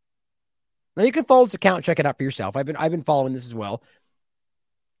 Now, you can follow this account and check it out for yourself. I've been following this as well.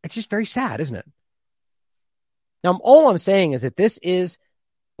 It's just very sad, isn't it? Now, all I'm saying is that this is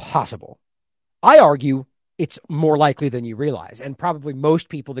possible. I argue it's more likely than you realize. And probably most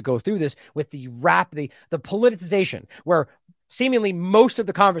people that go through this with the politicization, where seemingly most of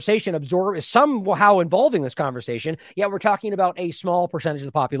the conversation is somehow involving this conversation, yet we're talking about a small percentage of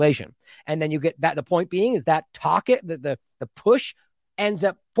the population. And then you get that, the point being is that the push ends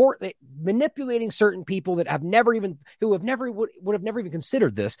up manipulating certain people that would have never even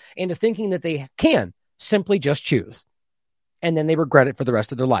considered this into thinking that they can simply just choose. And then they regret it for the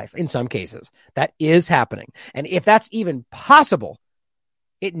rest of their life. In some cases, that is happening. And if that's even possible,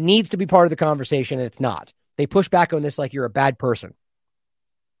 it needs to be part of the conversation, and it's not. They push back on this like you're a bad person.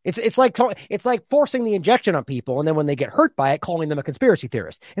 It's like forcing the injection on people, and then when they get hurt by it, calling them a conspiracy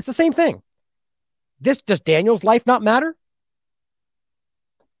theorist. It's the same thing. Does Daniel's life not matter?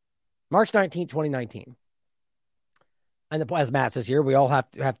 March 19, 2019. And as Matt says here, we all have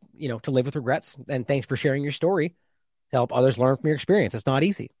to live with regrets. And thanks for sharing your story to help others learn from your experience. It's not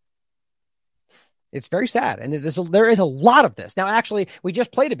easy. It's very sad. And there is a lot of this. Now, actually, we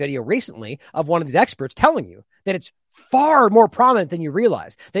just played a video recently of one of these experts telling you that it's far more prominent than you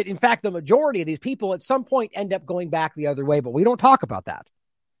realize. That, in fact, the majority of these people at some point end up going back the other way, but we don't talk about that.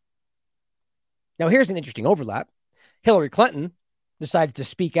 Now, here's an interesting overlap. Hillary Clinton decides to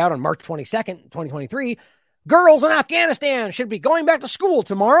speak out on March 22nd, 2023. Girls in Afghanistan should be going back to school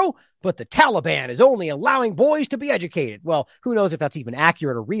tomorrow, but the Taliban is only allowing boys to be educated. Well, who knows if that's even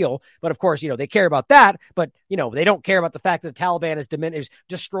accurate or real, but of course, they care about that, but they don't care about the fact that the Taliban has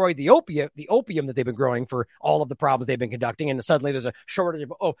destroyed the opium that they've been growing for all of the problems they've been conducting, and suddenly there's a shortage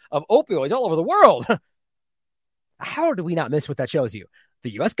of opioids all over the world. How do we not miss what that shows you?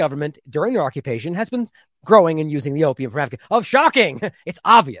 The U.S. government, during their occupation, has been growing and using the opium from Africa. Shocking! It's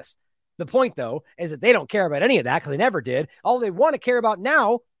obvious. The point, though, is that they don't care about any of that because they never did. All they want to care about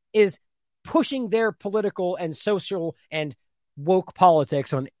now is pushing their political and social and woke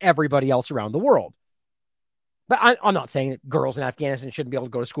politics on everybody else around the world. But I'm not saying that girls in Afghanistan shouldn't be able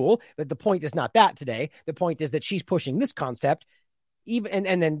to go to school, but the point is not that today. The point is that she's pushing this concept, even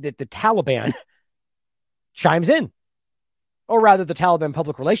and then the Taliban chimes in. Or rather, the Taliban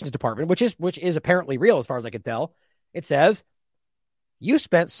Public Relations Department, which is apparently real as far as I can tell. It says, you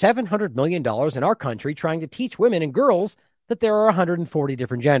spent $700 million in our country trying to teach women and girls that there are 140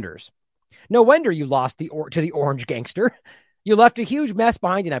 different genders. No wonder you lost to the orange gangster. You left a huge mess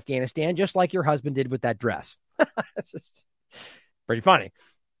behind in Afghanistan, just like your husband did with that dress. It's just pretty funny.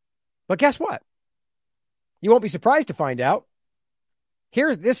 But guess what? You won't be surprised to find out.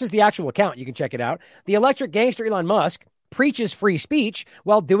 This is the actual account. You can check it out. The electric gangster Elon Musk preaches free speech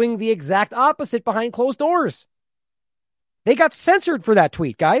while doing the exact opposite behind closed doors. They got censored for that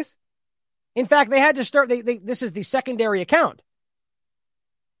tweet, guys. In fact, they had to start. This is the secondary account.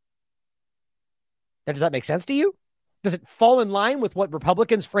 Now, does that make sense to you? Does it fall in line with what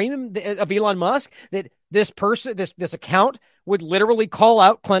Republicans frame of Elon Musk? That this account would literally call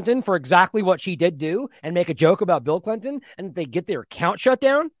out Clinton for exactly what she did do and make a joke about Bill Clinton, and they get their account shut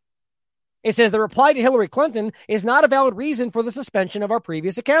down? It says the reply to Hillary Clinton is not a valid reason for the suspension of our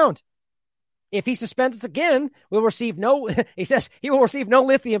previous account. If he suspends us again, he says he will receive no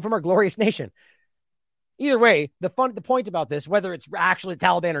lithium from our glorious nation. Either way, the point about this, whether it's actually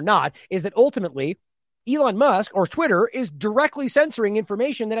Taliban or not, is that ultimately Elon Musk or Twitter is directly censoring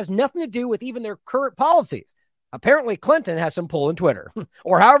information that has nothing to do with even their current policies. Apparently, Clinton has some pull in Twitter,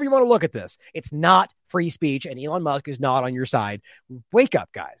 or however you want to look at this. It's not free speech, and Elon Musk is not on your side. Wake up,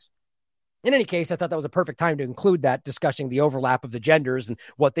 guys. In any case, I thought that was a perfect time to include that, discussing the overlap of the genders and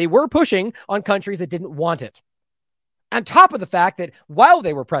what they were pushing on countries that didn't want it. On top of the fact that while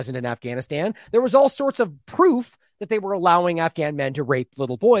they were present in Afghanistan, there was all sorts of proof that they were allowing Afghan men to rape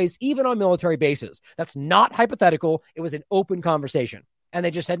little boys, even on military bases. That's not hypothetical. It was an open conversation. And they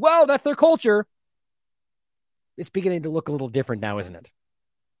just said, well, that's their culture. It's beginning to look a little different now, isn't it?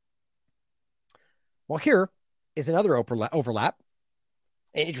 Well, here is another overlap.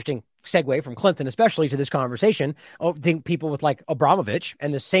 An interesting segue from Clinton, especially to this conversation. I think people with like Abramovich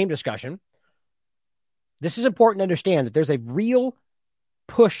and the same discussion. This is important to understand that there's a real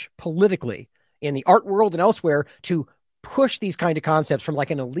push politically in the art world and elsewhere to push these kind of concepts from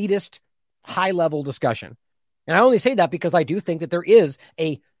like an elitist high level discussion. And I only say that because I do think that there is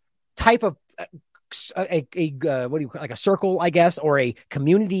a type of like a circle, I guess, or a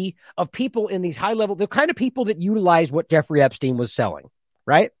community of people in these high level, the kind of people that utilize what Jeffrey Epstein was selling,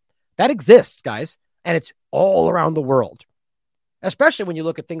 right? That exists, guys. And it's all around the world. Especially when you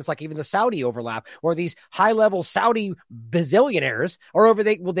look at things like even the Saudi overlap or these high-level Saudi bazillionaires or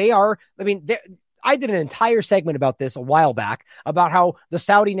I did an entire segment about this a while back about how the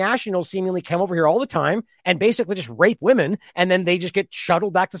Saudi nationals seemingly come over here all the time and basically just rape women, and then they just get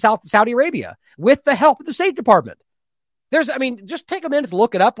shuttled back to Saudi Arabia with the help of the State Department. Just take a minute to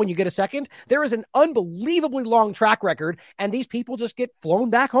look it up when you get a second. There is an unbelievably long track record, and these people just get flown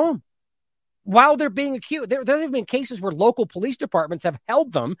back home. While they're being accused, there have been cases where local police departments have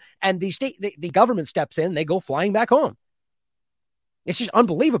held them, and the government steps in, and they go flying back home. It's just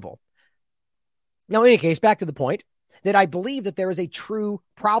unbelievable. Now, in any case, back to the point that I believe that there is a true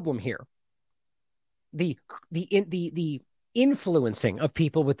problem here. The influencing of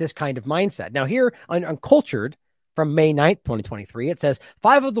people with this kind of mindset. Now, here on Uncultured from May 9th, 2023, it says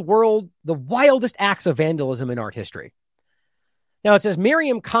 5 of the wildest acts of vandalism in art history. Now, it says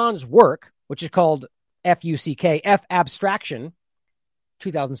Miriam Khan's work, which is called FUCK, F Abstraction,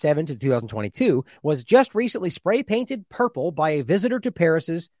 2007 to 2022, was just recently spray painted purple by a visitor to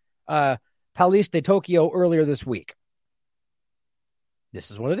Paris's Palais de Tokyo earlier this week. This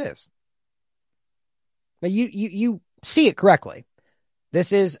is what it is. Now, you see it correctly.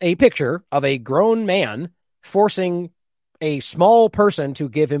 This is a picture of a grown man forcing a small person to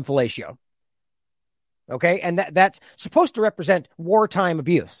give him fellatio. Okay, and that's supposed to represent wartime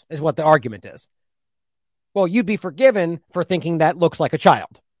abuse, is what the argument is. Well, you'd be forgiven for thinking that looks like a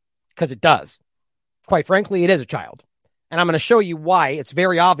child, because it does. Quite frankly, it is a child. And I'm going to show you why it's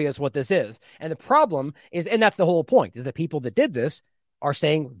very obvious what this is. And the problem is, and that's the whole point, is that people that did this are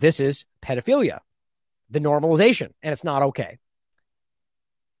saying this is pedophilia, the normalization, and it's not okay.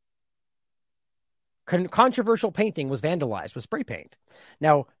 Controversial painting was vandalized with spray paint.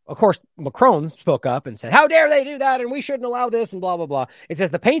 Now, of course, Macron spoke up and said, how dare they do that? And we shouldn't allow this and blah, blah, blah. It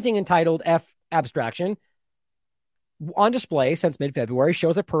says the painting entitled F Abstraction on display since mid-February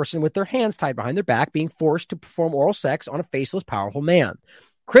shows a person with their hands tied behind their back being forced to perform oral sex on a faceless, powerful man.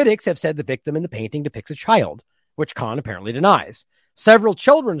 Critics have said the victim in the painting depicts a child, which Khan apparently denies. Several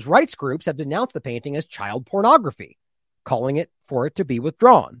children's rights groups have denounced the painting as child pornography, calling it for it to be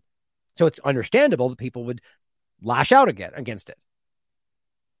withdrawn. So it's understandable that people would lash out against it.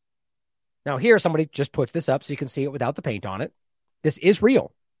 Now here, somebody just puts this up so you can see it without the paint on it. This is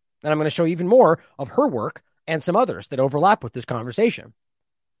real. And I'm going to show you even more of her work and some others that overlap with this conversation.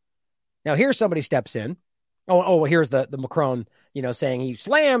 Now here somebody steps in. Here's the Macron, saying he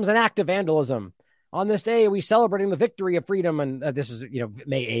slams an act of vandalism. On this day, we celebrating the victory of freedom. And this is,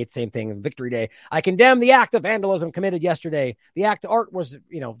 May 8th, same thing, Victory Day. I condemn the act of vandalism committed yesterday. The act of art was,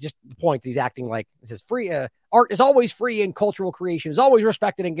 just the point he's acting like this is free. Art is always free and cultural creation is always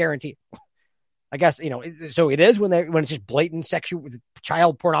respected and guaranteed. I guess, so it is when it's just blatant sexual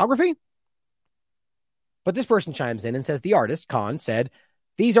child pornography. But this person chimes in and says the artist, Khan, said,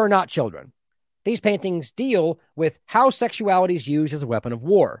 these are not children. These paintings deal with how sexuality is used as a weapon of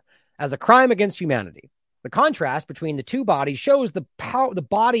war, as a crime against humanity. The contrast between the two bodies shows the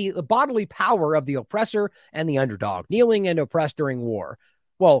bodily power of the oppressor and the underdog, kneeling and oppressed during war.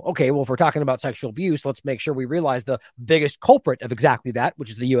 Well, if we're talking about sexual abuse, let's make sure we realize the biggest culprit of exactly that, which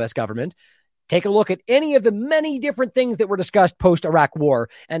is the U.S. government. Take a look at any of the many different things that were discussed post-Iraq war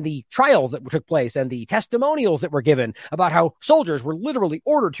and the trials that took place and the testimonials that were given about how soldiers were literally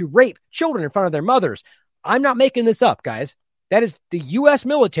ordered to rape children in front of their mothers. I'm not making this up, guys. That is the U.S.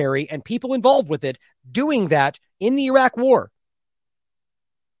 military and people involved with it doing that in the Iraq war.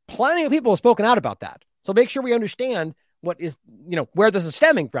 Plenty of people have spoken out about that. So make sure we understand what is, where this is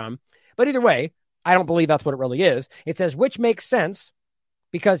stemming from. But either way, I don't believe that's what it really is. It says, which makes sense.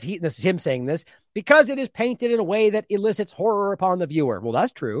 Because this is him saying this, because it is painted in a way that elicits horror upon the viewer. Well,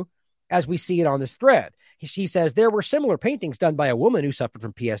 that's true, as we see it on this thread. He says there were similar paintings done by a woman who suffered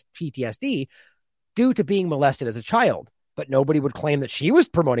from PTSD due to being molested as a child, but nobody would claim that she was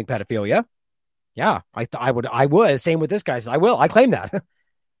promoting pedophilia. Yeah, I would. Same with this guy. Says, I claim that.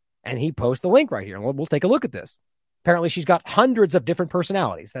 And he posts the link right here. We'll take a look at this. Apparently, she's got hundreds of different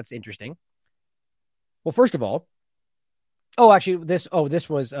personalities. That's interesting. Well, first of all, this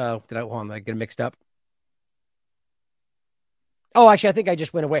was, did I get mixed up? I think I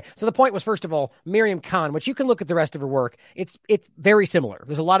just went away. So the point was, first of all, Miriam Khan, which you can look at the rest of her work. It's very similar.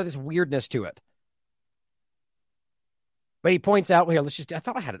 There's a lot of this weirdness to it. But he points out here, I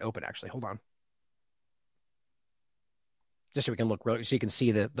thought I had it open actually. Hold on. Just so we can look, so you can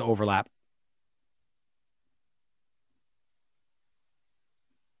see the overlap.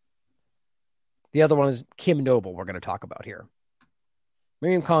 The other one is Kim Noble, we're going to talk about here.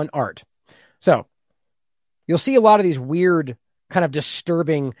 Miriam Khan art. So you'll see a lot of these weird, kind of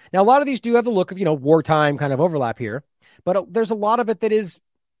disturbing. Now, a lot of these do have the look of, wartime kind of overlap here. But there's a lot of it that is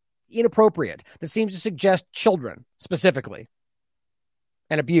inappropriate, that seems to suggest children specifically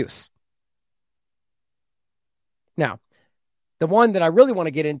and abuse. Now, the one that I really want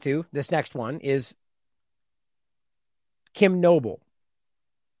to get into, this next one, is Kim Noble.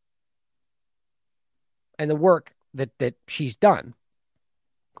 And the work that she's done.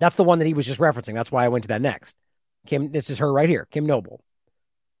 That's the one that he was just referencing. That's why I went to that next. This is her right here, Kim Noble.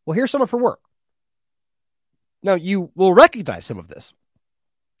 Well, here's some of her work. Now, you will recognize some of this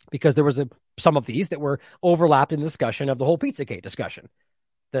because there was some of these that were overlapped in the discussion of the whole Pizzagate discussion.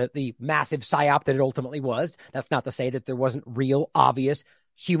 The massive psyop that it ultimately was. That's not to say that there wasn't real, obvious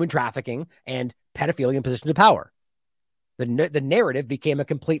human trafficking and pedophilia in positions of power. The narrative became a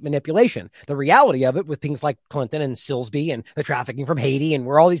complete manipulation. The reality of it with things like Clinton and Silsby and the trafficking from Haiti and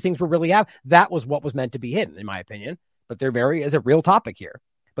where all these things were really happening, that was what was meant to be hidden, in my opinion. But there is a real topic here.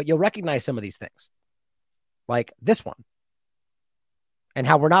 But you'll recognize some of these things, like this one, and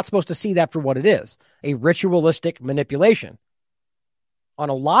how we're not supposed to see that for what it is, a ritualistic manipulation on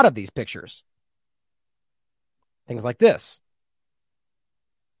a lot of these pictures. Things like this,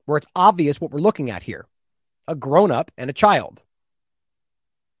 where it's obvious what we're looking at here. A grown-up and a child.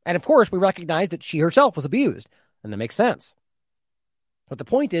 And of course, we recognize that she herself was abused, and that makes sense. But the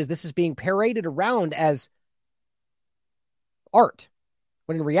point is, this is being paraded around as art,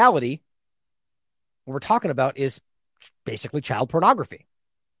 when in reality, what we're talking about is basically child pornography.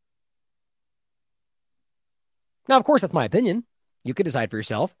 Now, of course, that's my opinion. You can decide for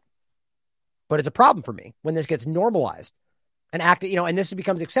yourself. But it's a problem for me when this gets normalized. And and this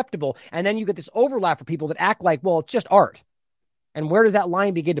becomes acceptable. And then you get this overlap for people that act like, well, it's just art. And where does that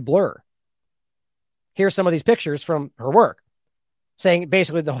line begin to blur? Here's some of these pictures from her work saying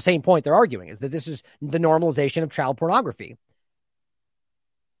basically the same point they're arguing is that this is the normalization of child pornography.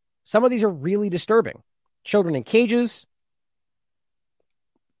 Some of these are really disturbing. Children in cages.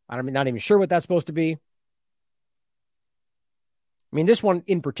 I'm not even sure what that's supposed to be. I mean, this one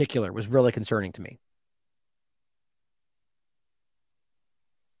in particular was really concerning to me.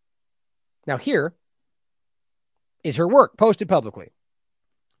 Now, here is her work posted publicly.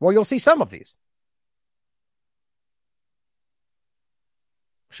 Well, you'll see some of these.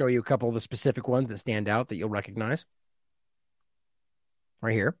 Show you a couple of the specific ones that stand out that you'll recognize.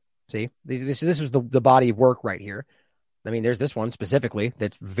 Right here. See, this was the body of work right here. I mean, there's this one specifically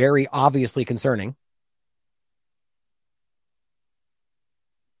that's very obviously concerning.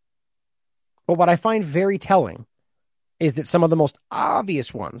 But what I find very telling is that some of the most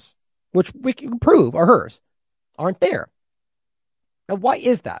obvious ones, which we can prove are hers, aren't there. Now, why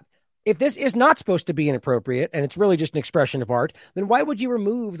is that? If this is not supposed to be inappropriate and it's really just an expression of art, then why would you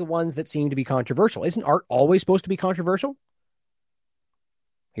remove the ones that seem to be controversial? Isn't art always supposed to be controversial?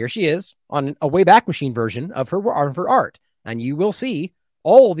 Here she is on a Wayback Machine version of her art, and you will see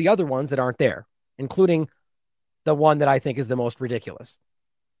all the other ones that aren't there, including the one that I think is the most ridiculous.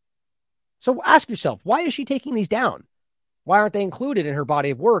 So ask yourself, why is she taking these down? Why aren't they included in her body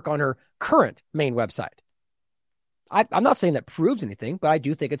of work on her current main website? I'm not saying that proves anything, but I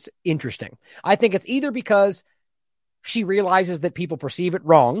do think it's interesting. I think it's either because she realizes that people perceive it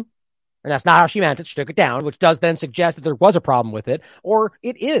wrong, and that's not how she meant it. She took it down, which does then suggest that there was a problem with it, or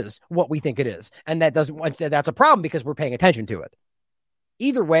it is what we think it is. And that's a problem because we're paying attention to it.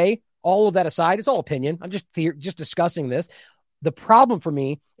 Either way, all of that aside, it's all opinion. I'm just discussing this. The problem for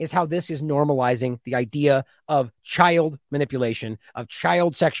me is how this is normalizing the idea of child manipulation, of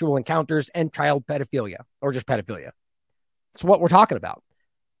child sexual encounters, and child pedophilia, or just pedophilia. That's what we're talking about.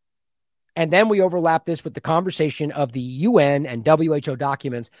 And then we overlap this with the conversation of the UN and WHO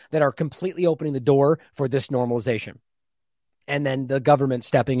documents that are completely opening the door for this normalization. And then the government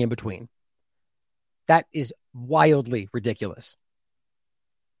stepping in between. That is wildly ridiculous.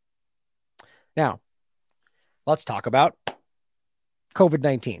 Now, let's talk about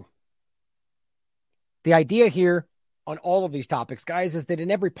COVID-19. The idea here on all of these topics, guys, is that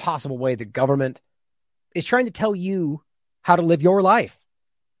in every possible way, the government is trying to tell you how to live your life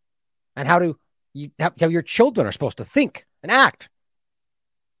and how your children are supposed to think and act.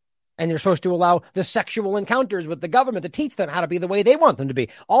 And you're supposed to allow the sexual encounters with the government to teach them how to be the way they want them to be.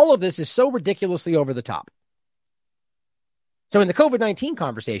 All of this is so ridiculously over the top. So in the COVID-19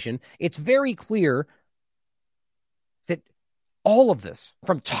 conversation, it's very clear that all of this,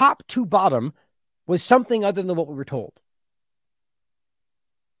 from top to bottom, was something other than what we were told.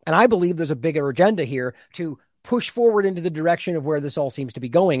 And I believe there's a bigger agenda here to push forward into the direction of where this all seems to be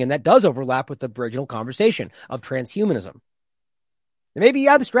going. And that does overlap with the original conversation of transhumanism. It may be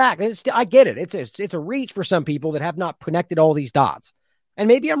abstract. I get it. It's a reach for some people that have not connected all these dots. And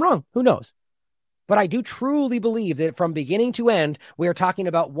maybe I'm wrong. Who knows? But I do truly believe that from beginning to end, we are talking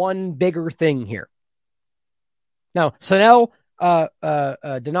about one bigger thing here. Now, Sanel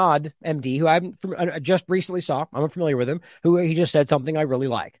Dinad, MD, who I just recently saw, I'm familiar with him, who he just said something I really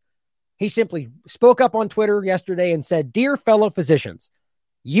like. He simply spoke up on Twitter yesterday and said, "Dear fellow physicians,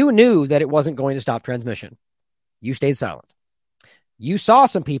 you knew that it wasn't going to stop transmission. You stayed silent. You saw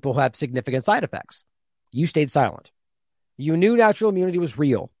some people who have significant side effects. You stayed silent. You knew natural immunity was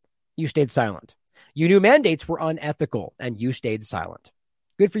real. You stayed silent. You knew mandates were unethical, and you stayed silent."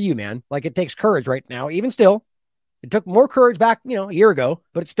 Good for you, man. Like, it takes courage right now, even still. It took more courage back, a year ago,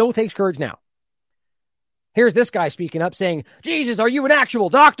 but it still takes courage now. Here's this guy speaking up saying, "Jesus, are you an actual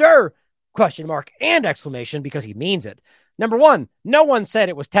doctor?" ? And exclamation, because he means it. Number one, no one said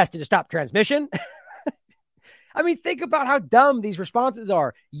it was tested to stop transmission. I mean, think about how dumb these responses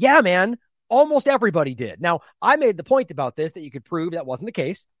are. Yeah, man, almost everybody did. Now, I made the point about this that you could prove that wasn't the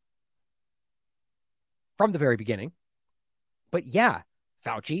case from the very beginning. But yeah,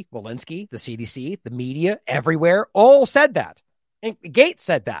 Fauci, Walensky, the CDC, the media, everywhere, all said that. And Gates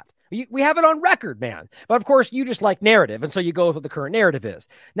said that. We have it on record, man. But of course, you just like narrative, and so you go with what the current narrative is.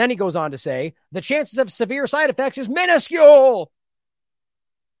 And then he goes on to say, the chances of severe side effects is minuscule.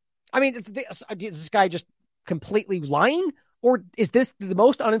 I mean, is this guy just completely lying? Or is this the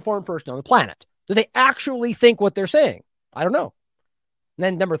most uninformed person on the planet? Do they actually think what they're saying? I don't know. And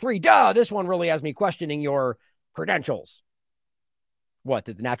then number three, this one really has me questioning your credentials. What,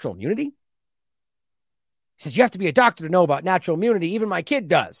 the natural immunity? He says, you have to be a doctor to know about natural immunity. Even my kid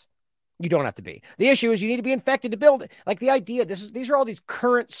does. You don't have to be. The issue is you need to be infected to build it. Like the idea, these are all these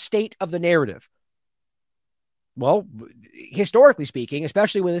current state of the narrative. Well, historically speaking,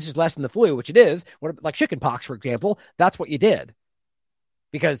 especially when this is less than the flu, which it is, like chickenpox, for example, that's what you did.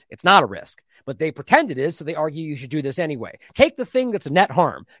 Because it's not a risk. But they pretend it is, so they argue you should do this anyway. Take the thing that's a net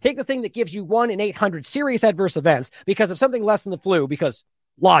harm. Take the thing that gives you 1 in 800 serious adverse events because of something less than the flu, because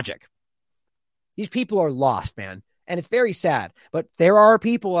logic. These people are lost, man. And it's very sad. But there are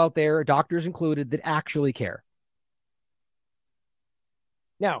people out there, doctors included, that actually care.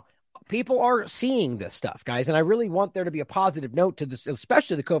 Now, people are seeing this stuff, guys, and I really want there to be a positive note to this,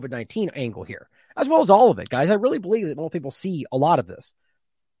 especially the COVID-19 angle here, as well as all of it, guys. I really believe that most people see a lot of this.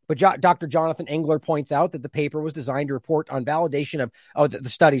 But Dr. Jonathan Engler points out that the paper was designed to report on validation of the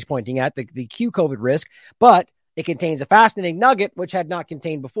studies pointing at the Q-COVID risk, but it contains a fascinating nugget, which had not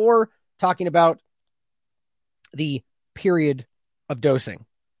contained before, talking about the period of dosing.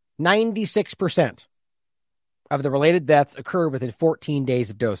 96% of the related deaths occur within 14 days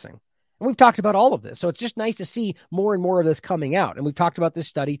of dosing. And we've talked about all of this. So it's just nice to see more and more of this coming out. And we've talked about this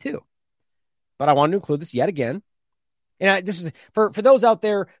study too. But I wanted to include this yet again. And this is for those out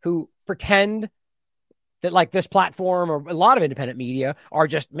there who pretend that like this platform or a lot of independent media are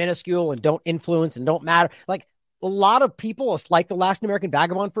just minuscule and don't influence and don't matter. Like a lot of people, like the Last American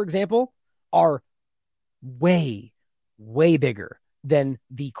Vagabond, for example, are way, way bigger than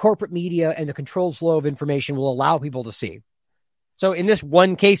the corporate media and the controlled flow of information will allow people to see. So in this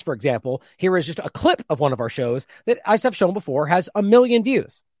one case, for example, here is just a clip of one of our shows that, as I've shown before, has 1 million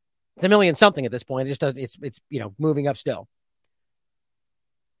views. It's 1 million something at this point. It just doesn't, it's moving up still.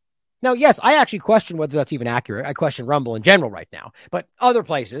 Now, yes, I actually question whether that's even accurate. I question Rumble in general right now. But other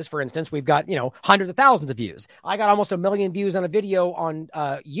places, for instance, we've got, hundreds of thousands of views. I got almost 1 million views on a video on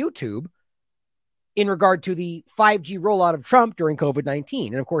YouTube in regard to the 5G rollout of Trump during COVID-19.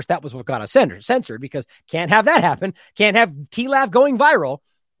 And of course, that was what got us censored because can't have that happen. Can't have TLAV going viral.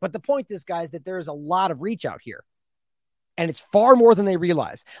 But the point is, guys, that there is a lot of reach out here. And it's far more than they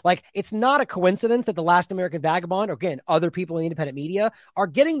realize. Like, it's not a coincidence that the Last American Vagabond, or again, other people in the independent media, are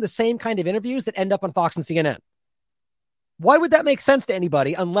getting the same kind of interviews that end up on Fox and CNN. Why would that make sense to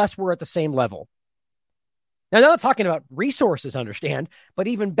anybody unless we're at the same level? Now, I'm not talking about resources, understand, but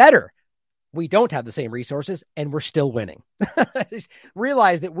even better, we don't have the same resources and we're still winning. Just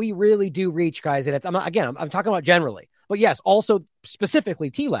realize that we really do reach, guys. And I'm talking about generally, but yes, also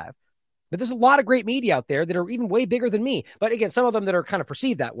specifically TLAV. But there's a lot of great media out there that are even way bigger than me. But again, some of them that are kind of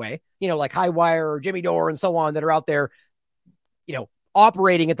perceived that way, like Highwire or Jimmy Dore and so on, that are out there,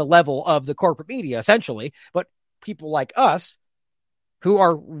 operating at the level of the corporate media, essentially. But people like us who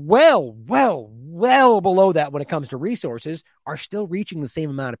are well below that when it comes to resources are still reaching the same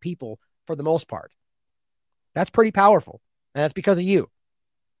amount of people for the most part. That's pretty powerful. And that's because of you.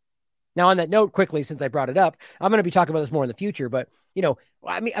 Now, on that note, quickly, since I brought it up, I'm going to be talking about this more in the future, but,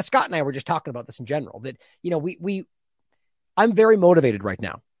 Scott and I were just talking about this in general, that, I'm very motivated right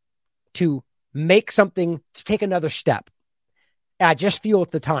now to make something, to take another step. And I just feel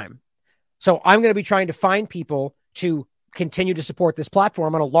at the time. So I'm going to be trying to find people to continue to support this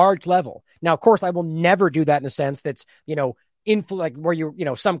platform on a large level. Now, of course, I will never do that in a sense that's, like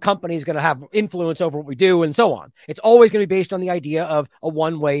where some company is going to have influence over what we do and so on. It's always going to be based on the idea of a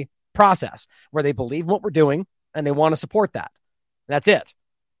one-way process where they believe in what we're doing and they want to support that. That's it.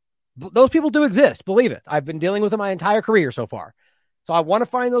 Those people do exist. Believe it. I've been dealing with them my entire career so far. So I want to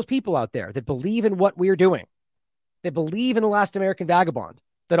find those people out there that believe in what we're doing, that believe in the Last American Vagabond,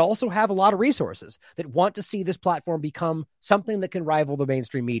 that also have a lot of resources, that want to see this platform become something that can rival the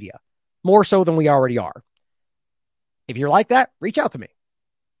mainstream media, more so than we already are. If you're like that, reach out to me.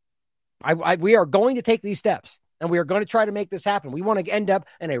 We are going to take these steps. And we are going to try to make this happen. We want to end up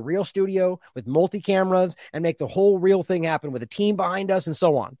in a real studio with multi-cameras and make the whole real thing happen with a team behind us and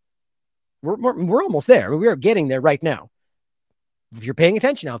so on. We're almost there. I mean, we are getting there right now. If you're paying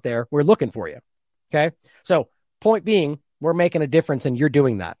attention out there, we're looking for you. Okay? So point being, we're making a difference and you're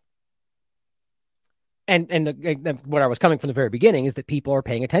doing that. And what I was coming from the very beginning is that people are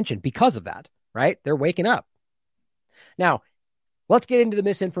paying attention because of that, right? They're waking up. Now, let's get into the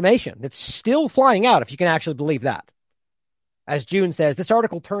misinformation that's still flying out, if you can actually believe that. As June says, this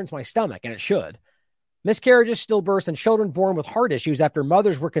article turns my stomach, and it should. Miscarriages, stillbirths, and children born with heart issues after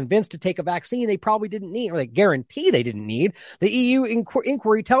mothers were convinced to take a vaccine they probably didn't need, or they guarantee they didn't need. The EU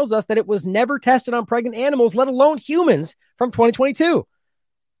inquiry tells us that it was never tested on pregnant animals, let alone humans, from 2022.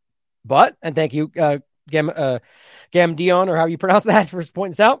 But, and thank you, Gam Dion, or how you pronounce that, for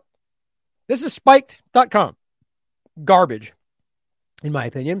pointing this out. This is spiked.com. Garbage, in my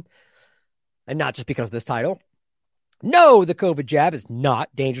opinion, and not just because of this title. No, the COVID jab is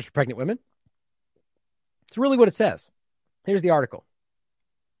not dangerous for pregnant women. It's really what it says. Here's the article.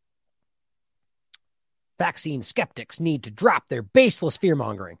 Vaccine skeptics need to drop their baseless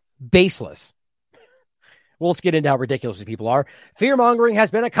fear-mongering. Baseless. Well, let's get into how ridiculous these people are. Fear-mongering has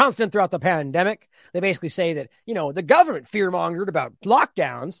been a constant throughout the pandemic. They basically say that, the government fear-mongered about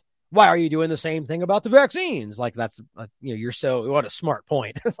lockdowns why are you doing the same thing about the vaccines? Like that's, what a smart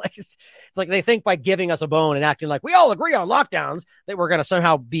point. It's like they think by giving us a bone and acting like we all agree on lockdowns that we're going to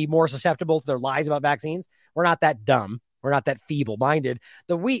somehow be more susceptible to their lies about vaccines. We're not that dumb. We're not that feeble-minded.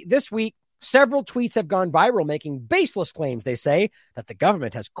 This week, several tweets have gone viral making baseless claims, they say, that the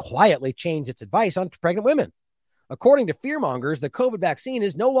government has quietly changed its advice on pregnant women. According to fearmongers, the COVID vaccine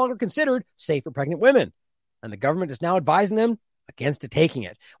is no longer considered safe for pregnant women, and the government is now advising them against taking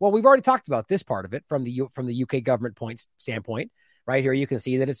it. Well, we've already talked about this part of it from the UK government standpoint. Right here, you can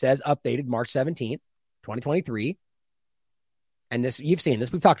see that it says updated March 17th, 2023. And this, you've seen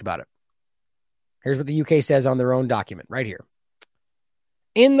this. We've talked about it. Here's what the UK says on their own document right here.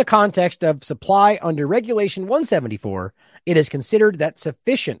 In the context of supply under Regulation 174, it is considered that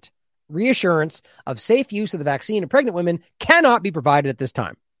sufficient reassurance of safe use of the vaccine in pregnant women cannot be provided at this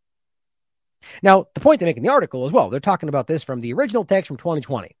time. Now, the point they make in the article as well, they're talking about this from the original text from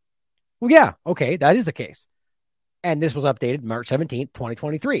 2020. Well, yeah, okay, that is the case. And this was updated March 17th,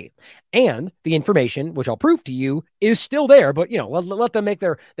 2023. And the information, which I'll prove to you, is still there. But, let them make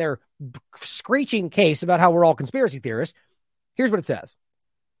their screeching case about how we're all conspiracy theorists. Here's what it says.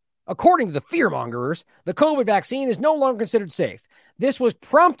 According to the fearmongers, the COVID vaccine is no longer considered safe. This was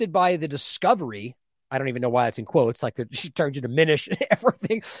prompted by the discovery, I don't even know why it's in quotes, like they're trying to diminish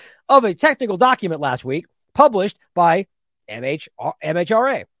everything, of a technical document last week published by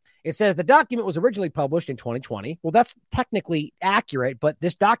MHRA. It says the document was originally published in 2020. Well, that's technically accurate, but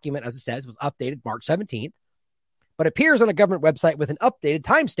this document, as it says, was updated March 17th, but appears on a government website with an updated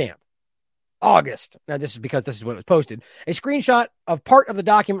timestamp. August. Now, this is because this is when it was posted. A screenshot of part of the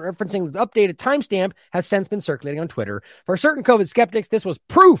document referencing the updated timestamp has since been circulating on Twitter. For certain COVID skeptics, this was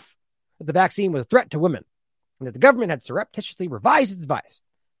proof that the vaccine was a threat to women and that the government had surreptitiously revised its advice.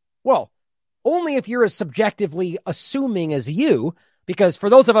 Well, only if you're as subjectively assuming as you, because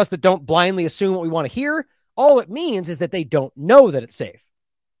for those of us that don't blindly assume what we want to hear, all it means is that they don't know that it's safe.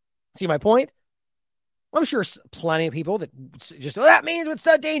 See my point? I'm sure plenty of people that just, that means it's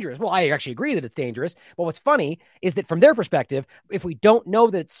so dangerous. Well, I actually agree that it's dangerous. But what's funny is that from their perspective, if we don't know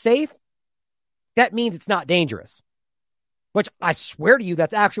that it's safe, that means it's not dangerous. Which I swear to you,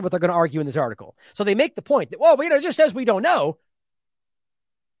 that's actually what they're going to argue in this article. So they make the point that, well, it just says we don't know.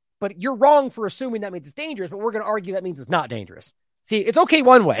 But you're wrong for assuming that means it's dangerous, but we're going to argue that means it's not dangerous. See, it's okay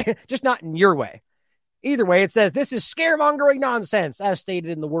one way, just not in your way. Either way, it says this is scaremongering nonsense, as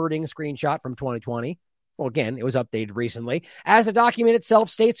stated in the wording screenshot from 2020. Well, again, it was updated recently. As the document itself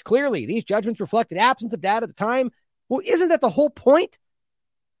states clearly, these judgments reflected absence of data at the time. Well, isn't that the whole point?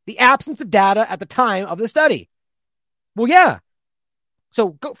 The absence of data at the time of the study. Well, yeah.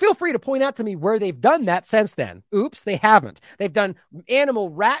 So feel free to point out to me where they've done that since then. Oops, they haven't. They've done animal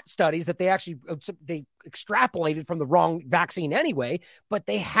rat studies that they extrapolated from the wrong vaccine anyway, but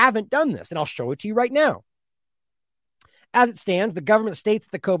they haven't done this. And I'll show it to you right now. As it stands, the government states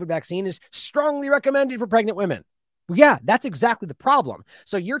that the COVID vaccine is strongly recommended for pregnant women. Well, yeah, that's exactly the problem.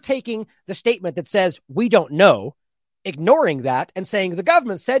 So you're taking the statement that says we don't know, ignoring that, and saying the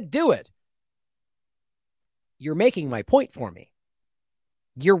government said do it. You're making my point for me.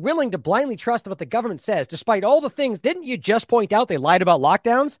 You're willing to blindly trust what the government says, despite all the things. Didn't you just point out they lied about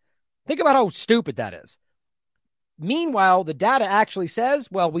lockdowns? Think about how stupid that is. Meanwhile, the data actually says,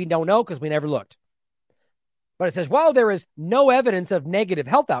 well, we don't know because we never looked. But it says, while there is no evidence of negative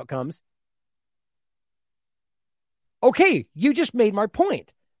health outcomes, okay, you just made my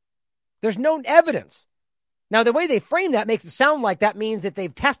point. There's no evidence. Now, the way they frame that makes it sound like that means that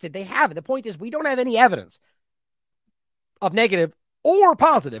they've tested. They haven't. The point is we don't have any evidence of negative or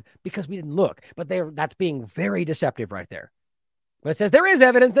positive because we didn't look. But that's being very deceptive right there. But it says there is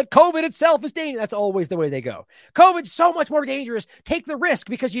evidence that COVID itself is dangerous. That's always the way they go. COVID's so much more dangerous. Take the risk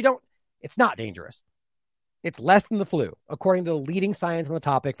because it's not dangerous. It's less than the flu, according to the leading science on the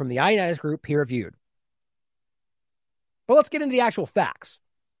topic from the Ioannidis group, peer-reviewed. But let's get into the actual facts.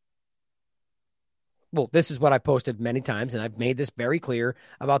 Well, this is what I've posted many times, and I've made this very clear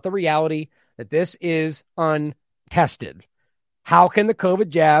about the reality that this is untested. How can the COVID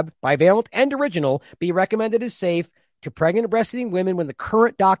jab, bivalent and original, be recommended as safe to pregnant and breastfeeding women when the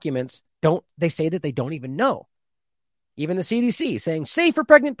current documents they say that they don't even know? Even the CDC saying safe for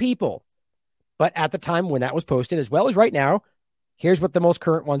pregnant people. But at the time when that was posted, as well as right now, here's what the most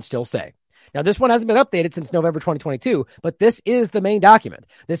current ones still say. Now, this one hasn't been updated since November 2022, but this is the main document.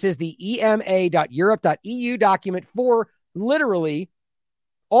 This is the ema.europe.eu document for literally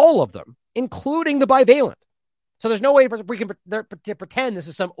all of them, including the bivalent. So there's no way we can pretend this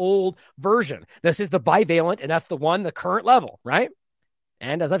is some old version. This is the bivalent, and that's the current level, right?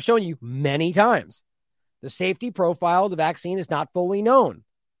 And as I've shown you many times, the safety profile of the vaccine is not fully known.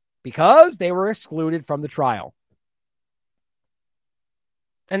 because they were excluded from the trial.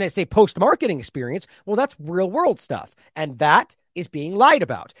 And they say post-marketing experience. Well, that's real-world stuff. And that is being lied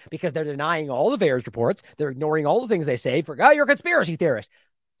about because they're denying all the VAERS reports. They're ignoring all the things they say for, you're a conspiracy theorist.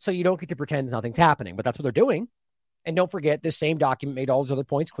 So you don't get to pretend nothing's happening. But that's what they're doing. And don't forget, this same document made all those other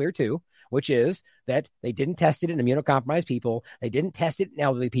points clear too, which is that they didn't test it in immunocompromised people. They didn't test it in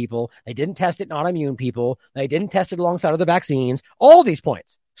elderly people. They didn't test it in autoimmune people. They didn't test it alongside other vaccines. All these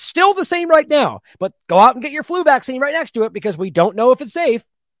points. Still the same right now. But go out and get your flu vaccine right next to it because we don't know if it's safe.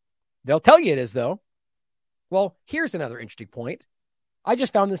 They'll tell you it is, though. Well, here's another interesting point. I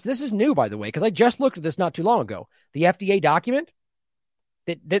just found this. This is new, by the way, because I just looked at this not too long ago. The FDA document,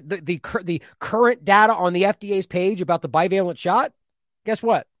 the current data on the FDA's page about the bivalent shot, guess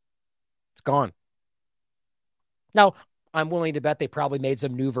what? It's gone. Now, I'm willing to bet they probably made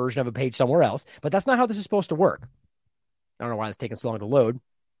some new version of a page somewhere else, but that's not how this is supposed to work. I don't know why it's taking so long to load.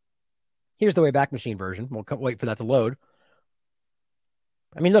 Here's the Wayback Machine version. We'll wait for that to load.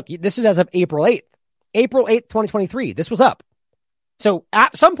 I mean, look, this is as of April 8th. April 8th, 2023. This was up. So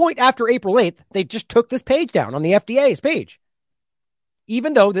at some point after April 8th, they just took this page down on the FDA's page.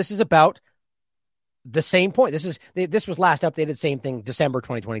 Even though this is about the same point. This was last updated, same thing, December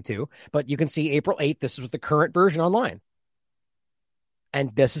 2022. But you can see April 8th, this was the current version online.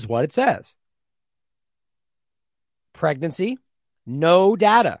 And this is what it says. Pregnancy, no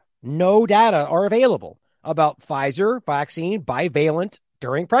data. No data are available about Pfizer vaccine bivalent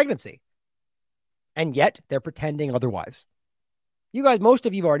during pregnancy. And yet they're pretending otherwise. You guys, most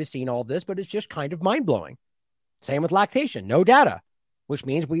of you have already seen all of this, but it's just kind of mind-blowing. Same with lactation, no data, which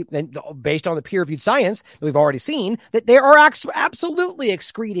means based on the peer-reviewed science that we've already seen, that they are absolutely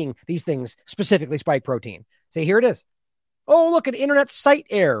excreting these things, specifically spike protein. See, here it is. Oh, look, an internet site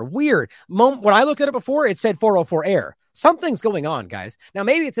error. Weird. When I looked at it before, it said 404 error. Something's going on, guys. Now,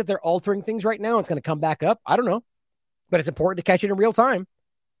 maybe it's that they're altering things right now. It's going to come back up. I don't know. But it's important to catch it in real time.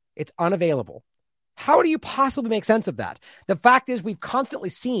 It's unavailable. How do you possibly make sense of that? The fact is we've constantly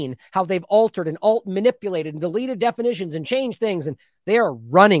seen how they've altered and manipulated and deleted definitions and changed things, and they are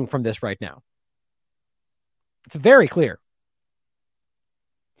running from this right now. It's very clear.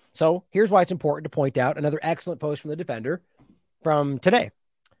 So here's why it's important to point out another excellent post from the Defender from today.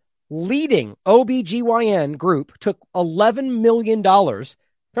 Leading OBGYN group took $11 million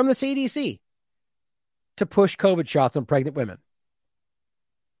from the CDC to push COVID shots on pregnant women.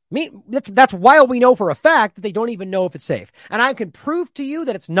 I mean, that's while we know for a fact that they don't even know if it's safe. And I can prove to you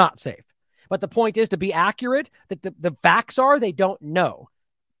that it's not safe. But the point is, to be accurate, that the facts are they don't know.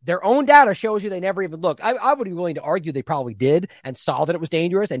 Their own data shows you they never even looked. I would be willing to argue they probably did and saw that it was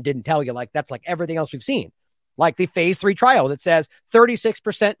dangerous and didn't tell you. Like, that's like everything else we've seen. Like the phase 3 trial that says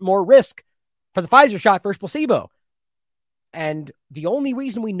 36% more risk for the Pfizer shot versus placebo. And the only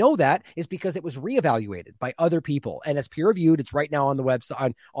reason we know that is because it was reevaluated by other people. And it's peer-reviewed. It's right now on the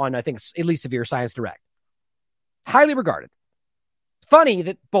website, on I think, Elsevier Science Direct. Highly regarded. Funny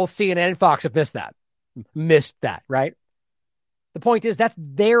that both CNN and Fox have missed that, right? The point is that's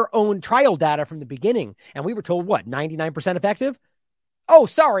their own trial data from the beginning. And we were told, 99% effective? Oh,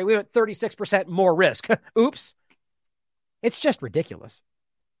 sorry, we went 36% more risk. Oops. It's just ridiculous.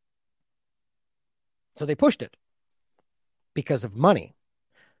 So they pushed it because of money.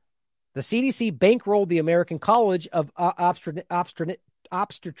 The CDC bankrolled the American College of Obstetricians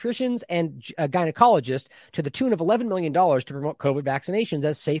and Gynecologists to the tune of $11 million to promote COVID vaccinations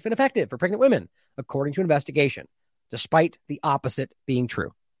as safe and effective for pregnant women, according to an investigation, despite the opposite being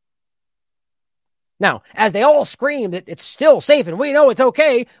true. Now, as they all scream that it's still safe and we know it's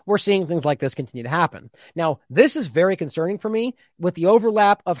okay, we're seeing things like this continue to happen. Now, this is very concerning for me with the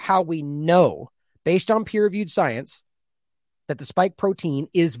overlap of how we know, based on peer-reviewed science, that the spike protein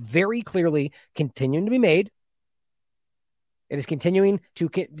is very clearly continuing to be made. It is continuing to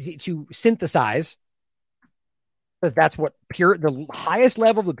synthesize, because that's what the highest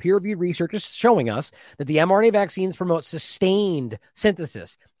level of the peer-reviewed research is showing us, that the mRNA vaccines promote sustained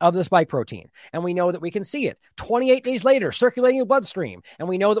synthesis of the spike protein. And we know that we can see it 28 days later circulating in the bloodstream. And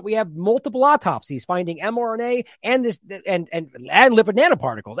we know that we have multiple autopsies finding mRNA and lipid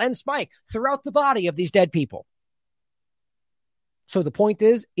nanoparticles and spike throughout the body of these dead people. So the point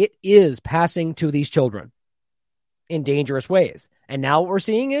is, it is passing to these children in dangerous ways. And now what we're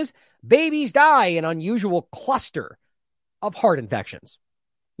seeing is babies die in an unusual cluster of heart infections.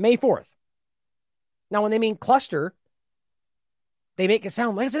 May 4th. Now, when they mean cluster, they make it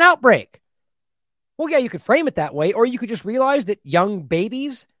sound like it's an outbreak. Well, yeah, you could frame it that way, or you could just realize that young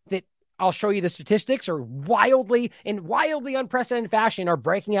babies that, I'll show you the statistics, are wildly unprecedented fashion are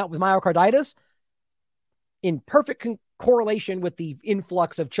breaking out with myocarditis in perfect correlation with the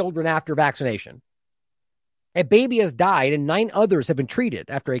influx of children after vaccination. A baby has died and 9 others have been treated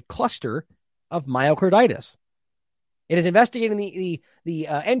after a cluster of myocarditis. It is investigating the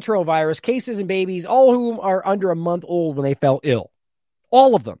enterovirus cases in babies, all of whom are under a month old when they fell ill.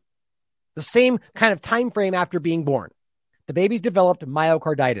 All of them. The same kind of time frame after being born. The babies developed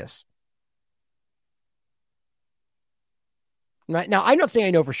myocarditis. Right? Now, I'm not saying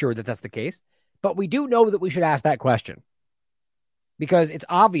I know for sure that that's the case, but we do know that we should ask that question because it's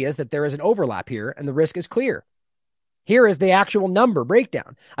obvious that there is an overlap here and the risk is clear. Here is the actual number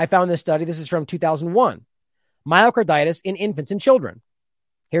breakdown. I found this study. This is from 2001. Myocarditis in infants and children.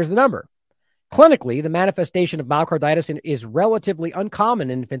 Here's the number. Clinically, the manifestation of myocarditis is relatively uncommon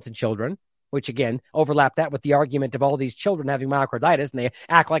in infants and children, which again, overlap that with the argument of all these children having myocarditis and they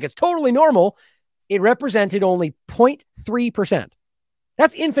act like it's totally normal. It represented only 0.3%.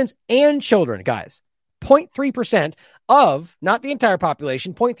 That's infants and children, guys. 0.3% of, not the entire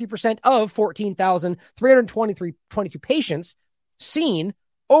population, 0.3% of 14,322 patients seen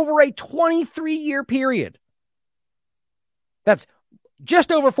over a 23-year period. That's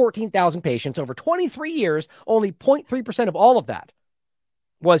just over 14,000 patients over 23 years. Only 0.3% of all of that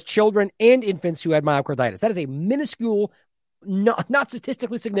was children and infants who had myocarditis. That is a minuscule, not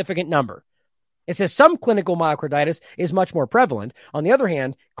statistically significant number. It says some clinical myocarditis is much more prevalent. On the other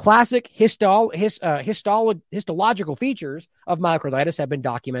hand, classic histological features of myocarditis have been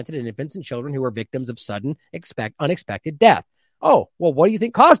documented in infants and children who are victims of sudden, unexpected death. Oh, well, what do you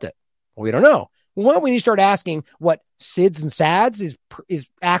think caused it? Well, we don't know. Well, we need to start asking what SIDS and SADS is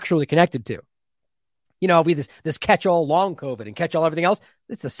actually connected to. You know, this catch-all long COVID and catch-all everything else,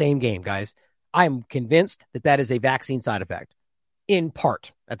 it's the same game, guys. I'm convinced that is a vaccine side effect, in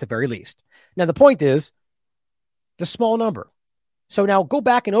part, at the very least. Now, the point is the small number. So now go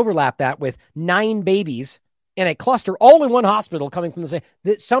back and overlap that with 9 babies in a cluster, all in one hospital coming from the same.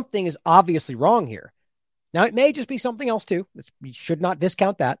 That something is obviously wrong here. Now, it may just be something else, too. You should not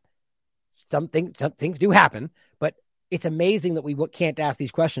discount that. Some things do happen, but it's amazing that we can't ask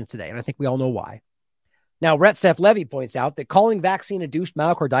these questions today, and I think we all know why. Now, Retsef Levy points out that calling vaccine-induced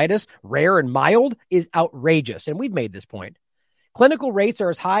myocarditis rare and mild is outrageous, and we've made this point. Clinical rates are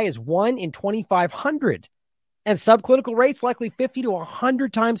as high as 1 in 2,500, and subclinical rates likely 50 to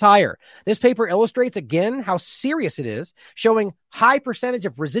 100 times higher. This paper illustrates again how serious it is, showing high percentage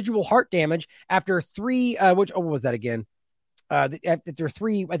of residual heart damage after 3, what was that again? After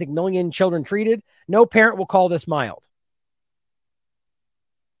 3, I think, million children treated. No parent will call this mild.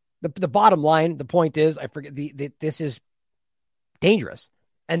 The bottom line, the point is, I forget this is dangerous.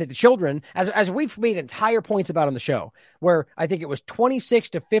 And that the children, as we've made entire points about on the show, where I think it was 26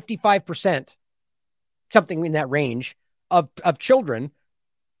 to 55%, something in that range of children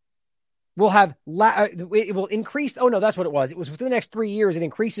will have, it will increase. Oh no, that's what it was. It was within the next 3 years, it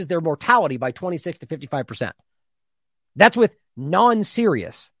increases their mortality by 26 to 55%. That's with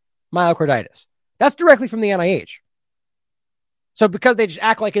non-serious myocarditis. That's directly from the NIH. So because they just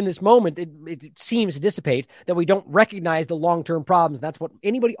act like in this moment, it seems to dissipate that we don't recognize the long-term problems. That's what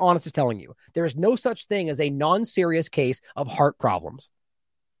anybody honest is telling you. There is no such thing as a non-serious case of heart problems.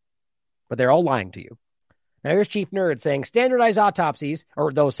 But they're all lying to you. Now here's Chief Nerd saying standardized autopsies,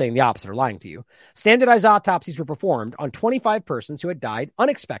 or those saying the opposite are lying to you. Standardized autopsies were performed on 25 persons who had died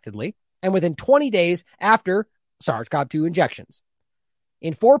unexpectedly and within 20 days after SARS-CoV-2 injections.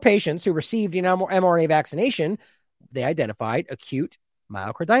 In 4 patients who received an mRNA vaccination, they identified acute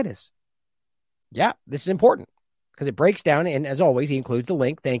myocarditis. Yeah, this is important because it breaks down, and as always, he includes the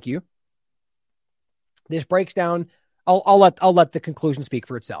link. Thank you. This breaks down. I'll let the conclusion speak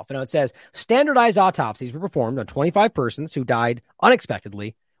for itself. And it says standardized autopsies were performed on 25 persons who died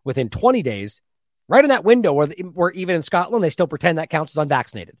unexpectedly within 20 days, right in that window where even in Scotland, they still pretend that counts as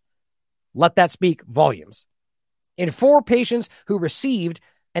unvaccinated. Let that speak volumes. In 4 patients who received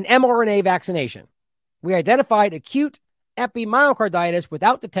an mRNA vaccination, we identified acute epimyocarditis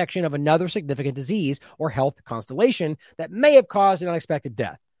without detection of another significant disease or health constellation that may have caused an unexpected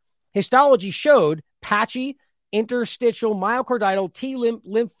death. Histology showed patchy interstitial myocardial T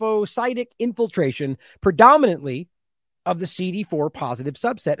lymphocytic infiltration, predominantly of the CD4 positive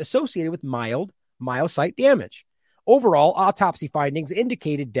subset associated with mild myocyte damage. Overall, autopsy findings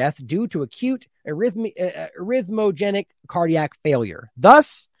indicated death due to acute arrhythmogenic cardiac failure.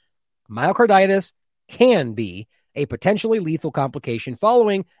 Thus, myocarditis can be a potentially lethal complication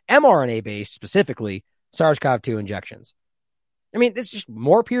following mRNA-based, specifically SARS-CoV-2 injections. I mean, this is just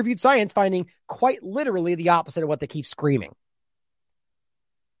more peer-reviewed science finding quite literally the opposite of what they keep screaming.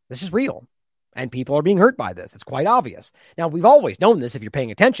 This is real, and people are being hurt by this. It's quite obvious. Now, we've always known this if you're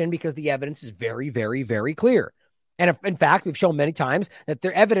paying attention because the evidence is very, very, very clear. And if, in fact, we've shown many times that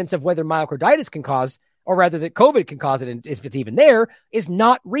the evidence of whether myocarditis can cause, or rather that COVID can cause it, and if it's even there, is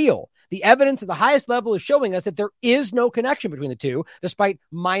not real. The evidence at the highest level is showing us that there is no connection between the two, despite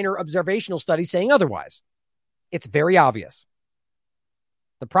minor observational studies saying otherwise. It's very obvious.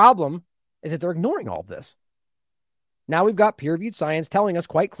 The problem is that they're ignoring all of this. Now we've got peer-reviewed science telling us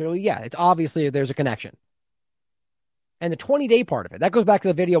quite clearly, yeah, it's obviously there's a connection. And the 20-day part of it, that goes back to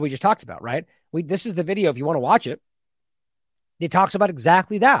the video we just talked about, right? This is the video if you want to watch it. It talks about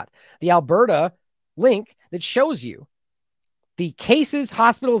exactly that. The Alberta link that shows you the cases,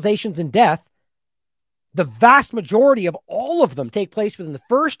 hospitalizations, and death, the vast majority of all of them take place within the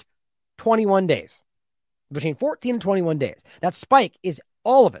first 21 days. Between 14 and 21 days. That spike is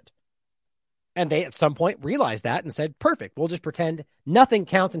all of it. And they, at some point, realized that and said, perfect, we'll just pretend nothing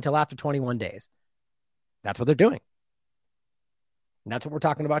counts until after 21 days. That's what they're doing. And that's what we're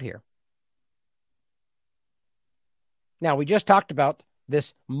talking about here. Now, we just talked about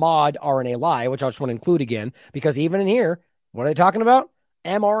this mod RNA lie, which I just want to include again, because even in here, what are they talking about?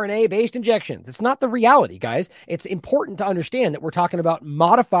 mRNA-based injections. It's not the reality, guys. It's important to understand that we're talking about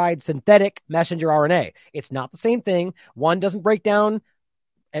modified synthetic messenger RNA. It's not the same thing. One doesn't break down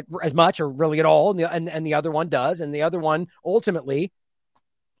as much or really at all, and the other one does, and the other one ultimately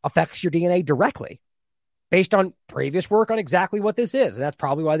affects your DNA directly based on previous work on exactly what this is. And that's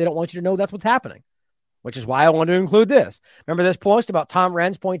probably why they don't want you to know that's what's happening, which is why I wanted to include this. Remember this post about Tom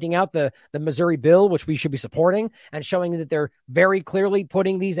Renz pointing out the Missouri bill, which we should be supporting, and showing that they're very clearly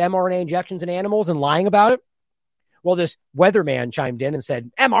putting these mRNA injections in animals and lying about it? Well, this weatherman chimed in and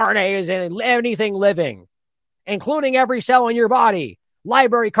said, mRNA is in anything living, including every cell in your body.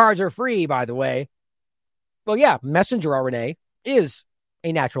 Library cards are free, by the way. Well, yeah, messenger RNA is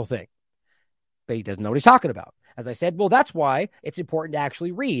a natural thing, but he doesn't know what he's talking about. As I said, well, that's why it's important to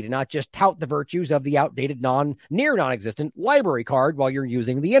actually read and not just tout the virtues of the outdated, near non-existent library card while you're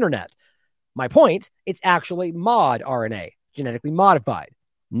using the internet. My point, it's actually mod RNA, genetically modified,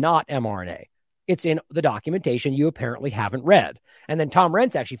 not mRNA. It's in the documentation you apparently haven't read. And then Tom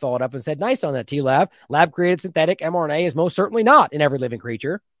Renz actually followed up and said, nice on that, T-Lab. Lab-created synthetic mRNA is most certainly not in every living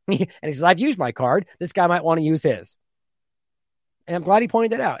creature. And he says, I've used my card. This guy might want to use his. And I'm glad he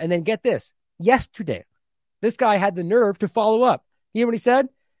pointed that out. And then get this. Yesterday, this guy had the nerve to follow up. You know what he said?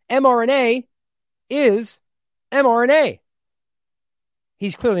 mRNA is mRNA.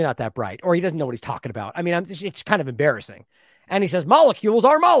 He's clearly not that bright, or he doesn't know what he's talking about. I mean, it's kind of embarrassing. And he says, molecules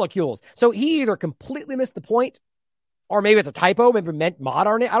are molecules. So he either completely missed the point, or maybe it's a typo, maybe meant mod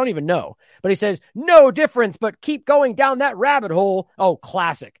RNA. I don't even know. But he says, no difference, but keep going down that rabbit hole. Oh,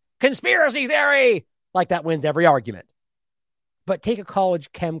 classic. Conspiracy theory. Like that wins every argument. But take a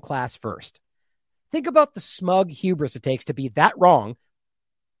college chem class first. Think about the smug hubris it takes to be that wrong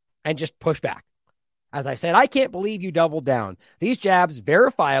and just push back. As I said, I can't believe you doubled down. These jabs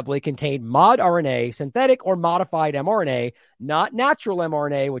verifiably contain mod RNA, synthetic or modified mRNA, not natural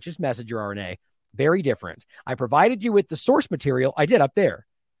mRNA, which is messenger RNA. Very different. I provided you with the source material I did up there,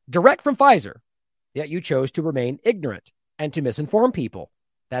 direct from Pfizer, yet you chose to remain ignorant and to misinform people.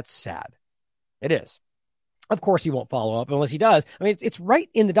 That's sad. It is. Of course, he won't follow up unless he does. I mean, it's right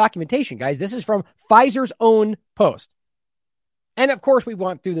in the documentation, guys. This is from Pfizer's own post. And of course, we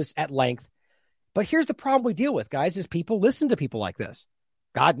went through this at length. But here's the problem we deal with, guys, is people listen to people like this.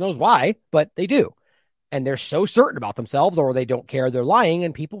 God knows why, but they do. And they're so certain about themselves, or they don't care they're lying,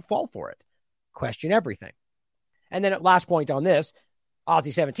 and people fall for it. Question everything. And then at last point on this,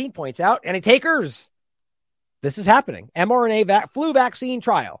 Aussie17 points out, any takers? This is happening. mRNA flu vaccine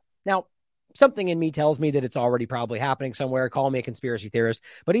trial. Now, something in me tells me that it's already probably happening somewhere. Call me a conspiracy theorist.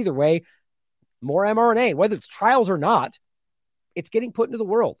 But either way, more mRNA, whether it's trials or not, it's getting put into the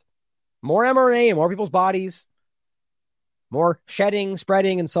world. More mRNA in more people's bodies, more shedding,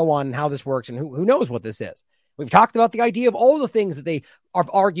 spreading, and so on, and how this works, and who knows what this is. We've talked about the idea of all the things that they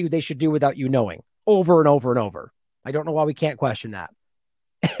have argued they should do without you knowing, over and over and over. I don't know why we can't question that.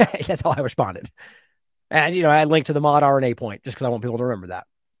 That's how I responded. And, I linked to the mod RNA point, just because I want people to remember that.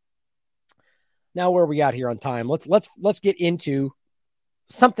 Now, where are we at here on time? Let's get into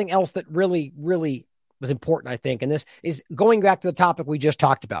something else that really, really was important, I think. And this is going back to the topic we just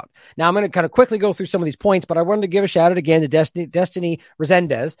talked about. Now, I'm going to kind of quickly go through some of these points, but I wanted to give a shout out again to Destiny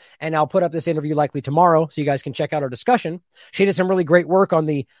Resendez, and I'll put up this interview likely tomorrow so you guys can check out our discussion. She did some really great work on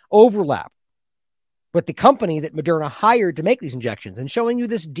the overlap with the company that Moderna hired to make these injections, and showing you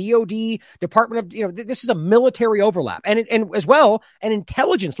this DOD Department of, this is a military overlap, and as well an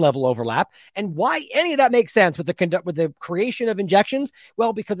intelligence level overlap, and why any of that makes sense with the creation of injections.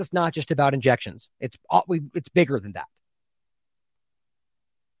 Well, because it's not just about injections; it's bigger than that.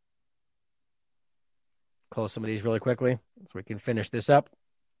 close some of these really quickly so we can finish this up.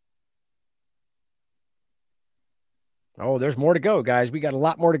 Oh, there's more to go, guys. We got a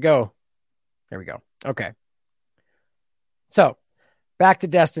lot more to go. There we go. Okay. So back to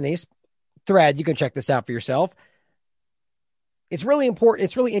Destiny's thread. You can check this out for yourself. It's really important.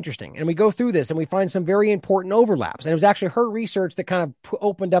 It's really interesting. And we go through this and we find some very important overlaps. And it was actually her research that kind of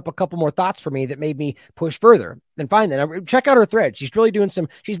opened up a couple more thoughts for me that made me push further and find that. Check out her thread. She's really doing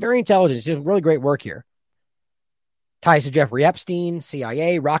she's very intelligent. She's doing really great work here. Ties to Jeffrey Epstein,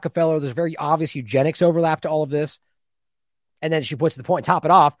 CIA, Rockefeller. There's very obvious eugenics overlap to all of this. And then she puts the point, top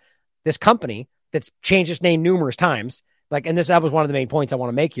it off, this company that's changed its name numerous times. That was one of the main points I want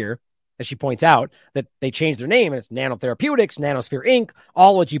to make here, as she points out, that they changed their name and it's Nanotherapeutics, Nanosphere Inc.,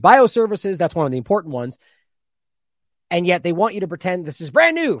 Ology Bioservices. That's one of the important ones. And yet they want you to pretend this is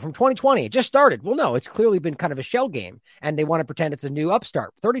brand new from 2020. It just started. Well, no, it's clearly been kind of a shell game. And they want to pretend it's a new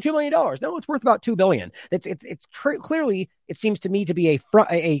upstart. $32 million. No, it's worth about $2 billion. Clearly, it seems to me to be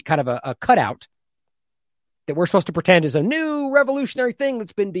a kind of a cutout that we're supposed to pretend is a new revolutionary thing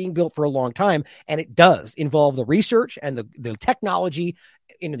that's been being built for a long time. And it does involve the research and the technology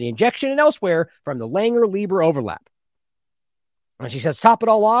into the injection and elsewhere from the Langer-Lieber overlap. And she says, top it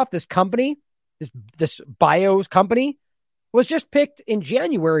all off, this company, this bios company, was just picked in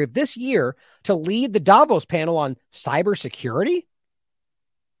January of this year to lead the Davos panel on cybersecurity.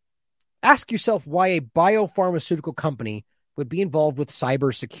 Ask yourself why a biopharmaceutical company would be involved with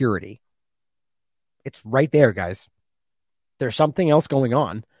cybersecurity. It's right there, guys. There's something else going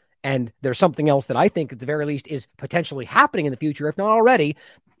on. And there's something else that I think at the very least is potentially happening in the future, if not already,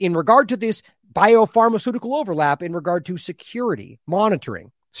 in regard to this biopharmaceutical overlap in regard to security,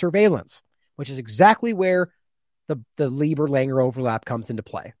 monitoring, surveillance, which is exactly where the Lieber-Langer overlap comes into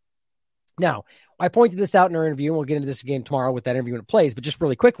play. Now, I pointed this out in our interview, and we'll get into this again tomorrow with that interview when it plays, but just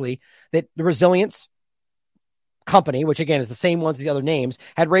really quickly, that the Resilience company, which again is the same ones as the other names,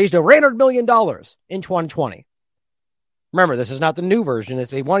 had raised over $800 million in 2020. Remember, this is not the new version.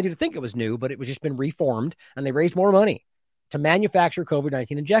 They wanted you to think it was new, but it was just been reformed, and they raised more money to manufacture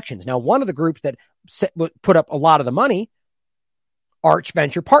COVID-19 injections. Now, one of the groups that put up a lot of the money, Arch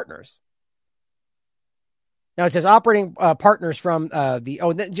Venture Partners. Now, it says operating partners from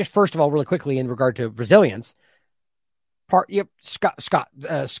just first of all, really quickly in regard to Resilience,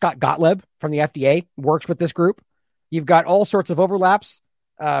 Scott Gottlieb from the FDA works with this group. You've got all sorts of overlaps.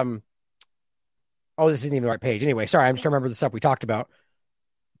 This isn't even the right page. Anyway, sorry, I'm just trying to remember the stuff we talked about.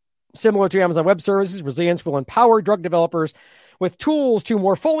 Similar to Amazon Web Services, Resilience will empower drug developers with tools to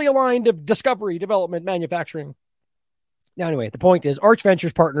more fully aligned of discovery, development, manufacturing. Now, anyway, the point is Arch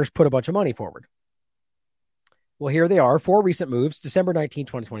Ventures Partners put a bunch of money forward. Well, here they are, 4 recent moves, December 19,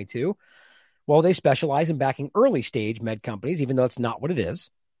 2022. Well, they specialize in backing early stage med companies, even though that's not what it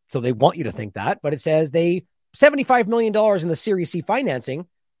is. So they want you to think that, but it says they $75 million in the Series C financing,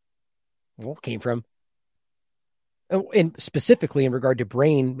 came from, and specifically in regard to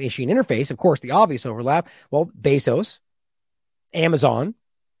brain-machine interface, of course, the obvious overlap. Well, Bezos, Amazon,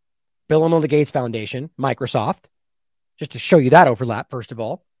 Bill and Melinda Gates Foundation, Microsoft, just to show you that overlap, first of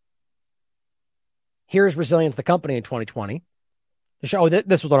all. Here's Resilience, the company in 2020. To show,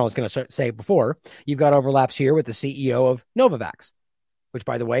 this was what I was going to say before. You've got overlaps here with the CEO of Novavax, which,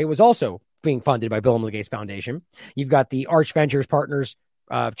 by the way, was also being funded by Bill and Melinda Gates Foundation. You've got the Arch Ventures Partners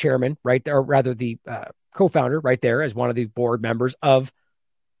chairman, right there, or rather the co-founder right there as one of the board members of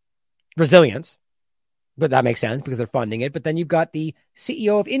Resilience. But that makes sense because they're funding it. But then you've got the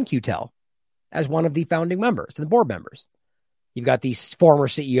CEO of InQtel as one of the founding members and the board members. You've got the former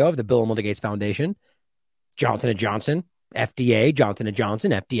CEO of the Bill and Melinda Gates Foundation, Johnson & Johnson, FDA, Johnson &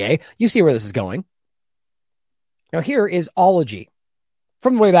 Johnson, FDA. You see where this is going. Now here is Ology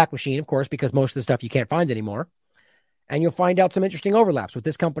from the Wayback Machine, of course, because most of the stuff you can't find anymore. And you'll find out some interesting overlaps with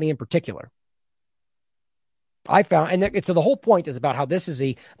this company in particular. I found, and so the whole point is about how this is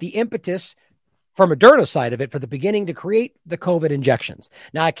the impetus from Moderna's side of it for the beginning to create the COVID injections.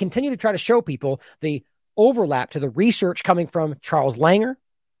 Now, I continue to try to show people the overlap to the research coming from Charles Lieber,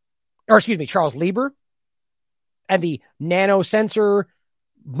 and the nanosensor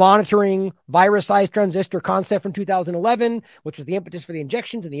monitoring virus-sized transistor concept from 2011, which was the impetus for the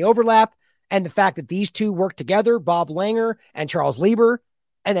injections and the overlap, and the fact that these two worked together, Bob Langer and Charles Lieber,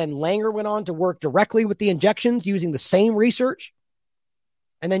 and then Langer went on to work directly with the injections using the same research.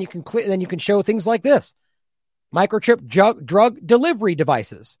 And then you can show things like this: microchip drug delivery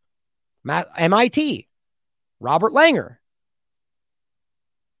devices, MIT, Robert Langer,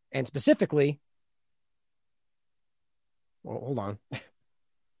 and specifically, hold on.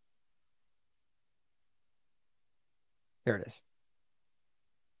 There it is.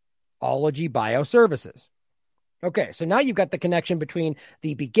 Ology Bioservices. Okay, so now you've got the connection between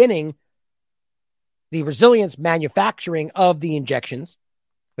the beginning, the resilience manufacturing of the injections,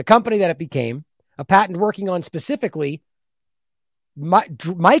 the company that it became, a patent working on specifically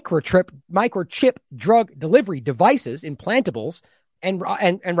microchip drug delivery devices, implantables, and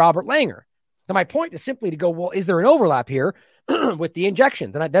Robert Langer. Now, my point is simply to go, well, is there an overlap here with the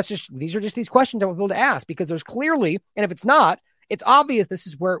injections? And these are just these questions I want people to ask, because there's clearly, and if it's not, it's obvious this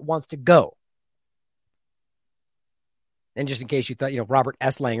is where it wants to go. And just in case you thought, Robert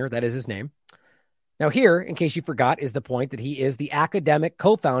S. Langer, that is his name. Now here, in case you forgot, is the point that he is the academic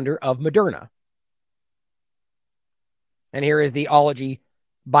co-founder of Moderna. And here is the Ology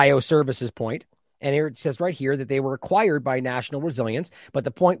Bioservices point. And here it says right here that they were acquired by National Resilience. But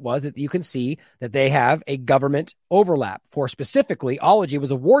the point was that you can see that they have a government overlap. For specifically, Ology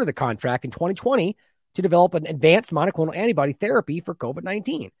was awarded a contract in 2020 to develop an advanced monoclonal antibody therapy for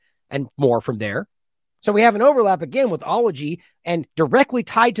COVID-19 and more from there. So we have an overlap again with Ology and directly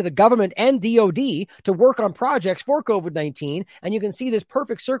tied to the government and DOD to work on projects for COVID-19. And you can see this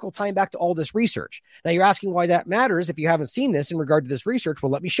perfect circle tying back to all this research. Now you're asking why that matters if you haven't seen this in regard to this research.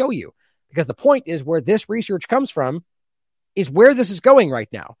 Well, let me show you, because the point is where this research comes from is where this is going right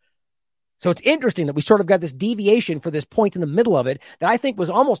now. So it's interesting that we sort of got this deviation for this point in the middle of it that I think was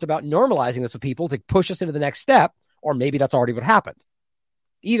almost about normalizing this with people to push us into the next step, or maybe that's already what happened.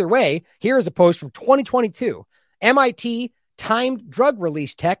 Either way, here is a post from 2022. MIT timed drug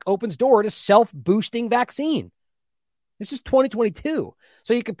release tech opens door to self-boosting vaccine. This is 2022.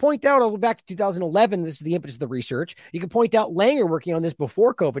 So you can point out, all back to 2011, this is the impetus of the research. You can point out Langer working on this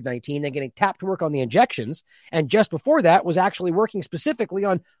before COVID-19, then getting tapped to work on the injections. And just before that was actually working specifically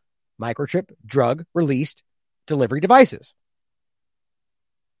on microchip drug released delivery devices.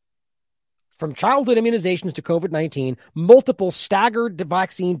 From childhood immunizations to COVID-19, multiple staggered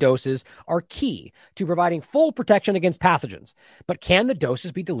vaccine doses are key to providing full protection against pathogens. But can the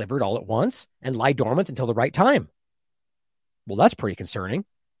doses be delivered all at once and lie dormant until the right time? Well, that's pretty concerning.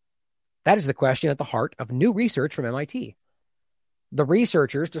 That is the question at the heart of new research from MIT. The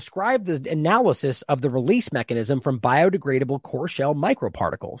researchers describe the analysis of the release mechanism from biodegradable core shell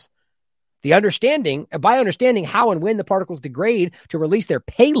microparticles. By understanding how and when the particles degrade to release their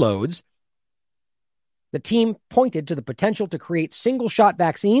payloads, the team pointed to the potential to create single-shot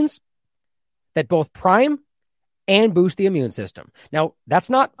vaccines that both prime and boost the immune system. Now, that's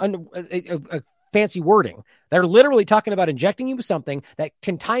not a fancy wording. They're literally talking about injecting you with something that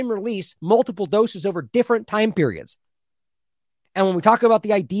can time release multiple doses over different time periods. And when we talk about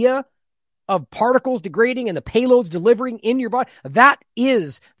the idea of particles degrading and the payloads delivering in your body, that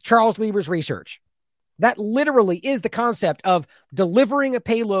is Charles Lieber's research. That literally is the concept of delivering a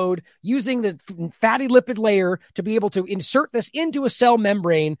payload using the fatty lipid layer to be able to insert this into a cell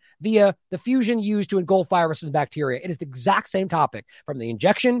membrane via the fusion used to engulf viruses and bacteria. It is the exact same topic, from the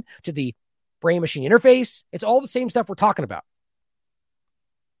injection to the brain-machine interface. It's all the same stuff we're talking about.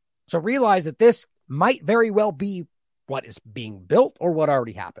 So realize that this might very well be what is being built or what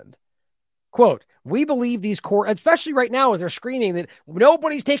already happened. Quote, we believe these core, especially right now as they're screaming that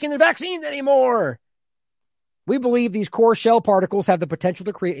nobody's taking the vaccines anymore. We believe these core shell particles have the potential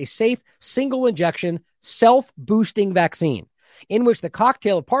to create a safe, single-injection, self-boosting vaccine in which the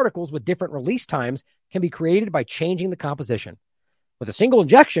cocktail of particles with different release times can be created by changing the composition. With a single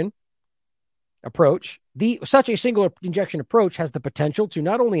injection approach, such a single injection approach has the potential to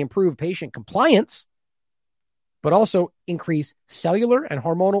not only improve patient compliance, but also increase cellular and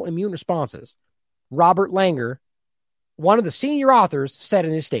hormonal immune responses. Robert Langer, one of the senior authors, said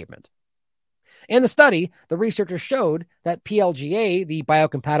in his statement. In the study, the researchers showed that PLGA, the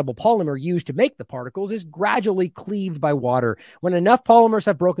biocompatible polymer used to make the particles, is gradually cleaved by water. When enough polymers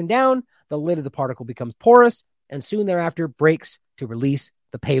have broken down, the lid of the particle becomes porous and soon thereafter breaks to release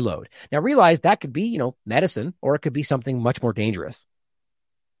the payload. Now realize that could be, medicine, or it could be something much more dangerous.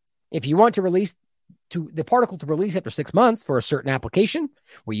 If you want the particle to release after 6 months for a certain application,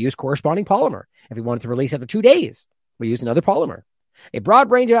 we use corresponding polymer. If we want it to release after 2 days, we use another polymer. A broad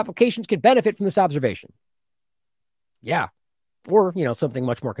range of applications could benefit from this observation. Yeah. Or, something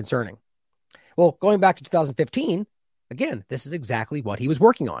much more concerning. Well, going back to 2015, again, this is exactly what he was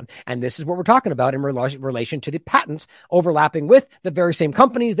working on. And this is what we're talking about in relation to the patents overlapping with the very same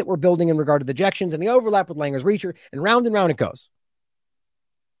companies that we're building in regard to the ejections and the overlap with Langer's research, and round it goes.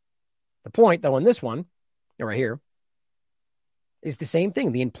 The point, though, in this one, right here, is the same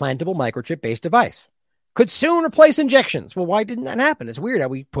thing, the implantable microchip-based device. Could soon replace injections. Well, why didn't that happen? It's weird how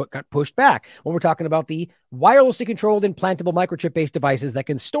we got pushed back when we're talking about the wirelessly controlled implantable microchip-based devices that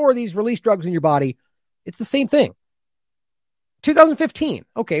can store these release drugs in your body. It's the same thing. 2015.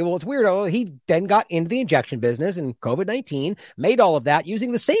 Okay, well, it's weird. He then got into the injection business and COVID-19, made all of that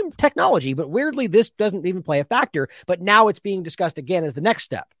using the same technology. But weirdly, this doesn't even play a factor. But now it's being discussed again as the next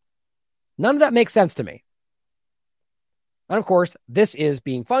step. None of that makes sense to me. And of course, this is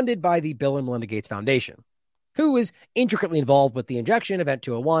being funded by the Bill and Melinda Gates Foundation, who is intricately involved with the injection, Event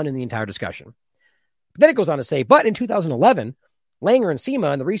 201, and the entire discussion. But then it goes on to say, but in 2011, Langer and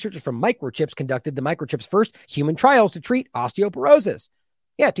Seema and the researchers from Microchips conducted the microchip's first human trials to treat osteoporosis.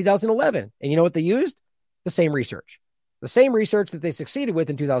 Yeah, 2011. And you know what they used? The same research. The same research that they succeeded with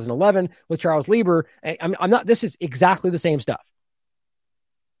in 2011 with Charles Lieber. This is exactly the same stuff.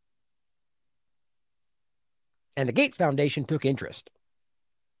 And the Gates Foundation took interest.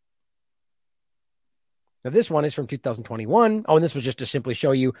 Now, this one is from 2021. Oh, and this was just to simply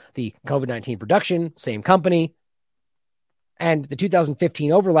show you the COVID-19 production, same company. And the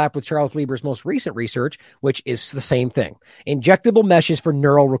 2015 overlap with Charles Lieber's most recent research, which is the same thing. Injectable meshes for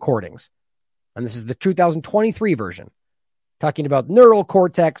neural recordings. And this is the 2023 version, talking about visual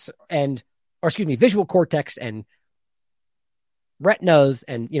cortex and retinas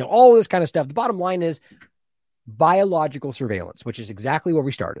and, all this kind of stuff. The bottom line is biological surveillance, which is exactly where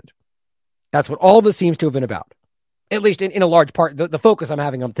we started. That's what all of this seems to have been about, at least in a large part, the focus I'm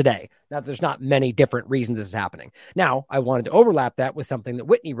having on today. Now, there's not many different reasons this is happening. Now, I wanted to overlap that with something that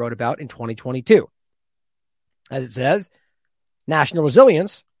Whitney wrote about in 2022. As it says, national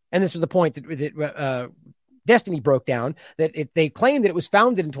resilience, and this was the point that Destiny broke down, that they claimed that it was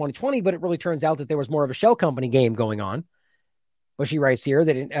founded in 2020, but it really turns out that there was more of a shell company game going on. But she writes here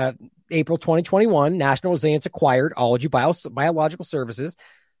that in April 2021, National Resilience acquired Ology Biological Services,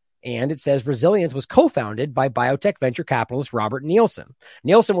 and it says Resilience was co-founded by biotech venture capitalist Robert Nielsen.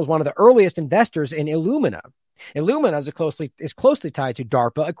 Nielsen was one of the earliest investors in Illumina. Illumina is closely tied to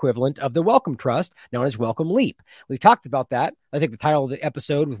DARPA equivalent of the Wellcome Trust, known as Wellcome Leap. We've talked about that. I think the title of the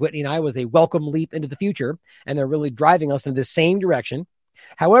episode with Whitney and I was a Welcome Leap into the Future, and they're really driving us in the same direction.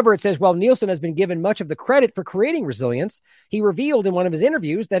 However, it says, while Nielsen has been given much of the credit for creating Resilience, he revealed in one of his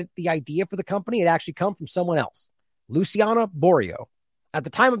interviews that the idea for the company had actually come from someone else, Luciana Borio. At the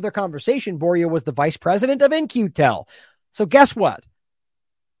time of their conversation, Borio was the vice president of InQtel. So guess what?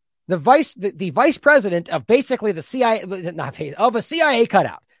 The vice president of basically the CIA, of a CIA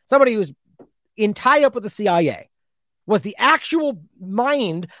cutout, somebody who's tied up with the CIA, was the actual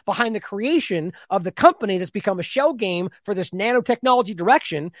mind behind the creation of the company that's become a shell game for this nanotechnology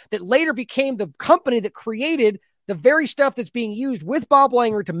direction that later became the company that created the very stuff that's being used with Bob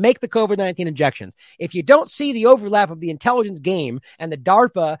Langer to make the COVID-19 injections. If you don't see the overlap of the intelligence game and the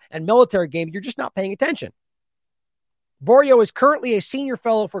DARPA and military game, you're just not paying attention. Borio is currently a senior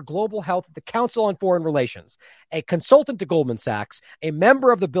fellow for global health at the Council on Foreign Relations, a consultant to Goldman Sachs, a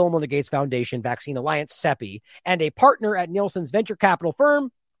member of the Bill and Melinda Gates Foundation Vaccine Alliance, CEPI, and a partner at Nielsen's venture capital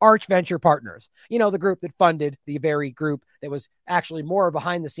firm, Arch Venture Partners. The group that funded the very group that was actually more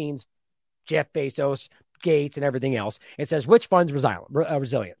behind the scenes, Jeff Bezos, Gates, and everything else. It says, which funds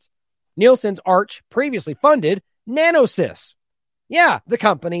Resilience? Nielsen's Arch previously funded Nanosys. Yeah, the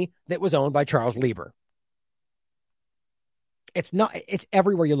company that was owned by Charles Lieber. It's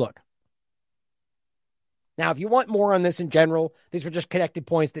everywhere you look. Now, if you want more on this in general, these were just connected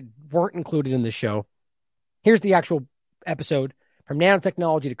points that weren't included in this show. Here's the actual episode, From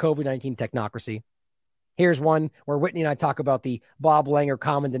Nanotechnology to COVID-19 Technocracy. Here's one where Whitney and I talk about the Bob Langer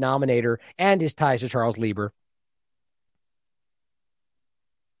common denominator and his ties to Charles Lieber.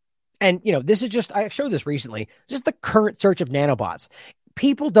 And, this is just, I showed this recently, just the current search of nanobots.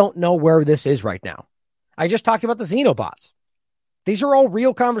 People don't know where this is right now. I just talked about the xenobots. These are all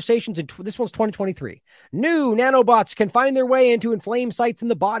real conversations. This one's 2023. New nanobots can find their way into inflamed sites in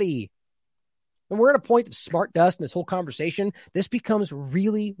the body. When we're at a point of smart dust in this whole conversation, this becomes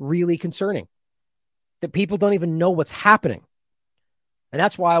really, really concerning. That people don't even know what's happening. And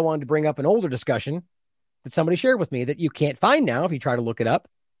that's why I wanted to bring up an older discussion that somebody shared with me that you can't find now if you try to look it up.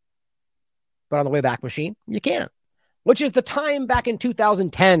 But on the Wayback Machine, you can. Which is the time back in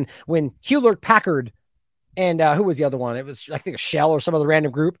 2010 when Hewlett Packard and who was the other one? It was, I think, a Shell or some other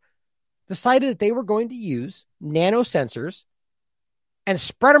random group decided that they were going to use nanosensors and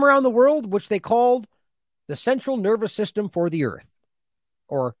spread them around the world, which they called the Central Nervous System for the Earth,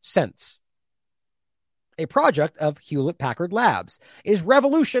 or SENSE. A project of Hewlett Packard Labs is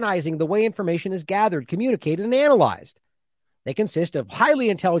revolutionizing the way information is gathered, communicated, and analyzed. They consist of highly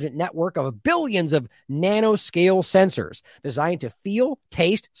intelligent network of billions of nanoscale sensors designed to feel,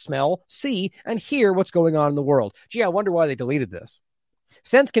 taste, smell, see, and hear what's going on in the world. Gee, I wonder why they deleted this.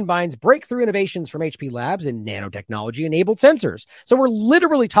 Sense combines breakthrough innovations from HP Labs and nanotechnology-enabled sensors. So we're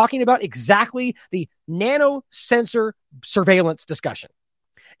literally talking about exactly the nano-sensor surveillance discussion.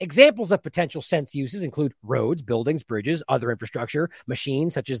 Examples of potential sense uses include roads, buildings, bridges, other infrastructure,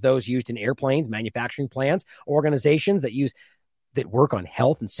 machines such as those used in airplanes, manufacturing plants, organizations that work on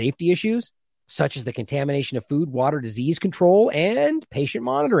health and safety issues, such as the contamination of food, water, disease control, and patient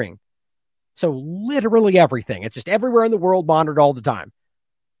monitoring. So literally everything. It's just everywhere in the world, monitored all the time.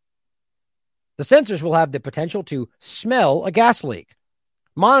 The sensors will have the potential to smell a gas leak,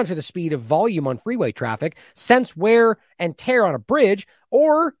 monitor the speed of volume on freeway traffic, sense wear and tear on a bridge,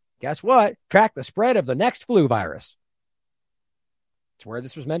 or, guess what, track the spread of the next flu virus. It's where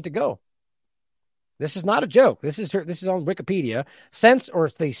this was meant to go. This is not a joke. This is on Wikipedia. Sense, or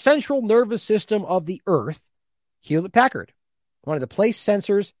the central nervous system of the Earth, Hewlett-Packard, wanted to place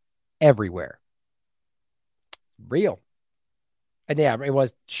sensors everywhere. Real. And yeah, it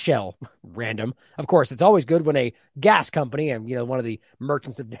was Shell, random. Of course, it's always good when a gas company and, one of the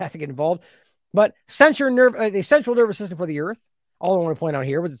merchants of death get involved. But the central nervous system for the Earth, all I want to point out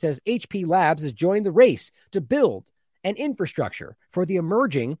here was it says HP Labs has joined the race to build an infrastructure for the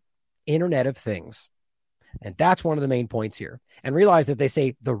emerging Internet of Things. And that's one of the main points here. And realize that they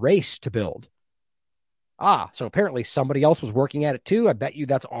say the race to build. So apparently somebody else was working at it too. I bet you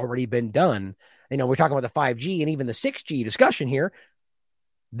that's already been done. We're talking about the 5G and even the 6G discussion here.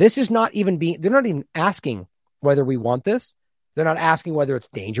 This is not even they're not even asking whether we want this. They're not asking whether it's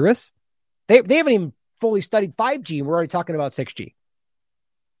dangerous. They haven't even fully studied 5G and we're already talking about 6G.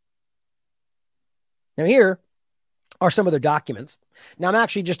 Now here are some of their documents. Now I'm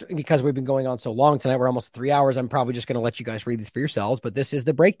actually, just because we've been going on so long tonight, we're almost 3 hours. I'm probably just going to let you guys read these for yourselves, but this is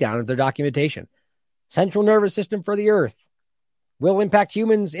the breakdown of their documentation. Central nervous system for the Earth will impact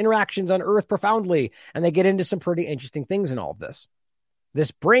humans' interactions on Earth profoundly. And they get into some pretty interesting things in all of this.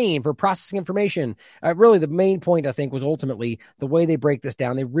 This brain for processing information. Really, the main point, I think, was ultimately the way they break this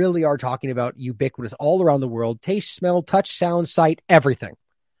down. They really are talking about ubiquitous all around the world. Taste, smell, touch, sound, sight, everything.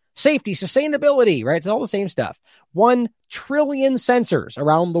 Safety, sustainability, right? It's all the same stuff. 1 trillion sensors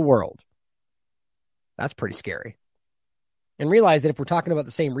around the world. That's pretty scary. And realize that if we're talking about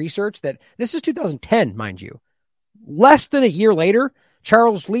the same research, that this is 2010, mind you. Less than a year later,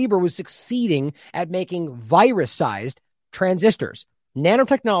 Charles Lieber was succeeding at making virus-sized transistors,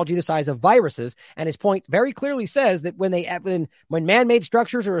 nanotechnology the size of viruses. And his point very clearly says that when man-made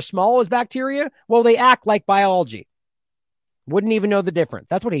structures are as small as bacteria, well, they act like biology. Wouldn't even know the difference.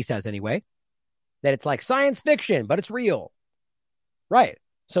 That's what he says anyway. That it's like science fiction, but it's real. Right.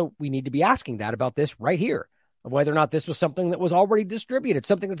 So we need to be asking that about this right here, of whether or not this was something that was already distributed,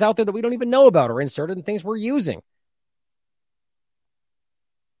 something that's out there that we don't even know about or inserted in things we're using.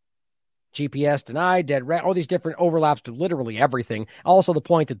 GPS denied, dead rat, all these different overlaps to literally everything. Also the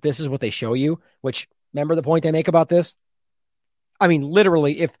point that this is what they show you, which, remember the point they make about this? I mean,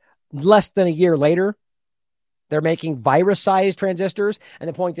 literally, if less than a year later, they're making virus-sized transistors, and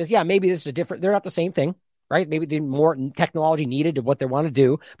the point is, yeah, maybe this is they're not the same thing, right? Maybe there's more technology needed to what they want to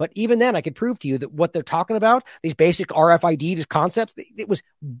do. But even then, I could prove to you that what they're talking about, these basic RFID concepts, it was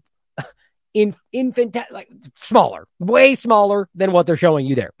smaller, way smaller than what they're showing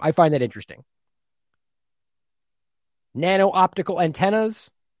you there. I find that interesting. Nano optical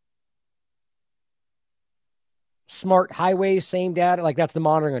antennas, smart highways, same data, like that's the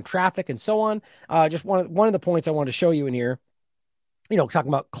monitoring of traffic and so on. Just one of the points I wanted to show you in here, talking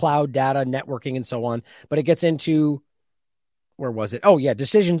about cloud data, networking and so on, but it gets into, where was it? Oh yeah.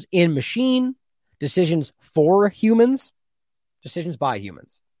 Decisions in machine, decisions for humans, decisions by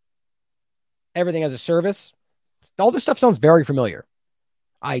humans, everything as a service. All this stuff sounds very familiar.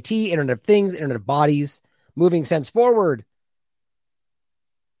 IT, Internet of Things, Internet of Bodies, moving sense forward.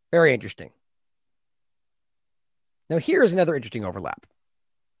 Very interesting. Now, here's another interesting overlap.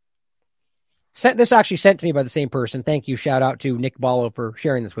 This actually sent to me by the same person. Thank you. Shout out to Nick Ballo for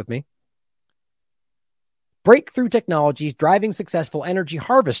sharing this with me. Breakthrough technologies driving successful energy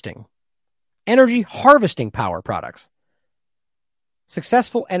harvesting power products.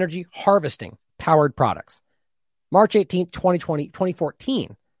 Successful energy harvesting powered products. March 18th,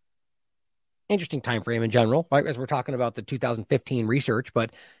 2014. Interesting time frame in general, right? As we're talking about the 2015 research,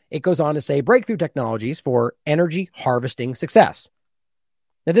 but it goes on to say breakthrough technologies for energy harvesting success.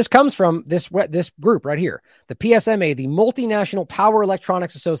 Now, this comes from this group right here, the PSMA, the Multinational Power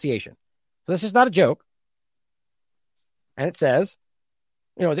Electronics Association. So this is not a joke. And it says,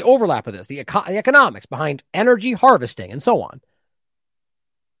 the overlap of this, the economics behind energy harvesting and so on.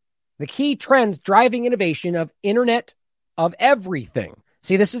 The key trends driving innovation of Internet of Everything.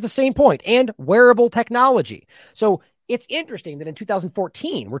 See, this is the same point. And wearable technology. So it's interesting that in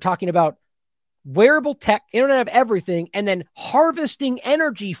 2014, we're talking about wearable tech, Internet of Everything, and then harvesting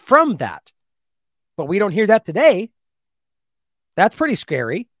energy from that. But we don't hear that today. That's pretty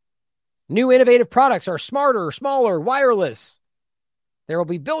scary. New innovative products are smarter, smaller, wireless. There will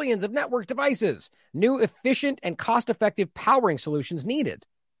be billions of network devices. New, efficient, and cost-effective powering solutions needed.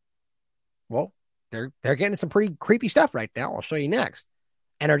 Well, they're getting some pretty creepy stuff right now. I'll show you next.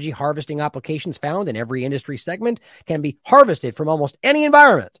 Energy harvesting applications found in every industry segment can be harvested from almost any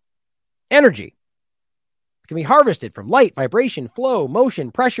environment. Energy can be harvested from light, vibration, flow,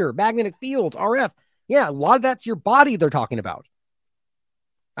 motion, pressure, magnetic fields, RF. Yeah, a lot of that's your body they're talking about.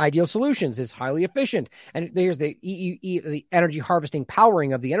 Ideal Solutions is highly efficient. And there's the the energy harvesting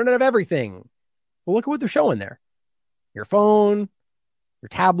powering of the Internet of Everything. Well, look at what they're showing there. Your phone, your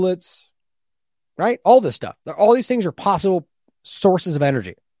tablets, right? All this stuff. All these things are possible sources of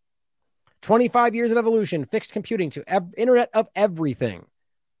energy. 25 years of evolution, fixed computing to Internet of Everything.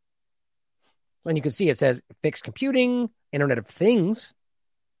 And you can see it says fixed computing, Internet of Things.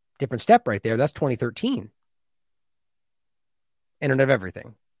 Different step right there. That's 2013. Internet of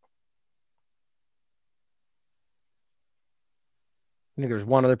Everything. I think there's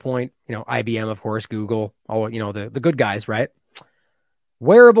one other point, IBM, of course, Google, all, the good guys, right?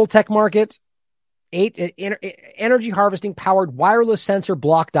 Wearable tech market, energy harvesting powered wireless sensor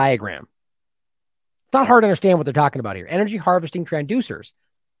block diagram. It's not hard to understand what they're talking about here. Energy harvesting transducers.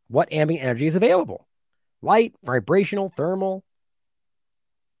 What ambient energy is available? Light, vibrational, thermal.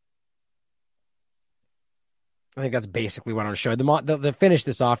 I think that's basically what I'm showing. To finish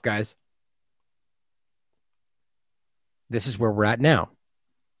this off, guys, this is where we're at now.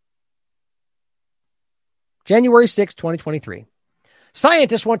 January 6, 2023.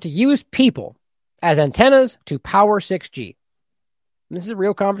 Scientists want to use people as antennas to power 6G. And this is a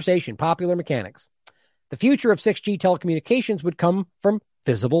real conversation, popular mechanics. The future of 6G telecommunications would come from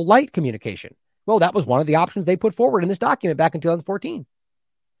visible light communication. Well, that was one of the options they put forward in this document back in 2014.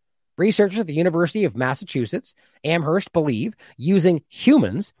 Researchers at the University of Massachusetts, Amherst, believe using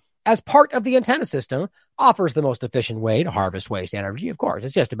humans as part of the antenna system offers the most efficient way to harvest waste energy. Of course,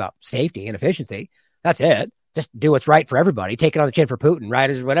 it's just about safety and efficiency. That's it. Just do what's right for everybody. Take it on the chin for Putin, right?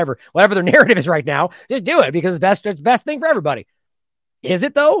 Or whatever their narrative is right now. Just do it because it's the best thing for everybody. Is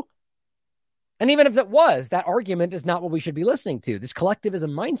it though? And even if it was, that argument is not what we should be listening to. This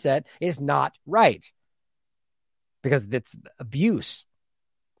collectivism mindset is not right because it's abuse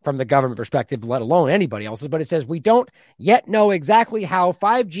from the government perspective, let alone anybody else's. But it says we don't yet know exactly how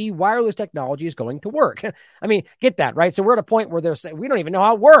 5G wireless technology is going to work. I mean, get that, right? So we're at a point where they're saying we don't even know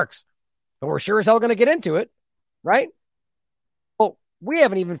how it works, but we're sure as hell going to get into it, right? Well, we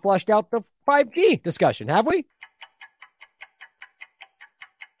haven't even fleshed out the 5G discussion, have we?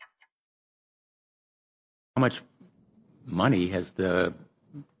 How much money has the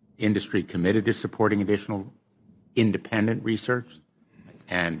industry committed to supporting additional independent research?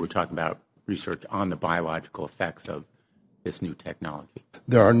 And we're talking about research on the biological effects of this new technology.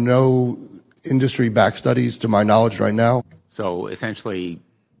 There are no industry-backed studies to my knowledge right now. So essentially,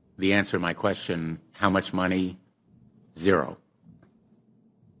 the answer to my question, how much money? Zero.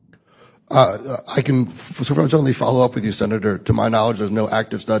 I can certainly follow up with you, Senator. To my knowledge, there's no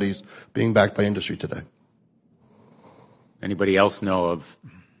active studies being backed by industry today. Anybody else know of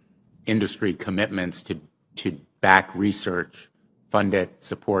industry commitments to back research, fund it,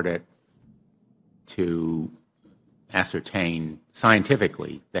 support it, to ascertain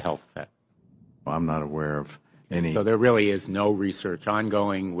scientifically the health effect? Well, I'm not aware of any. So there really is no research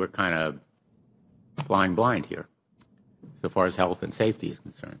ongoing. We're kind of flying blind here so far as health and safety is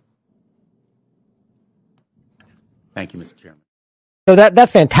concerned. Thank you, Mr. Chairman. So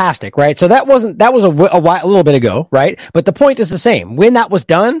that's fantastic, right? So that was a little bit ago, right? But the point is the same. When that was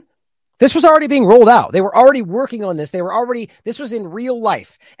done, this was already being rolled out. They were already working on this. This was in real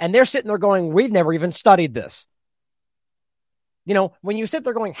life. And they're sitting there going, we've never even studied this. When you sit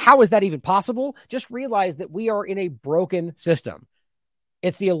there going, how is that even possible? Just realize that we are in a broken system.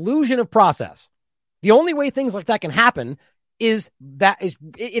 It's the illusion of process. The only way things like that can happen is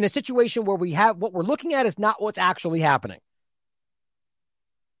in a situation where we have what we're looking at is not what's actually happening.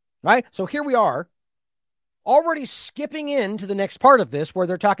 Right? So here we are, already skipping into the next part of this where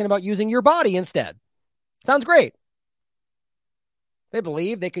they're talking about using your body instead. Sounds great. They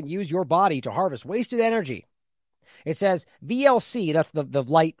believe they can use your body to harvest wasted energy. It says VLC, that's the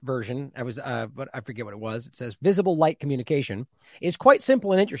light version. But I forget what it was. It says visible light communication is quite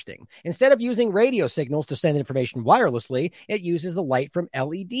simple and interesting. Instead of using radio signals to send information wirelessly, it uses the light from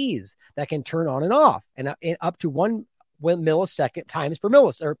LEDs that can turn on and off and up to 1 millisecond times per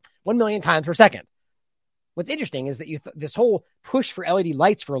millisecond, or 1 million times per second. What's interesting is that this whole push for LED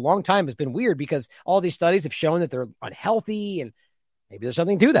lights for a long time has been weird because all these studies have shown that they're unhealthy, and maybe there's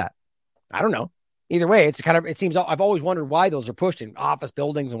something to that. I don't know. Either way, it seems I've always wondered why those are pushed in office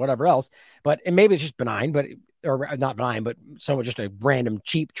buildings and whatever else, and maybe it's just benign, or not benign, but somewhat just a random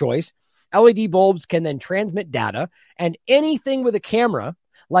cheap choice. LED bulbs can then transmit data, and anything with a camera,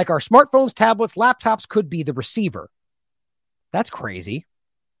 like our smartphones, tablets, laptops, could be the receiver. That's crazy.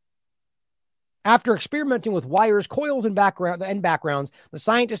 After experimenting with wires, coils, and backgrounds, the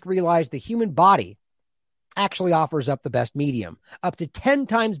scientists realized the human body actually offers up the best medium, up to 10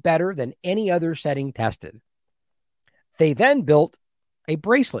 times better than any other setting tested. They then built a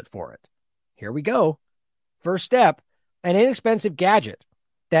bracelet for it. Here we go. First step, an inexpensive gadget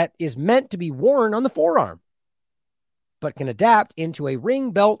that is meant to be worn on the forearm, but can adapt into a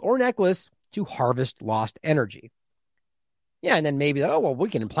ring, belt, or necklace to harvest lost energy. Yeah, and then maybe, we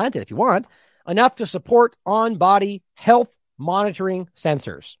can implant it if you want. Enough to support on-body health monitoring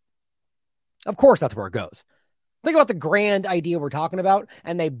sensors. Of course, that's where it goes. Think about the grand idea we're talking about,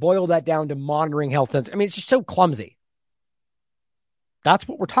 and they boil that down to monitoring health sensors. I mean, it's just so clumsy. That's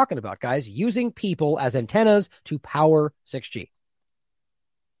what we're talking about, guys. Using people as antennas to power 6G.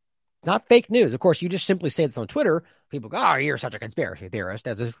 Not fake news. Of course, you just simply say this on Twitter. People go, you're such a conspiracy theorist,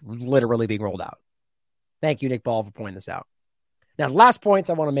 as is literally being rolled out. Thank you, Nick Ball, for pointing this out. Now, the last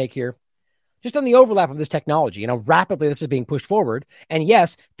points I want to make here, just on the overlap of this technology and how rapidly this is being pushed forward. And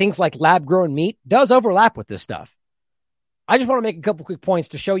yes, things like lab-grown meat does overlap with this stuff. I just want to make a couple quick points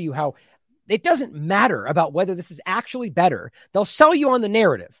to show you how it doesn't matter about whether this is actually better. They'll sell you on the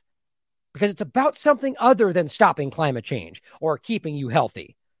narrative because it's about something other than stopping climate change or keeping you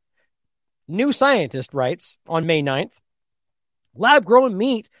healthy. New Scientist writes on May 9th, lab-grown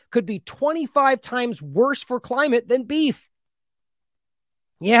meat could be 25 times worse for climate than beef.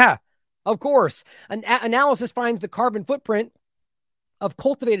 Yeah. Of course, an analysis finds the carbon footprint of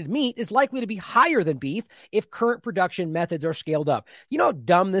cultivated meat is likely to be higher than beef if current production methods are scaled up. You know how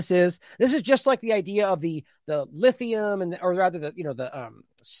dumb this is? This is just like the idea of the lithium the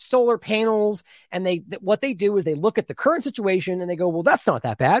solar panels. And what they do is they look at the current situation and they go, well, that's not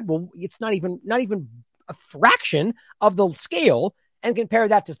that bad. Well, it's not even a fraction of the scale, and compare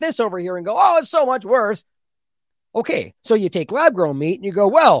that to this over here and go, oh, it's so much worse. Okay, so you take lab-grown meat and you go,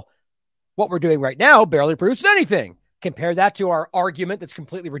 well, what we're doing right now barely produces anything. Compare that to our argument that's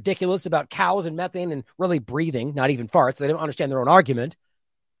completely ridiculous about cows and methane and really breathing, not even farts. They don't understand their own argument.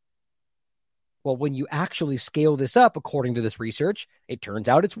 Well, when you actually scale this up, according to this research, it turns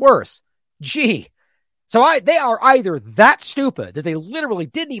out it's worse. Gee. So they are either that stupid that they literally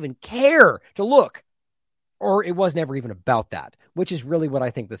didn't even care to look, or it was never even about that, which is really what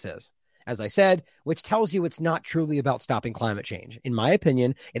I think this is. As I said, which tells you it's not truly about stopping climate change. In my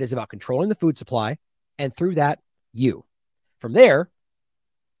opinion, it is about controlling the food supply, and through that, you. From there,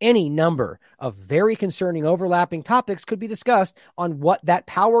 any number of very concerning overlapping topics could be discussed on what that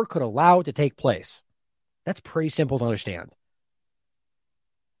power could allow to take place. That's pretty simple to understand.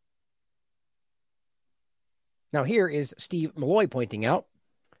 Now here is Steve Malloy pointing out,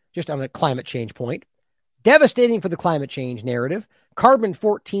 just on a climate change point, devastating for the climate change narrative.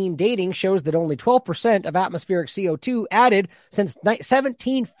 Carbon-14 dating shows that only 12% of atmospheric CO2 added since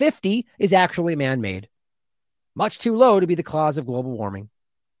 1750 is actually man-made. Much too low to be the cause of global warming.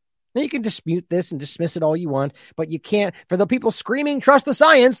 Now you can dispute this and dismiss it all you want, but you can't. For the people screaming, trust the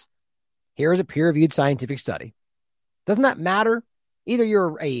science, here is a peer-reviewed scientific study. Doesn't that matter? Either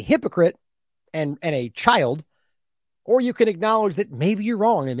you're a hypocrite and a child, or you can acknowledge that maybe you're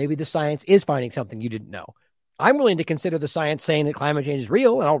wrong and maybe the science is finding something you didn't know. I'm willing to consider the science saying that climate change is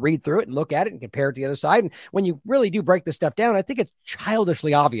real, and I'll read through it and look at it and compare it to the other side. And when you really do break this stuff down, I think it's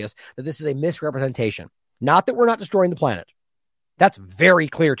childishly obvious that this is a misrepresentation. Not that we're not destroying the planet. That's very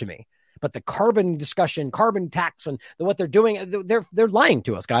clear to me. But the carbon discussion, carbon tax, and what they're doing, they're lying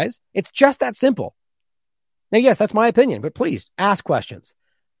to us, guys. It's just that simple. Now, yes, that's my opinion, but please ask questions.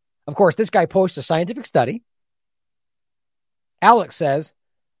 Of course, this guy posts a scientific study. Alex says,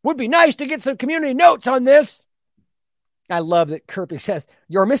 would be nice to get some community notes on this. I love that Kirby says,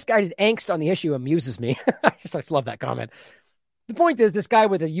 your misguided angst on the issue amuses me. I just love that comment. The point is, this guy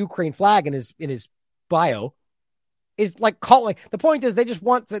with a Ukraine flag in his bio is like calling. The point is, they just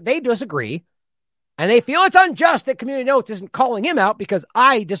want that they disagree, and they feel it's unjust that community notes isn't calling him out because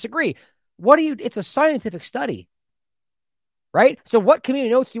I disagree. It's a scientific study, right? So what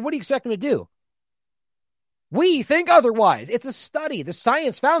community notes what do you expect him to do? We think otherwise. It's a study. The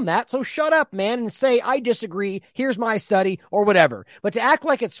science found that. So shut up, man, and say, I disagree. Here's my study or whatever. But to act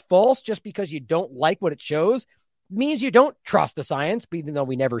like it's false just because you don't like what it shows, means you don't trust the science, but even though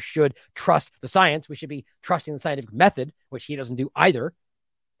we never should trust the science, we should be trusting the scientific method, which he doesn't do either.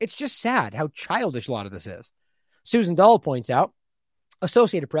 It's just sad how childish a lot of this is. Susan Dahl points out,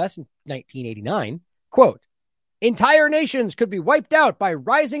 Associated Press in 1989, quote, entire nations could be wiped out by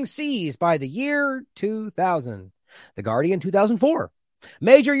rising seas by the year 2000. The Guardian, 2004.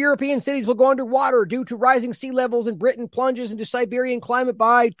 Major European cities will go underwater due to rising sea levels, and Britain plunges into Siberian climate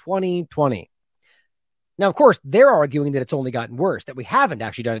by 2020. Now, of course, they're arguing that it's only gotten worse, that we haven't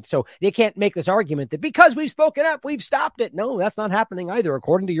actually done it. So they can't make this argument that because we've spoken up, we've stopped it. No, that's not happening either,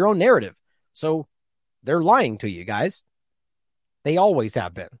 according to your own narrative. So they're lying to you guys. They always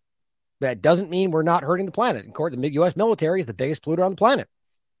have been. That doesn't mean we're not hurting the planet. Of course, the U.S. military is the biggest polluter on the planet.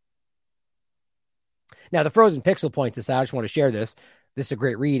 Now, the Frozen Pixel points this out. I just want to share this. This is a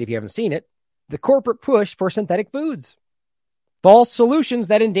great read if you haven't seen it. The corporate push for synthetic foods. False solutions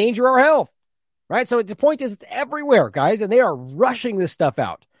that endanger our health. Right? So the point is, it's everywhere, guys, and they are rushing this stuff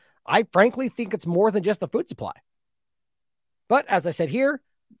out. I frankly think it's more than just the food supply. But as I said here,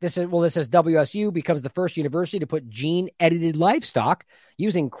 this says WSU becomes the first university to put gene-edited livestock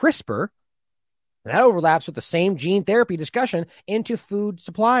using CRISPR. And that overlaps with the same gene therapy discussion into food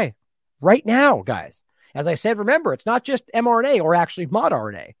supply right now, guys. As I said, remember, it's not just mRNA or actually mod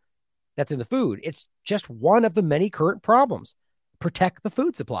RNA that's in the food. It's just one of the many current problems. Protect the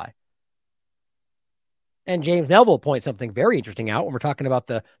food supply. And James Melville points something very interesting out when we're talking about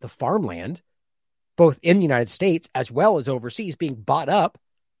the farmland, both in the United States as well as overseas, being bought up.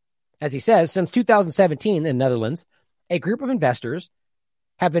 As he says, since 2017 in the Netherlands, a group of investors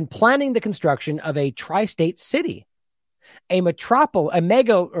have been planning the construction of a tri-state city, megalopolis,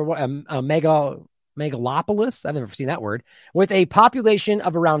 I've never seen that word, with a population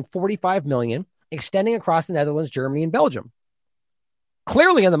of around 45 million, extending across the Netherlands, Germany, and Belgium.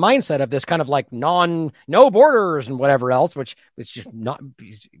 Clearly in the mindset of this kind of like no borders and whatever else, which is just not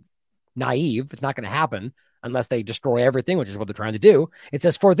naive. It's not going to happen unless they destroy everything, which is what they're trying to do. It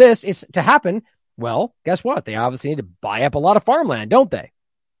says for this is to happen, well, guess what? They obviously need to buy up a lot of farmland, don't they?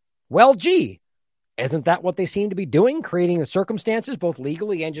 Well, gee, isn't that what they seem to be doing? Creating the circumstances, both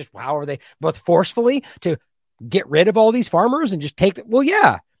legally and just however they, both forcefully, to get rid of all these farmers and just take them? Well,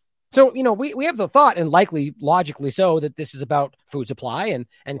 yeah. So, we have the thought, and likely logically so, that this is about food supply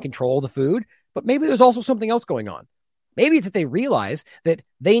and control of the food, but maybe there's also something else going on. Maybe it's that they realize that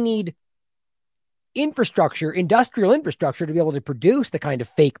they need industrial infrastructure to be able to produce the kind of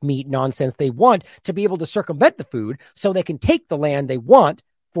fake meat nonsense they want, to be able to circumvent the food so they can take the land they want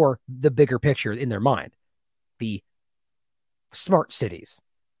for the bigger picture in their mind. The smart cities,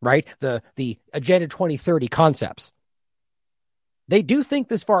 right? The Agenda 2030 concepts. They do think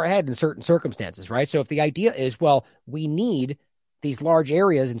this far ahead in certain circumstances, right? So if the idea is, well, we need these large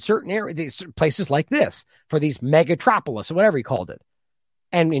areas in certain areas, these places like this, for these megatropolis, or whatever he called it.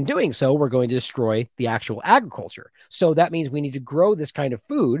 And in doing so, we're going to destroy the actual agriculture. So that means we need to grow this kind of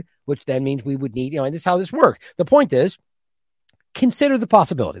food, which then means we would need, and this is how this works. The point is, consider the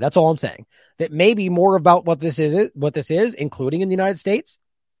possibility. That's all I'm saying. That maybe more about what this is, including in the United States.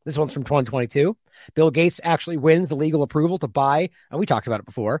 This one's from 2022. Bill Gates actually wins the legal approval to buy, and we talked about it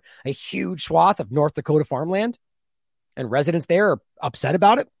before, a huge swath of North Dakota farmland, and residents there are upset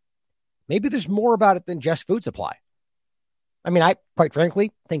about it. Maybe there's more about it than just food supply. I mean, I quite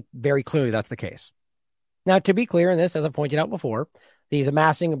frankly think very clearly that's the case. Now, to be clear in this, as I pointed out before, he's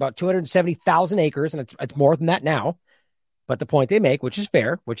amassing about 270,000 acres, and it's more than that now. But the point they make, which is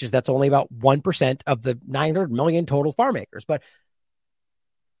fair, which is that's only about 1% of the 900 million total farm acres. But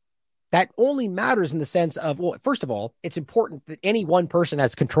that only matters in the sense of, well, first of all, it's important that any one person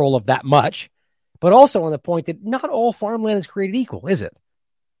has control of that much, but also on the point that not all farmland is created equal, is it?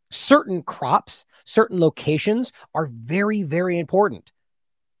 Certain crops, certain locations are very, very important.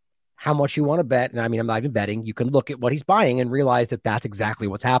 How much you want to bet, and I mean, I'm not even betting, you can look at what he's buying and realize that that's exactly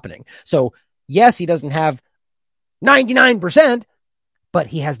what's happening. So, yes, he doesn't have 99%, but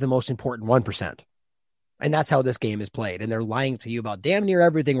he has the most important 1%. And that's how this game is played. And they're lying to you about damn near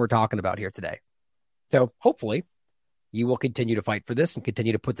everything we're talking about here today. So hopefully you will continue to fight for this and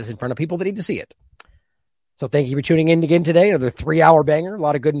continue to put this in front of people that need to see it. So thank you for tuning in again today. Another 3-hour banger. A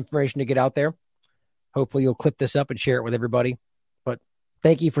lot of good information to get out there. Hopefully you'll clip this up and share it with everybody. But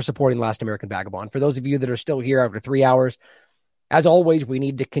thank you for supporting Last American Vagabond. For those of you that are still here after 3 hours, as always, we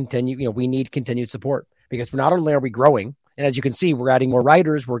need to continue, we need continued support, because not only are we growing, and as you can see, we're adding more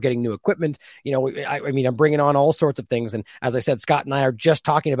writers, we're getting new equipment. I'm bringing on all sorts of things. And as I said, Scott and I are just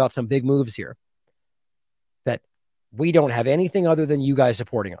talking about some big moves here that we don't have anything other than you guys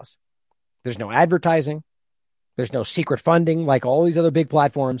supporting us. There's no advertising. There's no secret funding like all these other big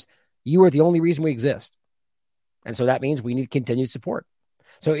platforms. You are the only reason we exist. And so that means we need continued support.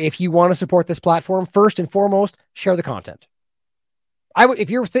 So if you want to support this platform, first and foremost, share the content. If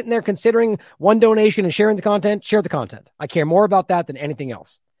you're sitting there considering one donation and sharing the content, share the content. I care more about that than anything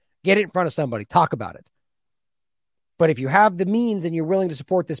else. Get it in front of somebody. Talk about it. But if you have the means and you're willing to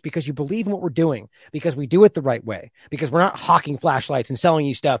support this because you believe in what we're doing, because we do it the right way, because we're not hawking flashlights and selling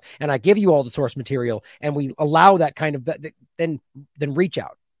you stuff, and I give you all the source material, and we allow that kind of, then reach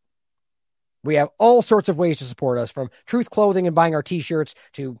out. We have all sorts of ways to support us, from Truth Clothing and buying our t-shirts,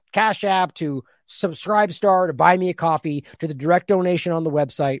 to Cash App, to Subscribestar, to Buy Me a Coffee, to the direct donation on the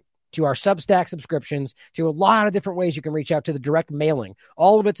website, to our Substack subscriptions, to a lot of different ways you can reach out, to the direct mailing.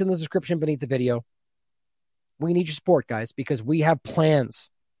 All of it's in the description beneath the video. We need your support, guys, because we have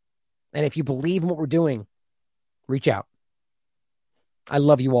plans. And if you believe in what we're doing, reach out. I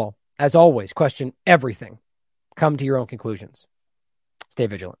love you all. As always, question everything. Come to your own conclusions. Stay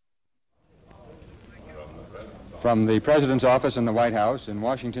vigilant. From the President's office in the White House in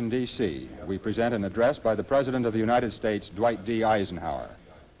Washington, D.C., we present an address by the President of the United States, Dwight D. Eisenhower.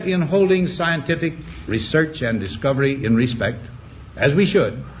 In holding scientific research and discovery in respect, as we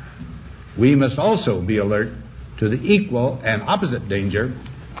should, we must also be alert to the equal and opposite danger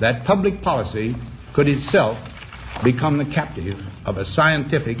that public policy could itself become the captive of a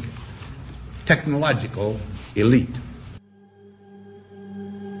scientific, technological elite.